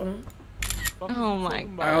 Hold on. Oh my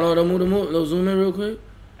God. I don't know. Move. Let's zoom in real quick.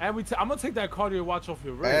 And I'm gonna take that cardio watch off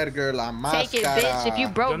your wrist. Edgar, la máscara. Take it, bitch. If you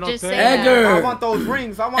broke, just say Edgar. I want those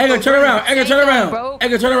rings. Edgar, turn around. Edgar,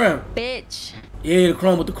 turn around. Bitch. Yeah, the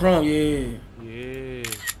chrome with the chrome. Yeah.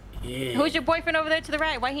 Who's your boyfriend over there to the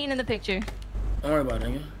right? Why he ain't in the picture? Don't worry about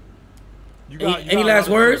it, nigga. Any last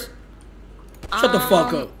words? Shut the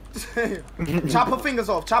fuck up. Chop her fingers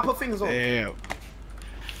off. Damn.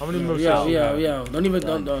 How many milkshakes? Yeah.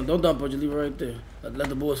 Don't dump her. Just leave her right there. Let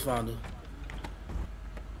the boys find her.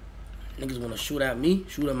 Niggas wanna shoot at me,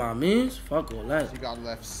 shoot at my mans. Fuck all that. She got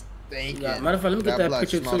left stinking. Matter of fact, let me get that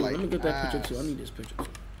picture too. Like Let me get that picture too. I need this picture too.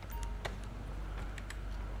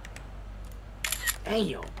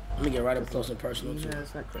 Damn. Let me get right up close and personal too. Yeah,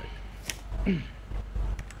 that's not correct.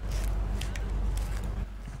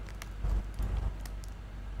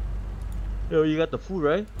 Yo, you got the food,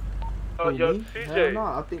 right? Yo, Hell CJ. no,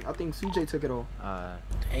 I think CJ took it all.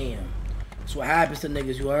 Damn. That's what happens to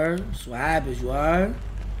niggas, you heard? That's what happens, you heard?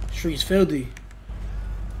 Streets filthy.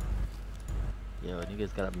 Yo,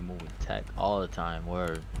 niggas gotta be moving tech all the time,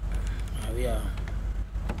 word. Yeah,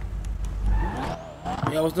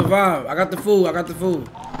 what's the vibe? I got the food.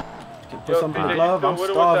 Put something in the glove. I'm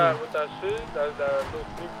starving. With that shit, that little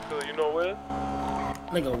sneak to you know where?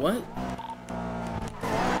 Nigga, what?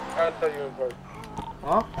 gotta tell you in person.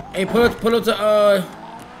 Huh? Hey, pull up to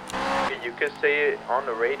You can say it on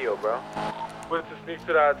the radio, bro. Went to sneak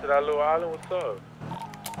to that little island. What's up?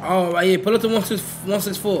 Oh, yeah, pull up to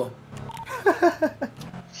 164.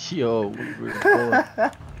 Yo, we're going.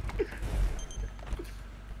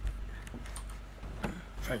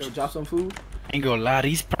 Yo, drop some food. Ain't gonna lie,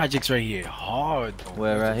 these projects right here hard though.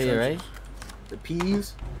 Where right here, right? The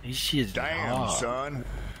peas. These shit's Damn, hard. son.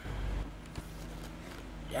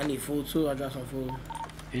 Yeah, I need food too. I got some food.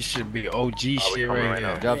 This should be OG shit right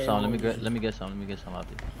here. Drop some. Let me get some. Let me get some out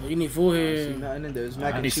there. You need food See here. nothing in there. There's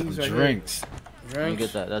mac I and need cheese some right drinks. Let me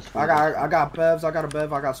get that. That's food. I got bevs. I got a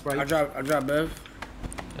bev. I got Sprite. I drop Bev.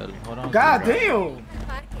 Yo, hold on. God damn.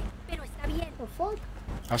 The fuck?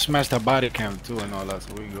 I smashed the body cam too and all that,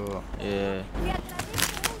 so we go. Yeah.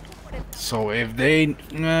 So if they, you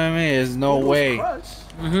know what I mean, there's no way.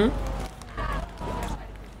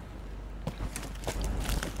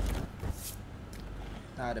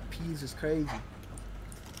 Nah, the peas is crazy.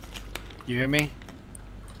 You hear me?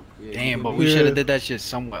 Yeah, Damn, but we should have did that shit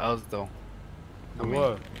somewhere else though. I mean,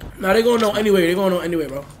 What? Nah, they gonna know anyway. They gonna know anyway,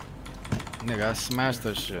 bro. nigga, I smashed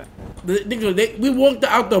that shit. We walked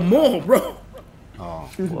out the mall, bro. Oh.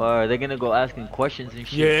 Why they're gonna go asking questions and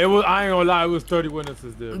shit? Yeah, it was. I ain't gonna lie. It was 30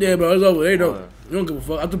 witnesses there. Yeah, bro, it's over. They know. You don't give a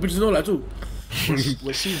fuck. I took pictures and all that too.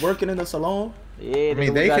 Was she working in the salon? Yeah, I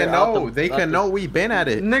mean, they can know. They can know we been at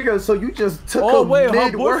it. Nigga, so you just took Oh a wait, her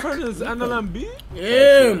mid-work? boyfriend is NLMB?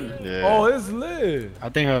 Yeah. Yeah. Oh, it's lit. I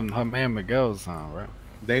think her man Miguel's on, right?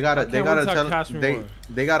 They gotta wait till I catch me they one.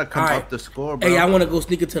 they gotta come Alright. up the score, bro. Hey, I want to go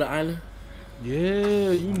sneak into the island.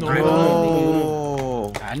 Yeah, you know.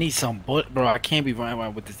 Oh, I need some bullet, bro. I can't be running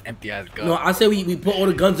around with this empty ass gun. No, I say we put all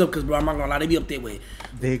the guns up because, bro, I'm not gonna lie, they be up there with.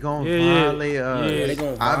 they gon' Yeah, violate us. Yeah, they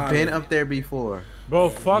gon' I've been violate. up there before. Bro,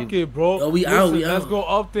 fuck it, bro. Yo, we Listen, out, we let's out. go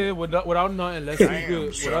up there without nothing. Let's see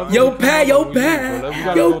good. son. Yo, Pat, yo,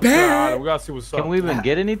 Pat, yo, Pat. We gotta see what's up. Can we even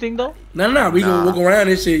get anything though? No, we gonna walk around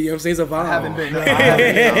this shit. You know what I'm saying? It's a vibe. I haven't been.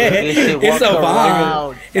 It's a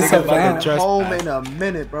vibe. It's a I've been vibe. home in a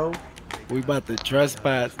minute, bro. We about to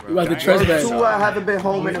trespass. We about to trespass. 2 I haven't been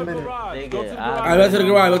home in a minute. Nigga, Alright, let's to the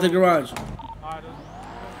garage. Let's to the garage.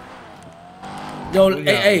 Yo,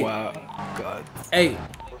 hey, Wow. God. hey,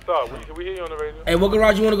 What's up? We hear you on the radio. hey, what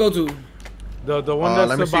garage you wanna go to? The one let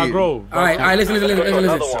me that's by see. Grove. Alright, listen.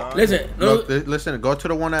 Listen, Look, listen, go to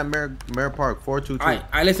the one at Mare Park, 422.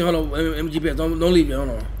 Alright, listen, hold on. Let me GPS. Don't leave it. Hold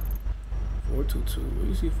on. 422. Where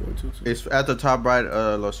you see 422? It's at the top right,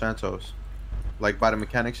 Los Santos, like by the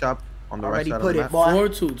mechanic shop on the Already right side put of it, the map. boy.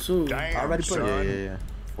 422. Damn, Already put son. it. Yeah.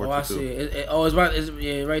 Oh, I 422. see it. It's right. It's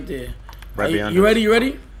right there. Right you, behind you us. ready? You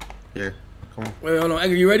ready? Yeah, come on. Wait, hold on.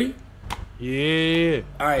 Edgar, you ready? Yeah.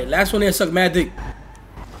 All right, last one there. Suck mad dick.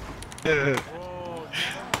 Damn,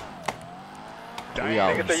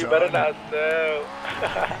 Nigga say you son. better not sell.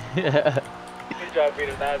 You try to be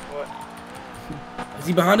the nice one. Is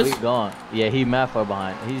he behind us? We gone. Yeah, he mad far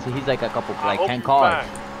behind. He's like a couple, like hope 10 you cars.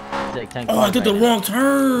 fine. He's like 10 Oh, cars. I did the right wrong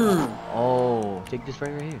turn. now. Oh, take this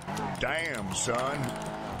right here. Damn, son.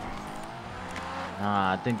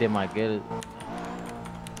 Nah, I think they might get it.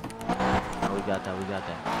 Oh, we got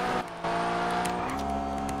that.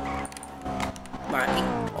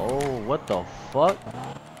 Oh, what the fuck?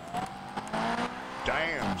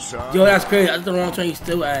 Damn, son. Yo, that's crazy. I did the wrong turn. You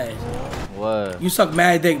still ass. What? You suck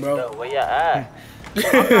mad dick, bro. Yo, where you at?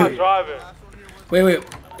 I'm not driving. Wait. Y'all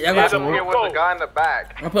Yeah, got the some. here was the guy in the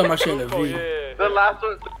back. I'm putting my shit in the Oh, V. yeah. The last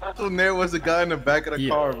one. There was a guy in the back of the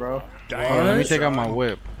car, bro. Hold on, let me take out my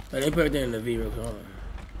whip. Let me put everything in the V real quick. Hold on.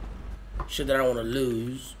 Shit that I don't want to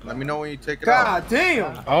lose. Let me know when you take it out. God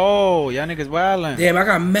damn. Oh, y'all niggas wildin'. Damn, I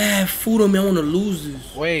got mad food on me. I want to lose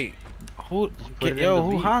this. Wait, who? put it in Yo, the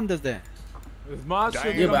who V. Honda's that? It's my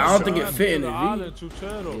shit. Yeah, but I don't think it fit in the V. Island,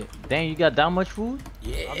 Chuchero. Yeah. Dang, you got that much food?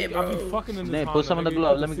 Yeah, I be bro. fucking in this Man, Honda, put some in the nigga.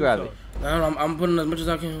 glove. You Let me see grab some. it. No, I'm putting as much as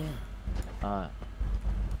I can. Alright.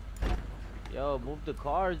 Yo, move the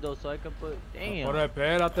cars though, so I can put. Damn. Por el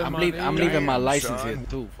espérate, I'm man. leaving my Damn, license son. here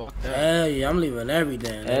too. Fuck that. Hell yeah, I'm leaving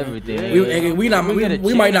everything. Nigga. Everything. Nigga,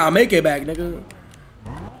 we might not make it back, nigga.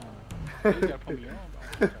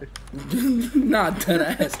 Nah, dead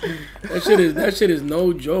ass. That shit is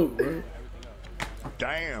no joke, bro.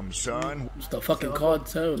 Damn, son. It's the fucking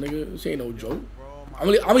cartel, nigga. This ain't no joke.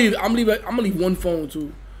 I'm gonna leave one phone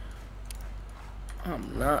too.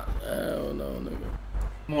 I'm not. Hell no, nigga.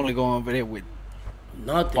 I'm only going over there with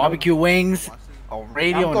Nothing. barbecue wings, a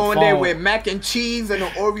radio, I'm and a going phone. there with mac and cheese and an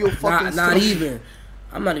Oreo fucking Not stuff. even.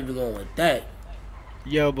 I'm not even going with that.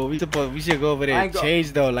 Yo, but we should go over there I and ain't go-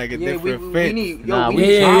 change though, like a Yeah, different we fit. need, Nah, yo, we we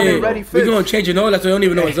need Yeah. ready We fit. gonna change it. No, that's why they don't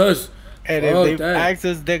even know it's us. And if they ask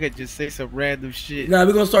us, they could just say some random shit. Nah,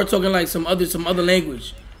 we gonna start talking like some other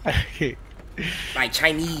language. Like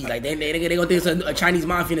Chinese, like they gonna think it's a Chinese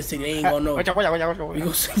mafia in the city. They ain't gonna know. We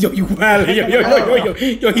gonna say, yo, you wild, yo,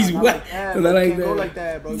 he's wild. Can't go like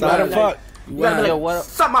that, bro. How the fuck? Yo, what?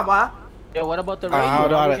 Suck my boy. Yo, what about the radio?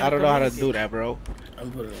 I don't know how to do that, bro. I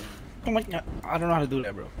don't know how to do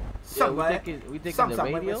that, bro. We taking the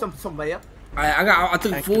radio? Somebody up. I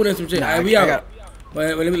took food and some shit. Alright, we out.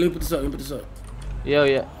 Wait, let me put this up. Yo,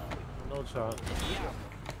 yeah. No child.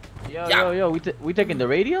 Yo, we taking the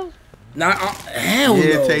radios? Nah, hell no.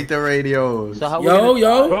 Yeah, take the radios. So how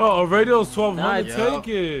yo. Bro, a radio's 1200. Take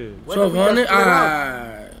it. 1200.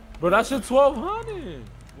 Alright. Bro, that shit 1200.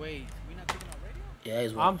 Wait. Yeah,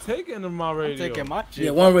 I'm taking my radio. I'm taking my shit.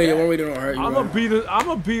 Yeah, one radio don't hurt you.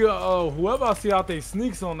 I'ma be whoever I see out there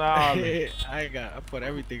sneaks on the island. I put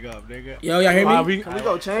everything up, nigga. Yo, y'all hear me? Can we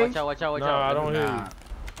go change? Watch out. Nah, I don't hear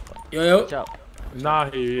you. Yo. Watch out. Nah,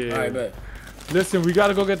 yeah. Alright, bet. Listen, we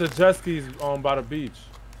gotta go get the jet skis by the beach.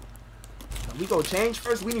 We go change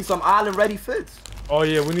first. We need some island ready fits. Oh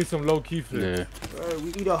yeah, we need some low key fits. Yeah.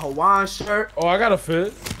 We need a Hawaiian shirt. Oh, I got a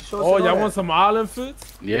fit. Y'all want some island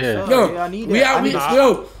fits? Yeah. Yo, I need we out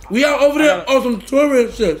over there on some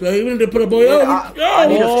tourist shit. So even to put a boy I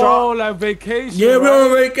need a straw. Like vacation. Yeah, we're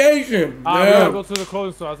on vacation. We gotta go to the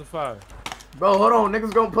clothing store after 5. Bro, hold on.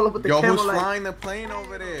 Niggas gonna pull up with the camera. Yo, who's like... flying the plane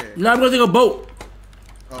over there? Nah, I'm gonna take a boat.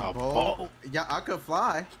 A boat? Yeah, I could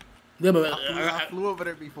fly. Yeah, but I flew over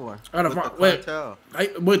there before. Wait,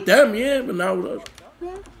 with them, yeah, but not with us.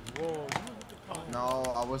 Whoa. No,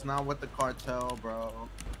 I was not with the cartel, bro. You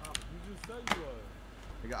just said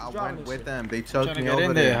you were. I went with them. They choked me Get over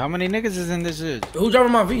in there. How many niggas is in this shit? Who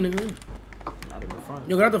driving my V, nigga? Not in the front.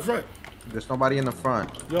 Yo, get out the front. There's nobody in the front.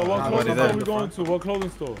 Yo, what clothing store we going to? What clothing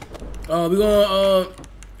store? We going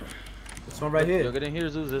this one right here. Yo, get in here,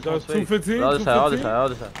 Zeus. This one's 215. Other side. Yeah,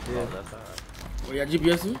 that's alright. Where y'all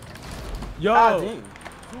GPS in? Yo.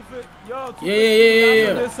 Yo.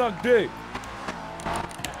 Yeah. They suck dick.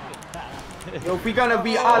 Yo, we gonna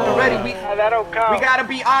be island ready. We gotta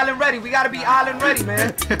be island ready. We gotta be island ready,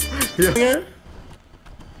 man. Yeah.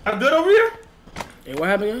 I'm good over here? Hey, what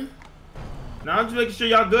happened again? Nah, I'm just making sure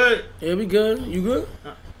y'all good. Yeah, we good. You good?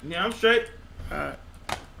 Yeah, I'm straight. Alright.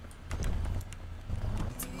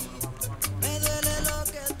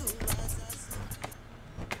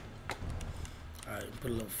 Alright, put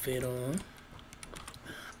a little fit on.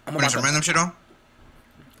 I'm putting some random shit on?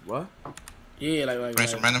 What? Yeah, like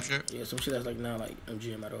some random shit? Yeah, some shit that's like now like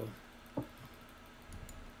MGM at all.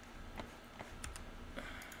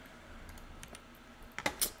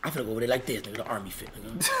 I finna go over there like this, nigga, the army fit,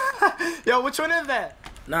 nigga. Yo, which one is that?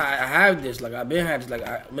 Nah, I have this. Like, I've been had this. Like,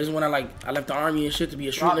 this is when I left the army and shit to be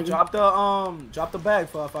a street nigga. Drop the bag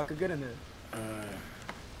for if I could get in there.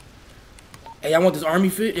 Hey, I want this army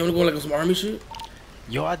fit. You wanna go like some army shit?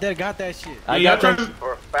 Yo, I got that shit. I'm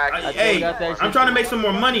trying to make some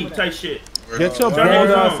more money type shit. Get your bald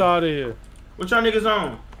ass out of here. What y'all niggas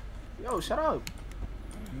on? Yo, shut up.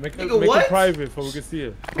 Make it private so we can see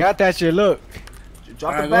it. Got that shit, look.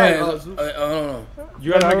 Drop the bag.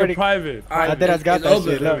 You gotta make it private. I got that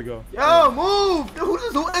shit. There we go. Yo, move. Who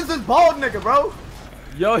is this bald nigga, bro?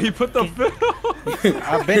 Yo, he put the film.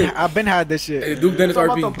 I've been had this shit. Hey, Duke Dennis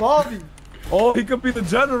RP. Oh, he could be the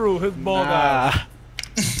general. His bald ass.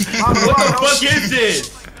 What the fuck is this?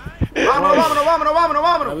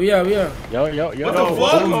 Vámonos. We are. Yo. What the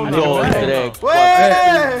fuck?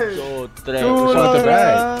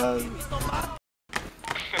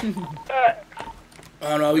 I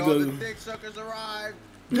don't know, we go. The dick suckers arrived.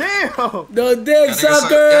 Damn. The dick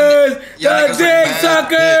suckers. The dick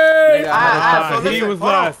suckers.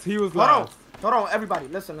 He was last. Hold on, everybody.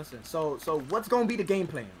 Listen. So what's gonna be the game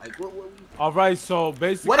plan? Like, all right. So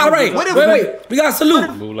basically, all right. Wait. We got to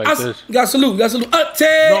salute. Move like this. We got to salute.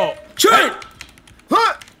 Ted. Trent.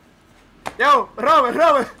 Yo,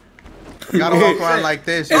 Robert. Gotta walk around like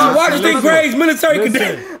this. It's Washington Graves military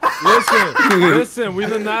cadet. Listen. We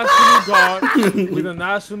the National Guard. We the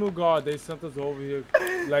National Guard. They sent us over here.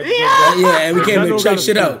 Like, and we came to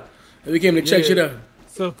check shit out.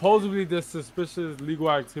 Supposedly there's suspicious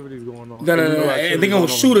legal activities going on. No. They gonna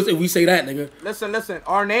shoot us if we say that, nigga. Listen.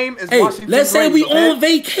 Our name is Hey, Washington let's say we Graves, okay? on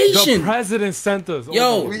vacation. The president sent us.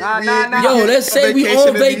 Yo, nah. Yo, let's say we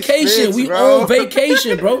on vacation. We on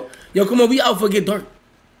vacation, bro. Yo, come on, we out for get dark.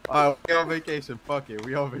 We on vacation. Fuck it.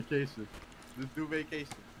 We on vacation. Let's do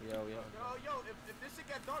vacation. Yo, if this shit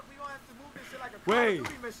get dark, we gonna have to move this shit like a Call of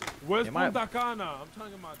Duty mission. Where's Punta Cana? I'm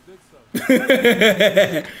trying to get my dick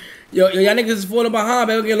sucked. Yo, y'all niggas is falling behind,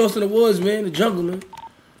 man. We get lost in the woods, man. The jungle, man.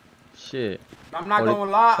 Shit. I'm not gonna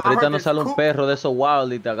lie. Ahorita no sale un perro de esos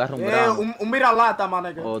wild y te agarra un grano. Un mira-lata, my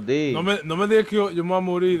nigga. Oh, D. No me digas que yo me voy a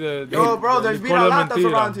morir de... Yo, bro, there's mira-latas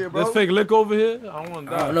around here, bro. There's fake lick over here? I don't want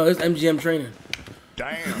that. No, it's MGM training.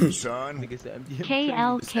 Damn, son.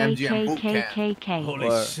 KLKKKKK. Holy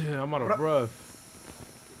shit, I'm out of breath.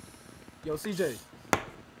 Yo, CJ.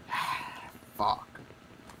 Fuck.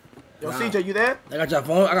 Yo, CJ, you there? I got your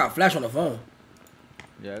phone. I got flash on the phone.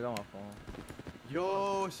 Yeah, I got my phone.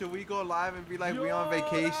 Yo, should we go live and be like we on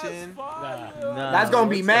vacation? Nah, that's gonna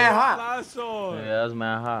be mad hot. Yeah, that's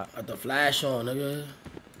mad hot. Got the flash on, nigga.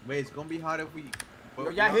 Wait, it's gonna be hot if we. Yo,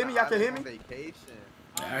 y'all hear me? Y'all can hear me? Vacation.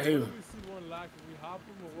 I hear you.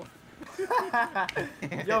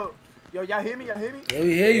 Yo, y'all hear me? Y'all hear me? Yeah,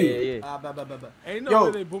 we hear you. Ain't no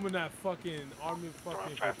way they booming that fucking army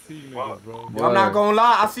fucking fatigue niggas, bro. Yo, I'm not gonna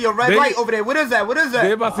lie. I see a red light over there. What is that? What is that?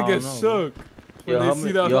 They about to get shook. Yo,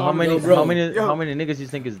 how many niggas you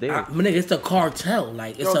think is there? Nigga, it's the cartel.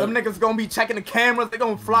 Like, it's them niggas gonna be checking the cameras. They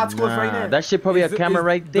gonna fly to us right now. That shit probably a camera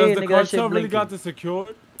right there. Does the cartel really got this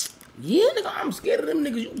secured? Yeah, nigga, I'm scared of them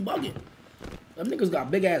niggas. You bugging. Them niggas got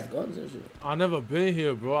big ass guns and shit. I never been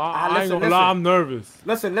here, bro. I ain't gonna lie, I'm nervous.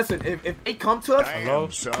 Listen. If they come to us,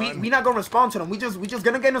 we not gonna respond to them. We just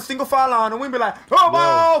gonna get in a single file line and we be like,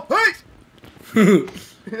 oh,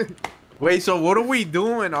 peace. Wait, so what are we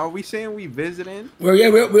doing? Are we saying we visiting?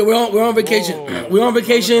 We're on vacation. Whoa. We're on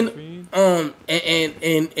vacation. And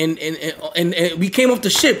we came off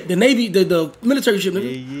the ship, the Navy, the military ship.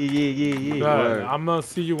 Nigga. Yeah. I'm gonna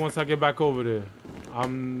see you once I get back over there.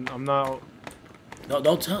 I'm not.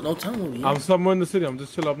 Don't tell me. I'm somewhere in the city. I'm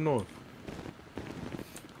just chill up north.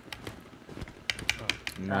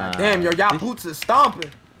 Nah. Damn, y'all boots is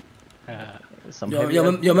stomping.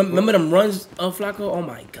 Remember them runs, Flacco? Oh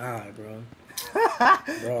my god, bro.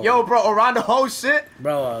 Yo, bro, around the whole shit.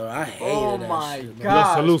 Bro, I hated that my shit, bro.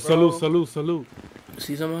 god. Salute.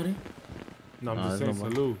 See somebody? No, I'm just saying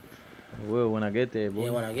salute. Well, when I get there, boy.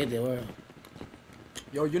 Yeah, when I get there, where?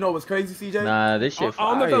 Yo, you know what's crazy, CJ? Nah, this shit fire.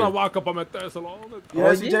 ¿A dónde te la voy a para meterse?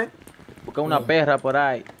 Yeah, CJ? Busca una perra por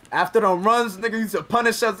ahí. After them runs, nigga used to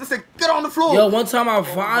punish us. They said, get on the floor. Yo, one time I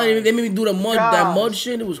finally, they made me do that mud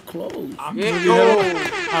shit. It was closed. A mí me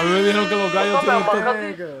dijeron que los gallos tienen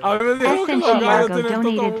Santiago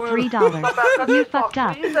donated $3. You fucked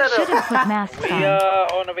up. Should have put masks on.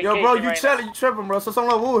 On a vacation. Yo, bro, you tripping, bro. So son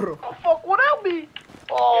los burros. Oh, fuck, what else be?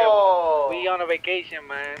 Oh. We on a vacation,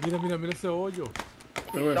 man. Mira ese hoyo.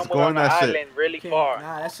 Somewhere on the island, really far.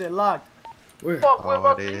 Nah, that shit locked. Where? Fuck, where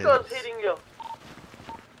Marquitos hitting you?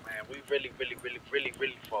 Man, we really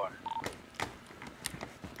far.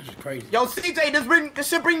 This is crazy. Yo, CJ, this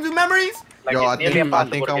shit brings you memories? Like yo, I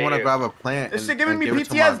think I want to grab a plant. This shit giving me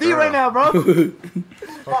PTSD right now, bro.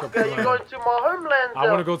 Fuck, you going to my homeland? I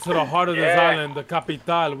want to go to the heart of this island, the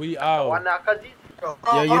capital. We out.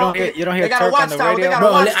 Yo, you don't hear Turk on the radio?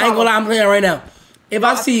 Bro, I ain't gonna lie, I'm playing right now. If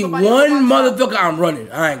I see one motherfucker, I'm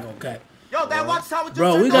running. I ain't gonna cap. Yo, that watchtower just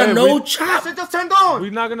bro, we got no chop. That shit just turned on.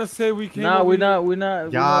 We're not gonna say we can't. Nah, we're not.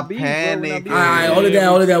 Y'all panic. Alright, hold it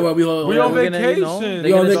down. We on vacation.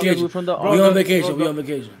 We on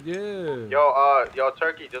vacation. Yeah. Yo,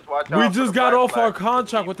 Turkey, just watch out. We just got off our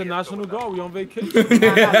contract with the National Guard. We on vacation. Don't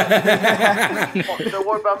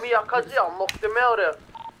worry about me. I'll knock them out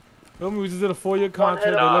there. We just did a 4-year contract.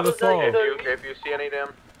 They let us off. If you see any of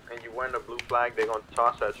them and you wearing the blue flag, they're gonna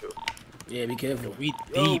toss at you. Yeah, be careful. We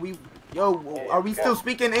deep. Yo, are we still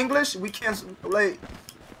speaking English? We can't, like,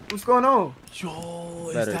 what's going on? Yo,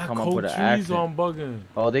 is Better that come up cold with an trees accent. on bugging?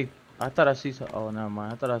 Oh, I thought I see some. Oh, never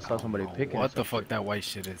mind. I thought I saw somebody picking. What the fuck that white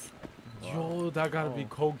shit is? Yo, that gotta be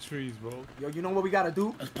coke trees, bro. Yo, you know what we gotta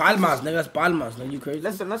do? That's palmas, nigga. That's palmas, nigga. You crazy?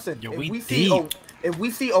 Listen. Yo, if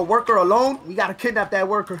we see a worker alone, we gotta kidnap that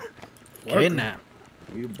worker. Kidnap?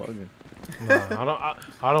 You bugging? Nah,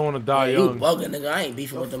 I don't want to die You young. bugging, nigga. I ain't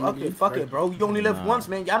beefing with them niggas. Fuck it, bro. You only live once,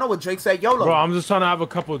 man. Y'all know what Drake said, YOLO. Bro, I'm just trying to have a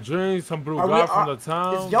couple drinks, some brew from the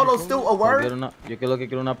town. Is YOLO still a word? Yo quiero que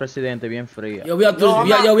quiero una presidente bien fría. Yo, we out through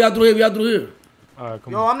here. We out through here. Alright,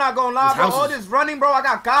 come on. Yo, I'm not gonna lie, bro. All this running, bro. I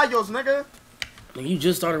got gallos, nigga. Nigga, you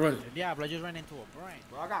just started running. Yeah, but I just ran into a brain.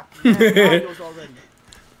 Bro, I got gallos already.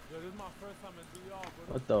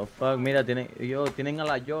 What the fuck? Mira, tienen a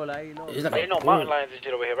la Yola ahí, loco. Ain't no mountain lions and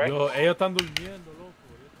shit over here, right? Yo, ellos están durmiendo,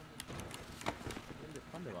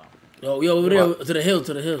 loco. Yo, over there, to the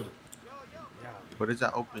hill. What is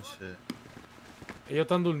that open shit? Ellos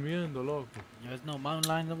están durmiendo, loco. There's no mountain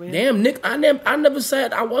lions over here? Damn, Nick, I never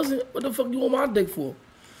said I wasn't. What the fuck you on my dick for?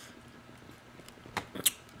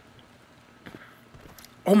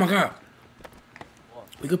 Oh my god.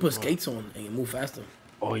 We could put skates on and move faster.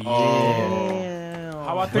 Oh yeah.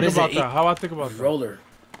 How I think about that? Roller.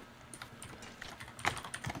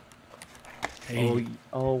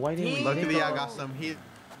 Oh, why didn't we Luckily, think I got some heat.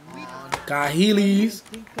 Got Heelys.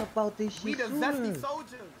 think about this shit We the sooner? zesty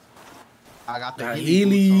soldiers. I got the Got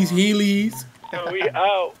Heelys. Heelys. Yo, we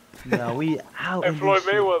out. Nah, we out And in Floyd this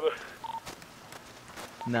shit. Mayweather.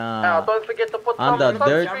 Nah, Don't forget to put on some the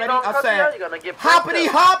dirt. sunscreen Ready? on, I cuz said, you're gonna get hoppity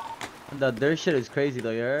hop, The dirt shit is crazy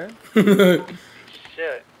though, you heard?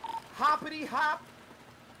 Shit. hoppity hop.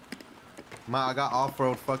 Ma, I got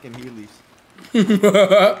off-road fucking Heelys.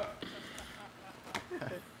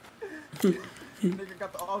 Nigga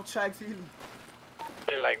got the off-track feeling.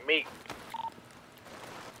 Feel like me.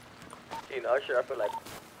 You know, sure, I feel like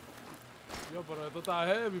Yo, pero esto está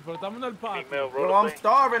heavy, pero estamos en el patio. Bro, I'm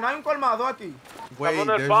starving. Hay un colmado aquí. Wait, Estamos en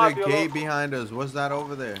el there's a patio, gate loco. behind us. What's that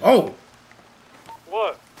over there? Oh.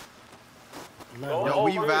 What? Yo,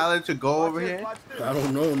 we valid to go over here? I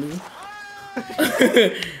don't know, nigga.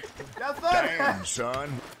 Damn, son.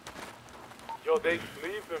 Yo, they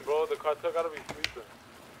sleeping, bro. The cartel gotta be sleeping.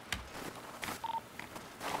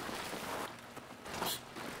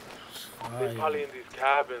 They probably in these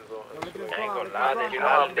cabins or I ain't gonna lie, this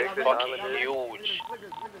island is fucking huge.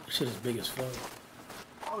 This shit is big as fuck.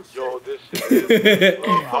 Yo, this shit is...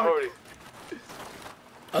 I'm already...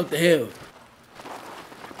 Up the hill.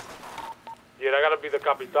 Yeah, that gotta be the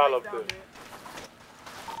capital up there.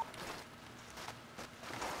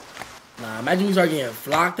 Nah, imagine we start getting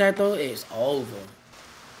flocked at though, it's over.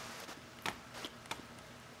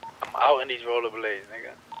 I'm out in these rollerblades,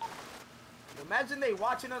 nigga. Imagine they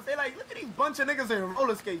watching us. They like, look at these bunch of niggas in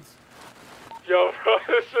roller skates. Yo, bro,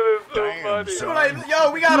 this shit is so funny. They like,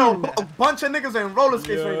 yo, we got a bunch of niggas in roller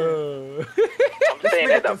skates right now. I'm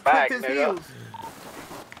staying at the back, nigga.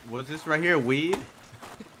 Was this right here weed?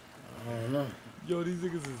 I don't know. Yo, these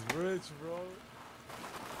niggas is rich, bro.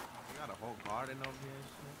 We got a whole garden over here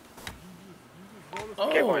and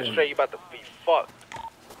shit. Keep going straight, you about to be fucked.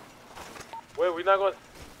 Wait, we're not going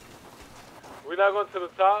to the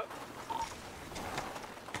top?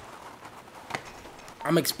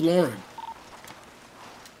 I'm exploring.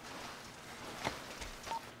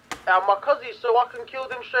 my cousin, so I can kill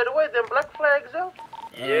them straight away. Them black flags out.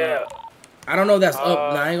 Yeah. I don't know if that's up.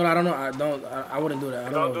 Nah, I ain't gonna. I don't know. I wouldn't do that. I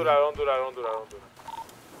Don't do that. Don't do that. Don't do that. Don't do that.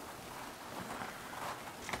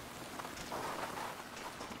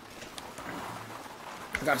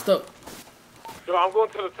 I got stuck. Yo, I'm going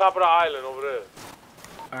to the top of the island over there.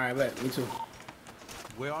 All right, bet. Me too.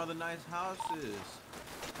 Where are the nice houses?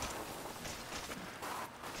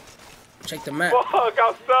 Check the map. Fuck,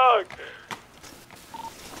 I'm stuck.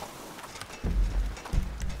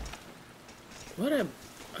 What a...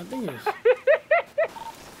 I think it's...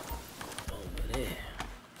 over there.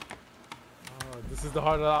 Oh, this is the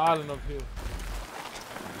heart of the island up here.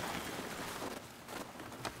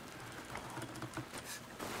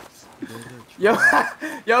 Yo,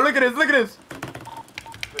 yo, look at this, look at this.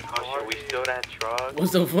 Oh, should we steal that truck?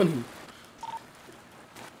 What's so funny?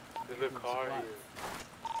 There's a car here.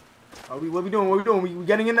 What we doing? What we doing? We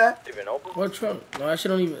getting in there? Even open? What truck? No, that shit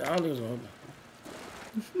don't even... I don't think it's gonna open.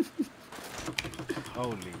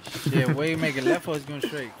 Holy shit, where you making left or is going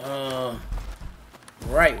straight?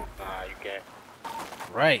 Right. Nah, you can't.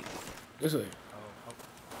 Right. This way.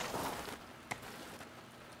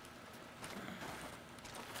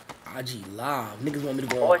 IG live. Niggas want me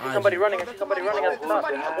to go Oh, I on see IG. somebody running. I see somebody running at the top.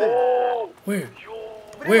 Oh! Where?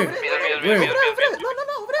 Where? Where?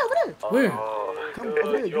 Where? Come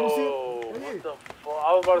over there. You don't see it? What the fuck?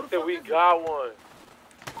 I was about to say we got one.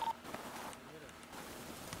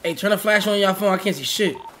 Hey, turn the flash on your phone. I can't see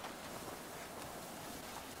shit.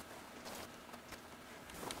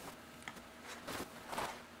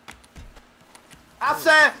 I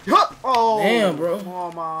said, huh. Oh. Damn, bro. Come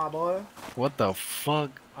on, my boy. What the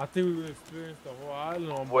fuck? I think we would experience the whole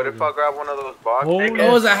island on What if I grab one of those boxes? Oh,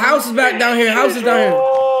 there's a house back down here. Houses down here.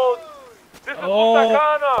 Oh, this is Punta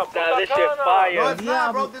Cana. Nah, this shit fire. No, it's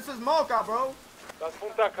not, bro. This is Mocha, bro. That's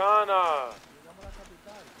Punta Cana.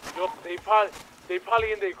 Yo, they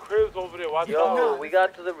probably in their cribs over there. Watch Yo, out. we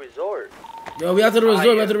got to the resort. Yo, we out to the resort.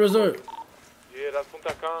 We out to the resort. Yeah, that's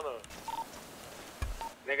Punta Cana.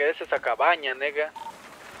 Nigga, this is a cabaña, nigga.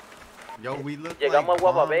 Yo, we look Llegamos like a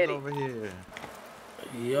Guapa bombs Berry. over here.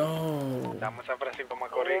 Yo. Estamos San Francisco Oh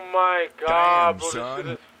Macorís. my god, Damn, bro, son. this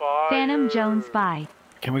shit is fire. Phantom Jones by.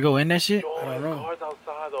 Can we go in that shit? Yo, I don't the know. car's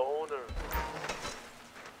outside the owner.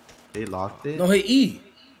 They locked it. No, hit E.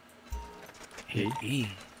 Hit E.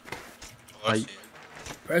 Like,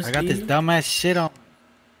 Press I got E. this dumbass shit on.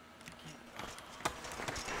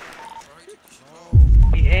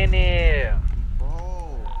 We in here.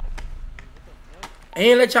 bro.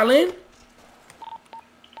 Ain't let y'all in?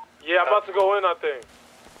 Yeah, I'm about to go in, I think.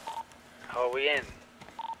 Oh, we in.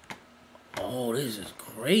 Oh, this is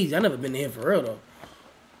crazy. I never been here for real though.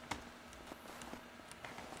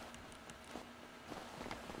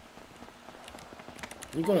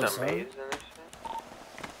 You going south?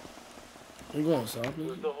 You going south?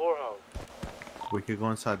 Where's the whorehouse? We could go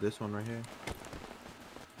inside this one right here.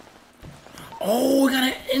 Oh, we got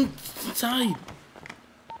it inside.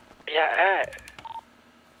 Yeah,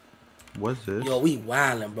 What's this? Yo, we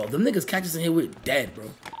wildin', bro. Them niggas catch us in here, we're dead,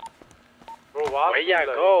 bro. Bro, why? Where y'all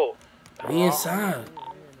go? We inside.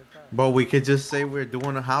 But we could just say we're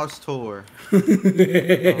doing a house tour. Oh,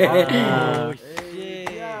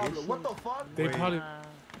 What the fuck? They probably.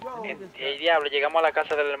 Diablo, llegamos a la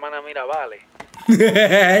casa de la hermana Mirabale.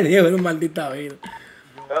 Diego, es un maldita vida.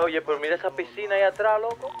 Oye, pero mira esa piscina ahí atrás,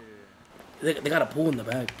 loco. They got a pool in the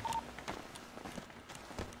back.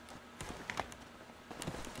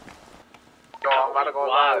 Yo, I'm about to go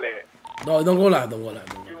live. No, don't go live. Don't go live.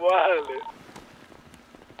 You wild.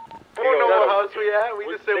 We don't know what house we at. We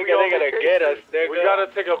just said we They're gonna get us. We gotta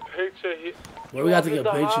take a picture here. Where we got to get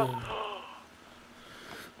a picture?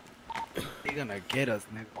 They gonna get us,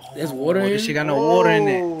 nigga. There's water in This it? shit got no water in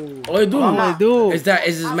it. Oh, it do. Oh, it do. It's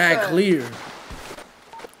just mad clear.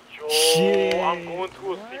 Shit. I'm going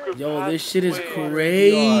to a secret Yo, this shit is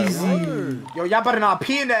crazy. Yo, y'all better not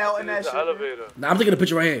pee in that shit. Elevator. Nah, I'm taking a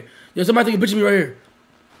picture right here. Yo, somebody take a picture of me right here.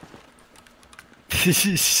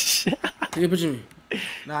 Take a picture of me.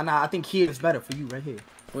 Nah, I think here is better for you right here.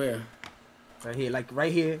 Where? Right here, like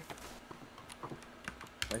right here.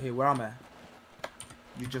 Right here, where I'm at.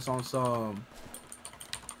 You just on some...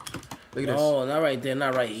 Look at this. No, not right there,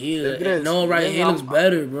 not right here. Look at this. No, right Yeah, here looks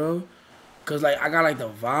better, bro. Cause like I got like the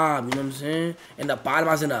vibe, you know what I'm saying? And the bottom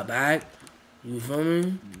is in the back. You feel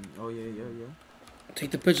me? Oh yeah. Take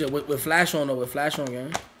the picture with flash on though, with flash on,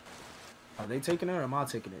 gang. Are they taking it or am I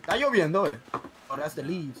taking it? Está lloviendo, eh. Oh, that's the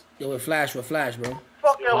leaves. Yo, with flash, bro.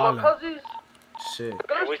 Fuck yeah, my cousins. Shit.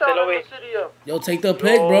 Ghost town in the city up. Yo, take the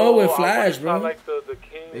pic, bro, with flash, bro. Like the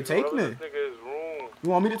king. They taking it. Room. You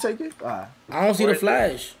want me to take it? I don't see the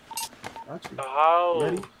flash. Got you. The house.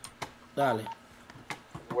 Ready? Dale.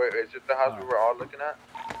 Wait, is it the house we were all looking at?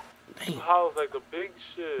 Damn. The house, like the big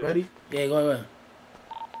shit. Ready? Yeah, go ahead.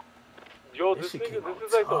 Yo, this is like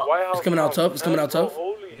the White House. It's coming out tough. It's coming out tough.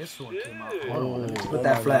 Holy shit. Oh, put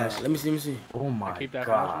that flash. Let me see. Oh my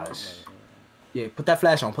gosh. Yeah, put that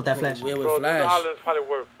flash on. Put that flash on. Yeah, with Bro, flash. this island's probably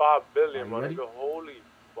worth $5 billion, my nigga. Holy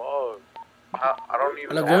fuck. I don't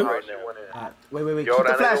even Look know good? how Wait. Yo, Keep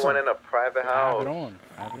the that flash nigga went on. in a private house.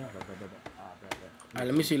 Alright,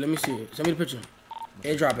 let me see. Send me the picture.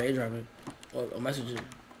 Airdrop it. Or message it.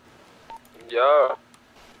 Yeah.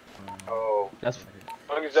 Oh. That's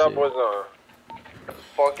What is that boys on?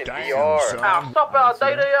 Fucking DR. Stop out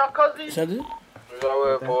there, y'all, cousins. Send it? What's that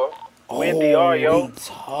word for? Oh, DR, yo. we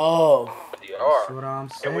tough. That's what I'm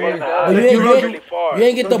saying. But you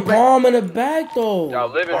ain't get the palm in the back though. Y'all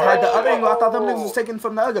living I had the other angle. I thought them niggas was taken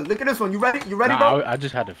from the other. Look at this one. You ready? You ready, bro? I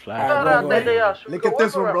just had to flash. Look at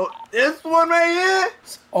this one, bro. This one right here.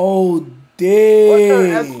 Oh, damn.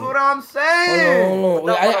 That's what I'm saying. Hold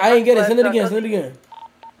on. Wait, I ain't get it. Send it again.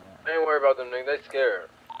 I ain't worried about them niggas. They scared.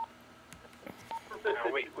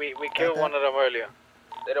 We killed one of them earlier.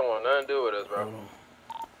 They don't want nothing to do with us, bro.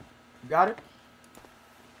 You got it?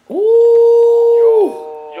 Ooh.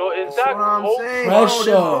 Yo, is That's that what I'm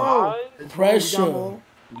saying. Pressure. You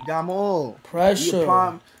got more. Pressure.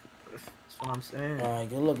 That's what I'm saying. Alright,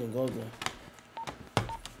 good looking. Go there.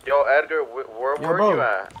 Yo, Edgar, where Yo, were bro. you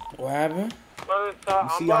at? What happened? You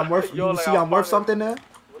see I'm worth. You see I'm worth something now.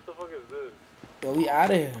 What the fuck is this? Yo, we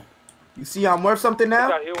out of here. You see I'm worth something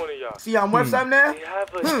now. I hear one of y'all. See I'm worth something now. They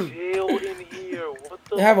have a jail in here. What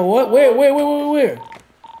the? They have a what? Where?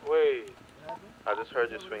 Wait. I just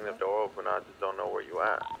heard you swing the door open. I just don't know where you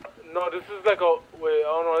at. No, this is like a wait. I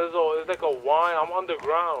don't know. It's like a wine. I'm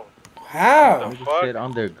underground. How? This shit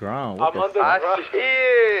underground. I'm underground.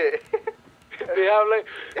 Shit. They have like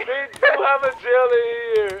they do have a jail in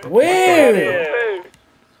here. Where? Yeah.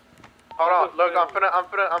 Hold on. Look, I'm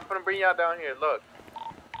finna bring y'all down here. Look.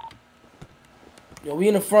 Yo, we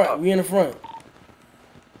in the front.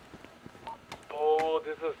 Oh,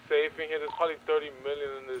 there's a safe in here. There's probably 30 million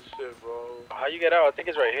in this shit, bro. How you get out? I think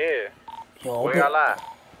it's right here. Yo, Where y'all at?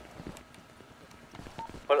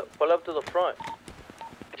 Pull up to the front.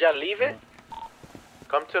 Did y'all leave it?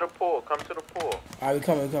 Come to the pool. Alright, we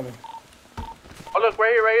coming. Oh, look,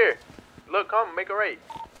 right here. Look, come, make a right.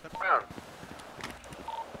 Turn around.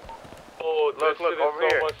 Oh, look, over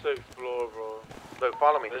here. So much to explore, bro. Look,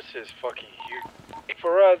 follow me. This is fucking huge.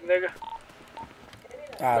 For us, nigga.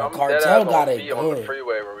 The cartel got it on the good.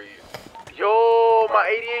 freeway where we. Yo, my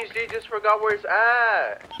ADHD just forgot where it's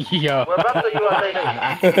at. Yo. What about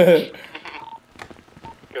you?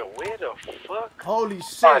 Where the fuck? Holy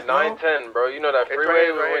shit, 910, bro. You know that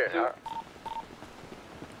freeway we went to?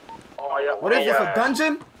 Oh, yeah. What is this, a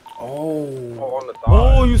dungeon?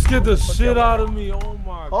 Oh, you scared the shit out of me. Oh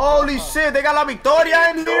my god. Holy shit, they got La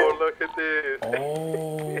Victoria in here. Oh, look at this.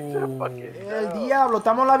 Oh. El diablo,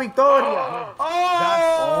 estamos en La Victoria.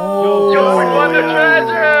 Oh. Yo, we won the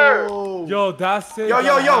treasure. Yo, that's it. Yo.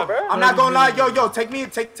 I'm not gonna lie. Yo, take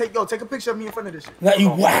a picture of me in front of this shit. Now you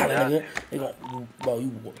wild, nigga. They gon' bro,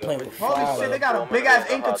 you playing with Holy fire. shit, they got a big ass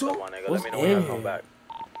anchor too. What's in here?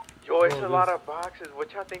 Yo, it's a lot of boxes.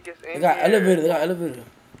 What y'all think is in They got here? elevator.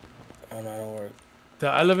 Oh no, don't work. The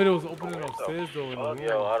elevator was opening upstairs though. In the room.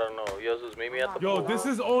 Yo, I don't know. Yo, just meet me at the Yo, pool. this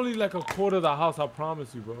is only like a quarter of the house. I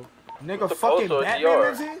promise you, bro. Nigga, fucking Batman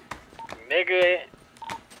lives here. Nigga.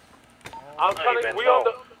 I'm trying to.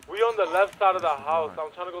 We on the left side of the house.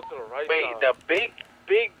 I'm trying to go to the right Wait, side. the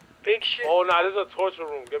big shit. Oh nah, this is a torture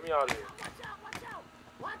room. Get me out of here.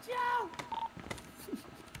 Watch out!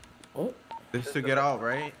 What? This is to get out,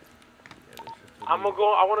 right? I want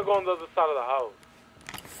to go on the other side of the house.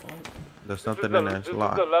 There's nothing in there. It's This is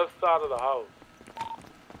locked. the left side of the house.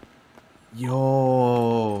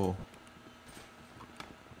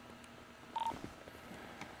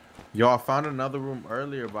 Yo, I found another room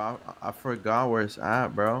earlier, but I forgot where it's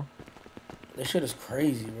at, bro. This shit is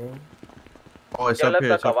crazy, bro. Oh, it's up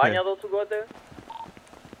here. It's up here. To go there?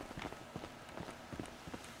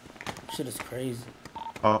 Shit is crazy.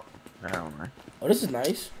 Oh, never mind. Oh, this is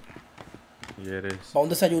nice. Yeah, it is. Pa un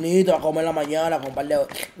desayunito, a comer en la mañana, con un par de...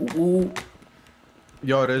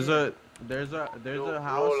 Yo, there's a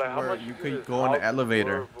house like, how where much you is could this go in the house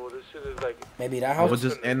elevator. for, bro? This shit is like... Maybe that I house? was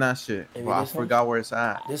just in that shit, Maybe but I this forgot where it's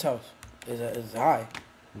at. This house is high.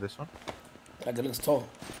 This one? Like it looks tall.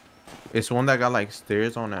 It's one that got like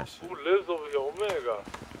stairs on that shit. Who lives over here? Omega.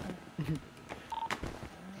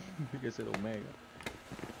 ¿Qué es el Omega?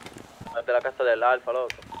 De la casa del Alfa,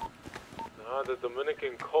 loco. Nah, the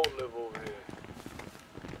Dominican cult live over here.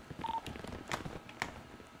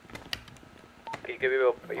 Aquí que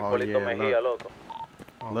vive Hipólito Mejía, loco.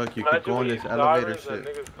 Look, you could go in this elevator shit.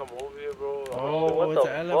 Niggas come over here, bro. Oh, it's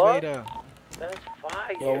an elevator. That's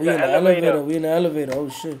fire. Yo, we in the elevator. We in the elevator. Oh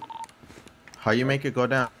shit. How you make it go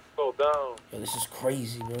down? Go down. Yo, this is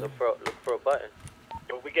crazy, bro. Look for a button.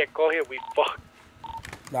 Yo, we get caught here, we fucked.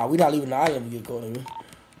 Nah, we not leaving the island. We get caught, nigga.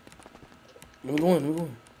 Let me go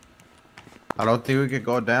in. I don't think we could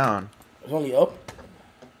go down. It's only up.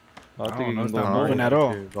 I don't know. It's not moving at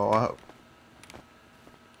all. Go up.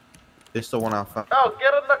 This the one I found. Oh,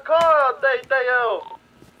 get in the car, Deo.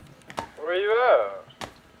 Where you at?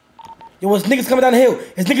 Yo, it's niggas coming down the hill.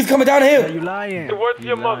 It's niggas coming down the hill. You lying. Hey, where's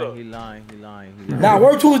your mother? He lying. Nah,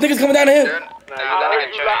 word two is niggas coming down the hill.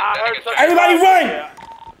 I heard Everybody run!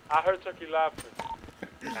 I heard Chucky laughing.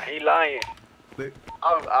 He lying.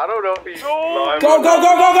 I don't know if he's lying. Go!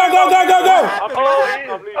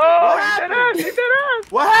 He did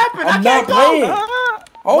it. What happened? I'm I not can't go. playing.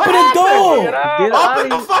 Open the door. Open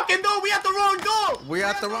the fucking door. We at the wrong door. We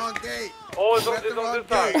at the wrong gate. Oh, it's on this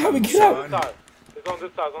side. How we get out? It's on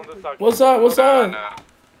this side. What's up? What's going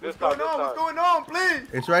on, please?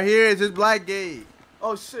 It's right here. It's this black gate.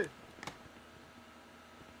 Oh shit.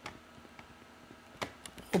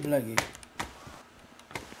 Oh, black gate.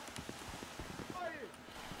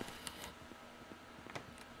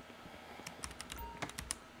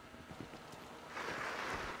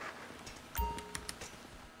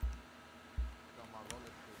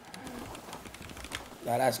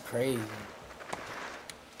 Nah, that's crazy.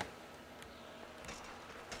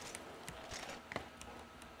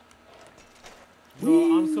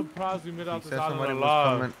 Yo, I'm surprised we made out this island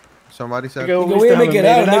alive. Somebody said we ain't make it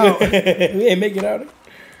out, nigga. We ain't make it out.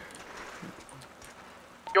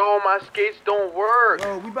 Yo, my skates don't work.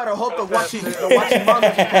 Yo, we better hope the watching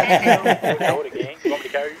manga.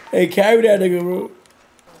 Hey, carry that nigga, bro.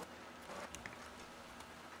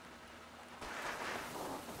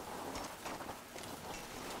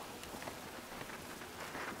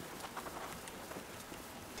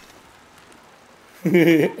 I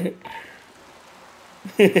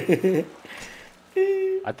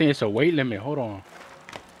think it's a weight limit. Hold on.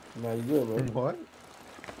 Nah, you good, bro. What?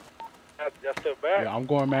 That's still bad. Yeah, I'm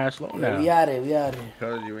going mad slow now. We out here.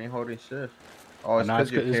 Because you ain't holding shit. Oh, it's Nah,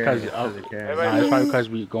 because you're carrying. it's probably because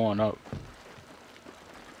we going up.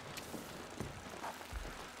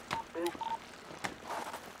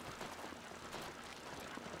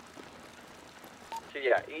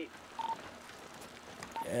 Yeah, eat.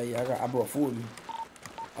 Yeah, I brought food with me.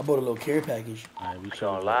 I bought a little care package. Alright, we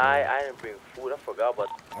Don't lie, I didn't bring food. I forgot, but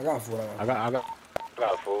I got food. I got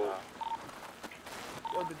food.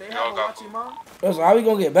 Yo, did they have a watching mom? So how we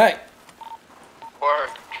gonna get back? Work.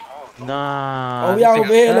 Nah. Oh, we out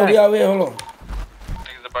over here. Look, we out here. Hold on.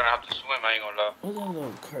 Niggas about to have to swim, I ain't gonna lie. What's that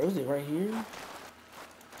little curve? Is it right here?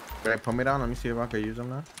 Right, put me down. Let me see if I can use them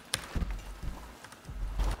now.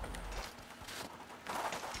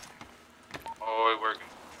 Oh, it working.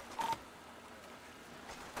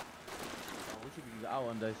 We should use our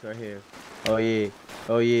one dice right here. Oh yeah.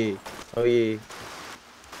 Oh yeah. Oh yeah.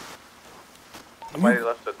 Somebody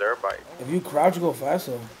left a dirt bike. If you crouch, you go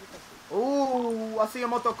faster. Ooh, I see a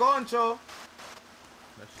motoconcho.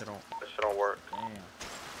 That shit don't work. Damn.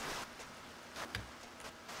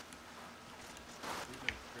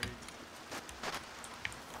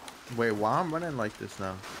 Wait, why I'm running like this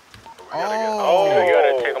now? Oh, you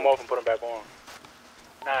gotta take them off and put them back on.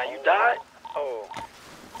 Nah, you died? Oh.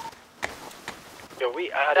 Yo,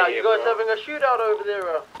 we out of here, you guys having a shootout over there,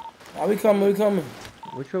 bro. Are we coming? We coming.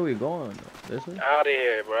 Which way we going? This way? Out of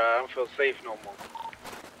here, bro. I don't feel safe no more.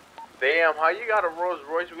 Damn, how you got a Rolls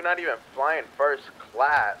Royce? We're not even flying first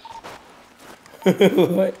class.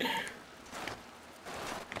 What?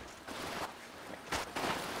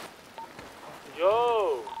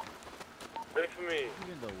 Yo, wait for me.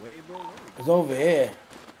 It's over here.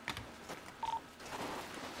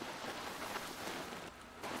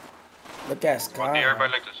 Look at sky.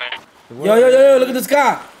 Everybody like the same. Yo, look at the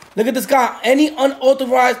sky. Look at the sky. Any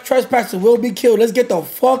unauthorized trespasser will be killed. Let's get the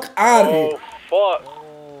fuck out of here. Fuck.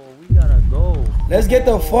 Oh, we gotta go. Let's get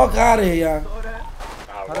the fuck out of here, y'all.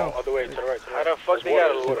 Other way to the right. How the fuck they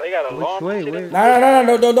got a alarm?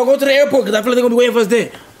 No, don't go to the airport because I feel like they're gonna be waiting for us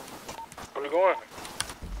there. Where we going?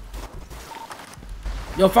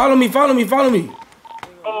 Yo, follow me.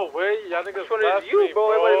 Oh, wait, y'all niggas Which one is left you, me,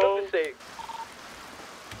 bro? Everybody look the same.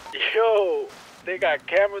 Yo, they got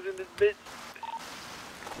cameras in this bitch.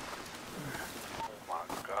 Oh my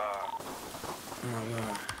god.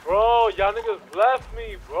 Bro, y'all niggas left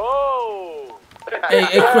me, bro.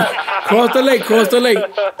 Hey, cross the lake.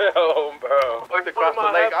 Oh, bro. Look across the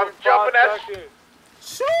lake. I'm jumping that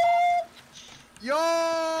shit. Yo!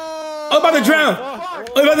 I'm about to drown.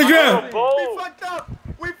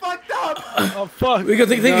 We fucked up. Oh fuck. We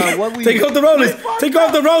gotta take off the rollers. Take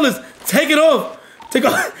off the rollers. Take it off. Take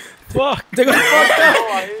off. Fuck. Take off.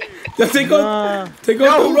 Just take off the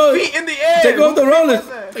rollers. Feet in the air. Take off the rollers.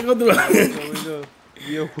 Take off the rollers.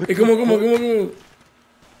 Hey, come on.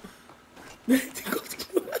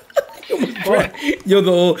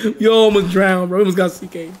 You almost drowned, bro. You almost got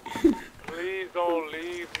CK. Please don't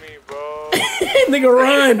leave me, bro. Nigga,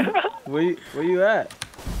 run. Where you at?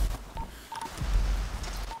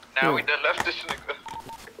 Now we done left this nigga.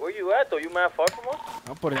 Where you at though? You mad far from us?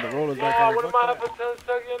 I'm putting the rollers Yo, back on. what am I for 10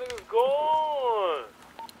 seconds? Y'all niggas gone.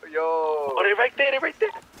 Yo. Oh, they right there.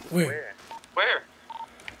 Where?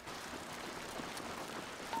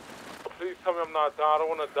 Please tell me I'm not dying. I don't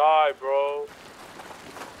want to die, bro.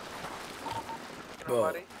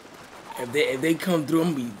 Bro, if they come through,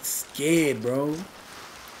 I'm gonna be scared, bro.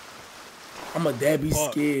 I'm a dad be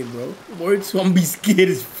scared, bro. Word to I'm gonna be scared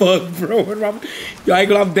as fuck, bro. Yo, I ain't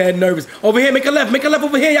gonna, I'm bad nervous. Over here, make a left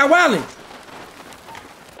over here, y'all wildin'.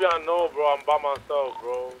 Yeah, I know, bro. I'm by myself,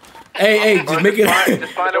 bro. Hey, just make it.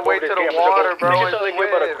 Just find a way to the water, bro. Niggas sound like you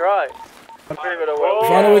about to cry. Find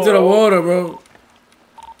a way to the water, bro.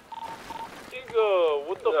 Nigga,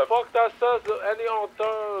 what the fuck that says? Any on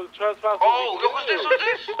third trespass? Oh, what's this?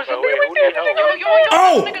 Wait, who the hell?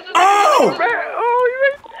 Oh! Oh, you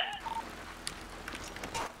right there.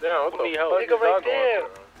 Damn, what the hell? Nigga right there.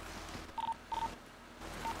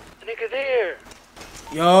 Nigga there.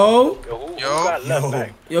 Yo,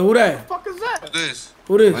 who that? The fuck is that?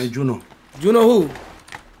 Who this? Hey, Juno. Juno who?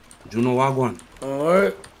 Juno Wagwan.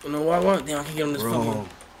 Alright. Juno Wagwan. Damn, I can't get on this phone.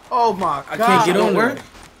 Oh my god. I can't get on there.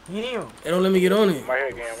 Damn. They don't let me get on it.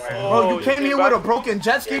 Bro, you came here with a broken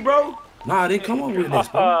jet ski, bro? Nah, they come up with this,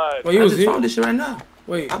 bro. Well, you I was just here? found this shit right now.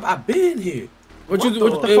 Wait. I've been here. What you be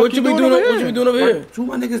doing over here? Two of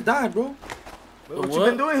my niggas died, bro. What you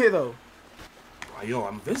been doing here, though? Yo,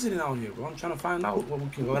 I'm visiting out here, bro. I'm trying to find out what I Who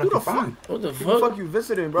can the find. What the Who the fuck you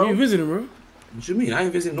visiting, bro? You visiting, bro? What you mean? I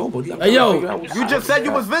ain't visiting nobody. Hey, yo. You just said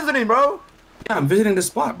you was visiting, bro. Yeah, I'm visiting the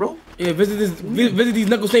spot, bro. Yeah, visit these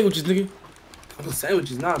knuckle sandwiches, nigga. Knuckle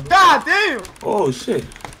sandwiches, nah, bro. God damn. Oh, shit.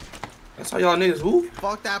 That's how y'all niggas move?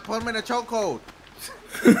 Fuck that. Put him in a chokehold.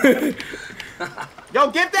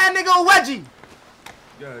 Yo, give that nigga a wedgie.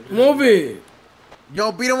 Move it.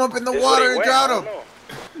 Yo, beat him up in the water and drown him.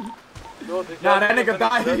 Nah, that nigga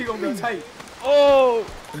died. He gonna be tight. Oh.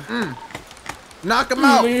 Knock him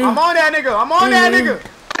out. I'm on that nigga.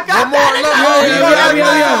 I got One more. I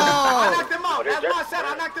knocked him out. That's what I said. I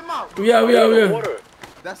knocked him out. Yeah.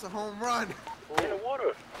 That's a home run. In the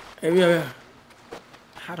water. Hey, yeah.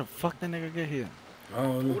 How the fuck that nigga get here? I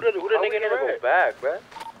don't know. Who the nigga in the red? Go back, bruh.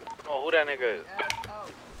 Oh, who that nigga is?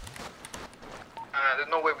 There's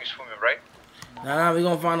no way we swimming, right? Nah, we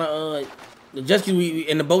gonna find the jet ski we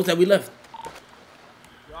in the boats that we left.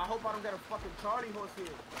 Yo, I hope I don't get a fucking Charlie horse here.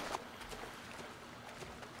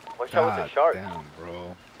 Watch out with the shark. Damn,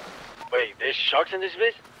 bro. Wait, there's sharks in this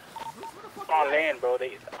bitch? On land, bro. I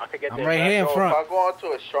could get I'm there. right here in front. If I go out to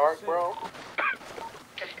a shark, bro.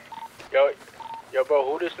 Yo, bro,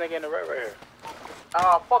 who this nigga in the red right here?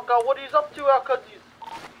 Fuck out. What he's up to? Cause he's.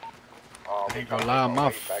 I ain't gonna lie, my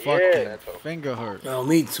fucking finger hurt. Yo,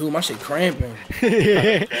 me too. My shit cramping.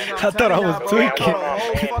 I thought I was tweaking.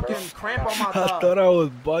 I thought I was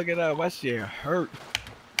bugging out. My shit hurt.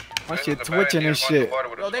 My shit twitching and shit.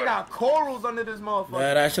 Yo, they got corals under this motherfucker.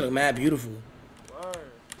 Yeah, that shit look mad beautiful. Word.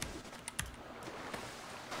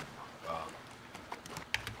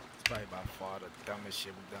 It's probably by far the dumbest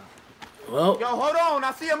shit we've done. Well, yo, hold on.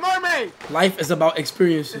 I see a mermaid. Life is about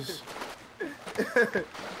experiences.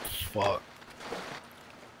 Fuck.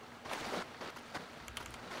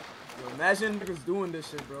 Yo, imagine niggas doing this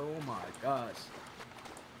shit, bro. Oh my gosh.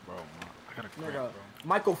 Bro, I gotta crack, Nigga, bro.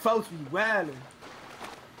 Michael Phelps be wildin'.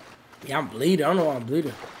 Yeah, I'm bleeding. I don't know why I'm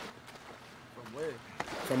bleeding. From where?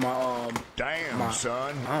 From my Damn,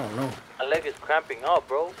 son. I don't know. My leg is cramping up,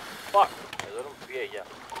 bro. Fuck. Yeah.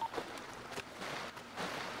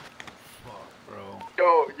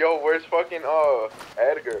 Bro. Yo, where's fucking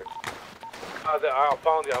Edgar? I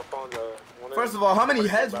found the. First of all, how many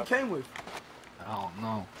heads we came with? I don't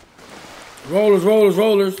know. Rollers.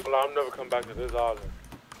 Well, I'm never come back to this island.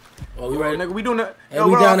 Oh, we ready? Nigga, we doing that. Hey,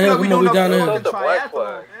 we down here. Come on, we down here. The black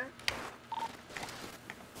flag.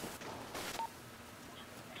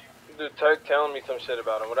 Dude, Turk telling me some shit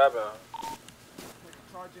about him. What happened?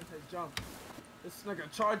 Nigga charging his jump. This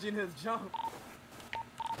nigga charging his jump.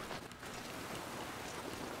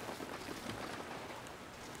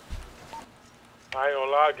 I ain't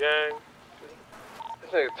gonna lie, gang.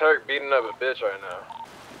 This nigga Turk beating up a bitch right now.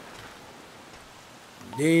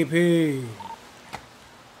 DP.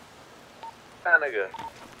 That nigga.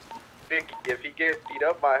 If he gets beat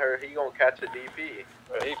up by her, he gonna catch a DP.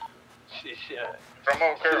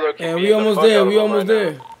 Yeah, we almost there. We almost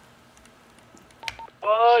there.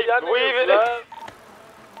 Oh, y'all niggas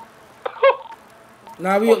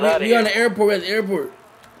Nah, we on the airport. We're at the airport.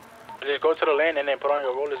 Just go to the land and then put on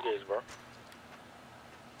your roller skates, bro.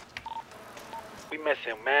 We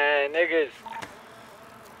missing, man, niggas.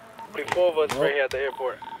 Only 4 of us right here at the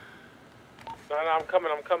airport. No, I'm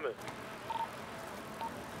coming.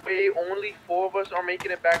 Wait, only 4 of us are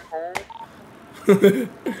making it back home?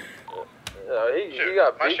 Yeah, he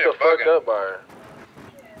got beat the fuck up by her.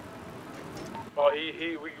 Oh,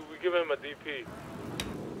 we give him a DP.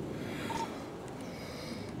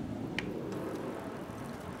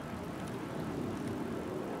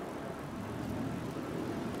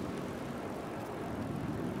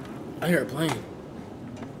 I hear a plane.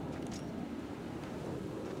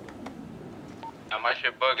 Now my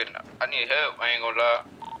shit bugging. I need help. I ain't gonna lie.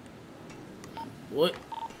 What?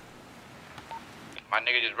 My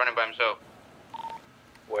nigga just running by himself.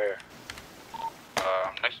 Where?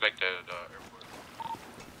 Next to like the airport.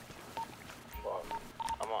 Well,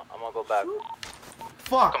 I'm gonna go back.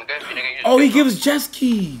 Fuck. Come get me, nigga. Oh, he gives jet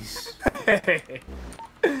skis.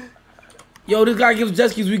 Yo, this guy gives jet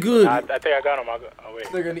skis. We good. I think I got him. Oh, wait.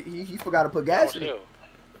 Nigga, he forgot to put gas in it.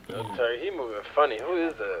 Sorry, he moving funny. Who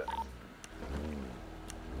is that?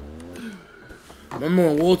 Remember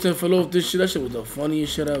when Walton fell off this shit? That shit was the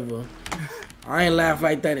funniest shit ever. I ain't laughed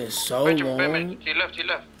like that in so long. He left.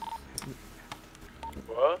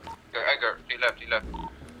 What? Edgar, he left.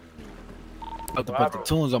 I have to put the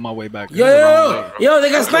tunes on my way back. Yo, they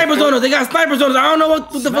got snipers on us. I don't know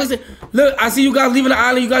what the fuck. Look, I see you guys leaving the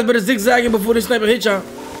island. You guys better zigzagging before this sniper hit y'all.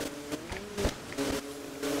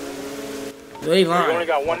 They lying. We only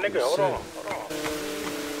got one nigga. Hold on.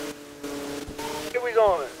 Here we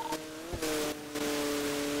going.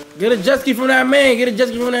 Get a jet ski from that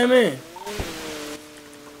man.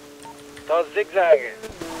 Start zigzagging.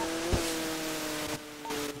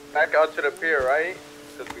 Back out to the pier, right?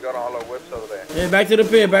 Because we got all our whips over there. Yeah, back to the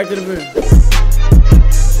pier.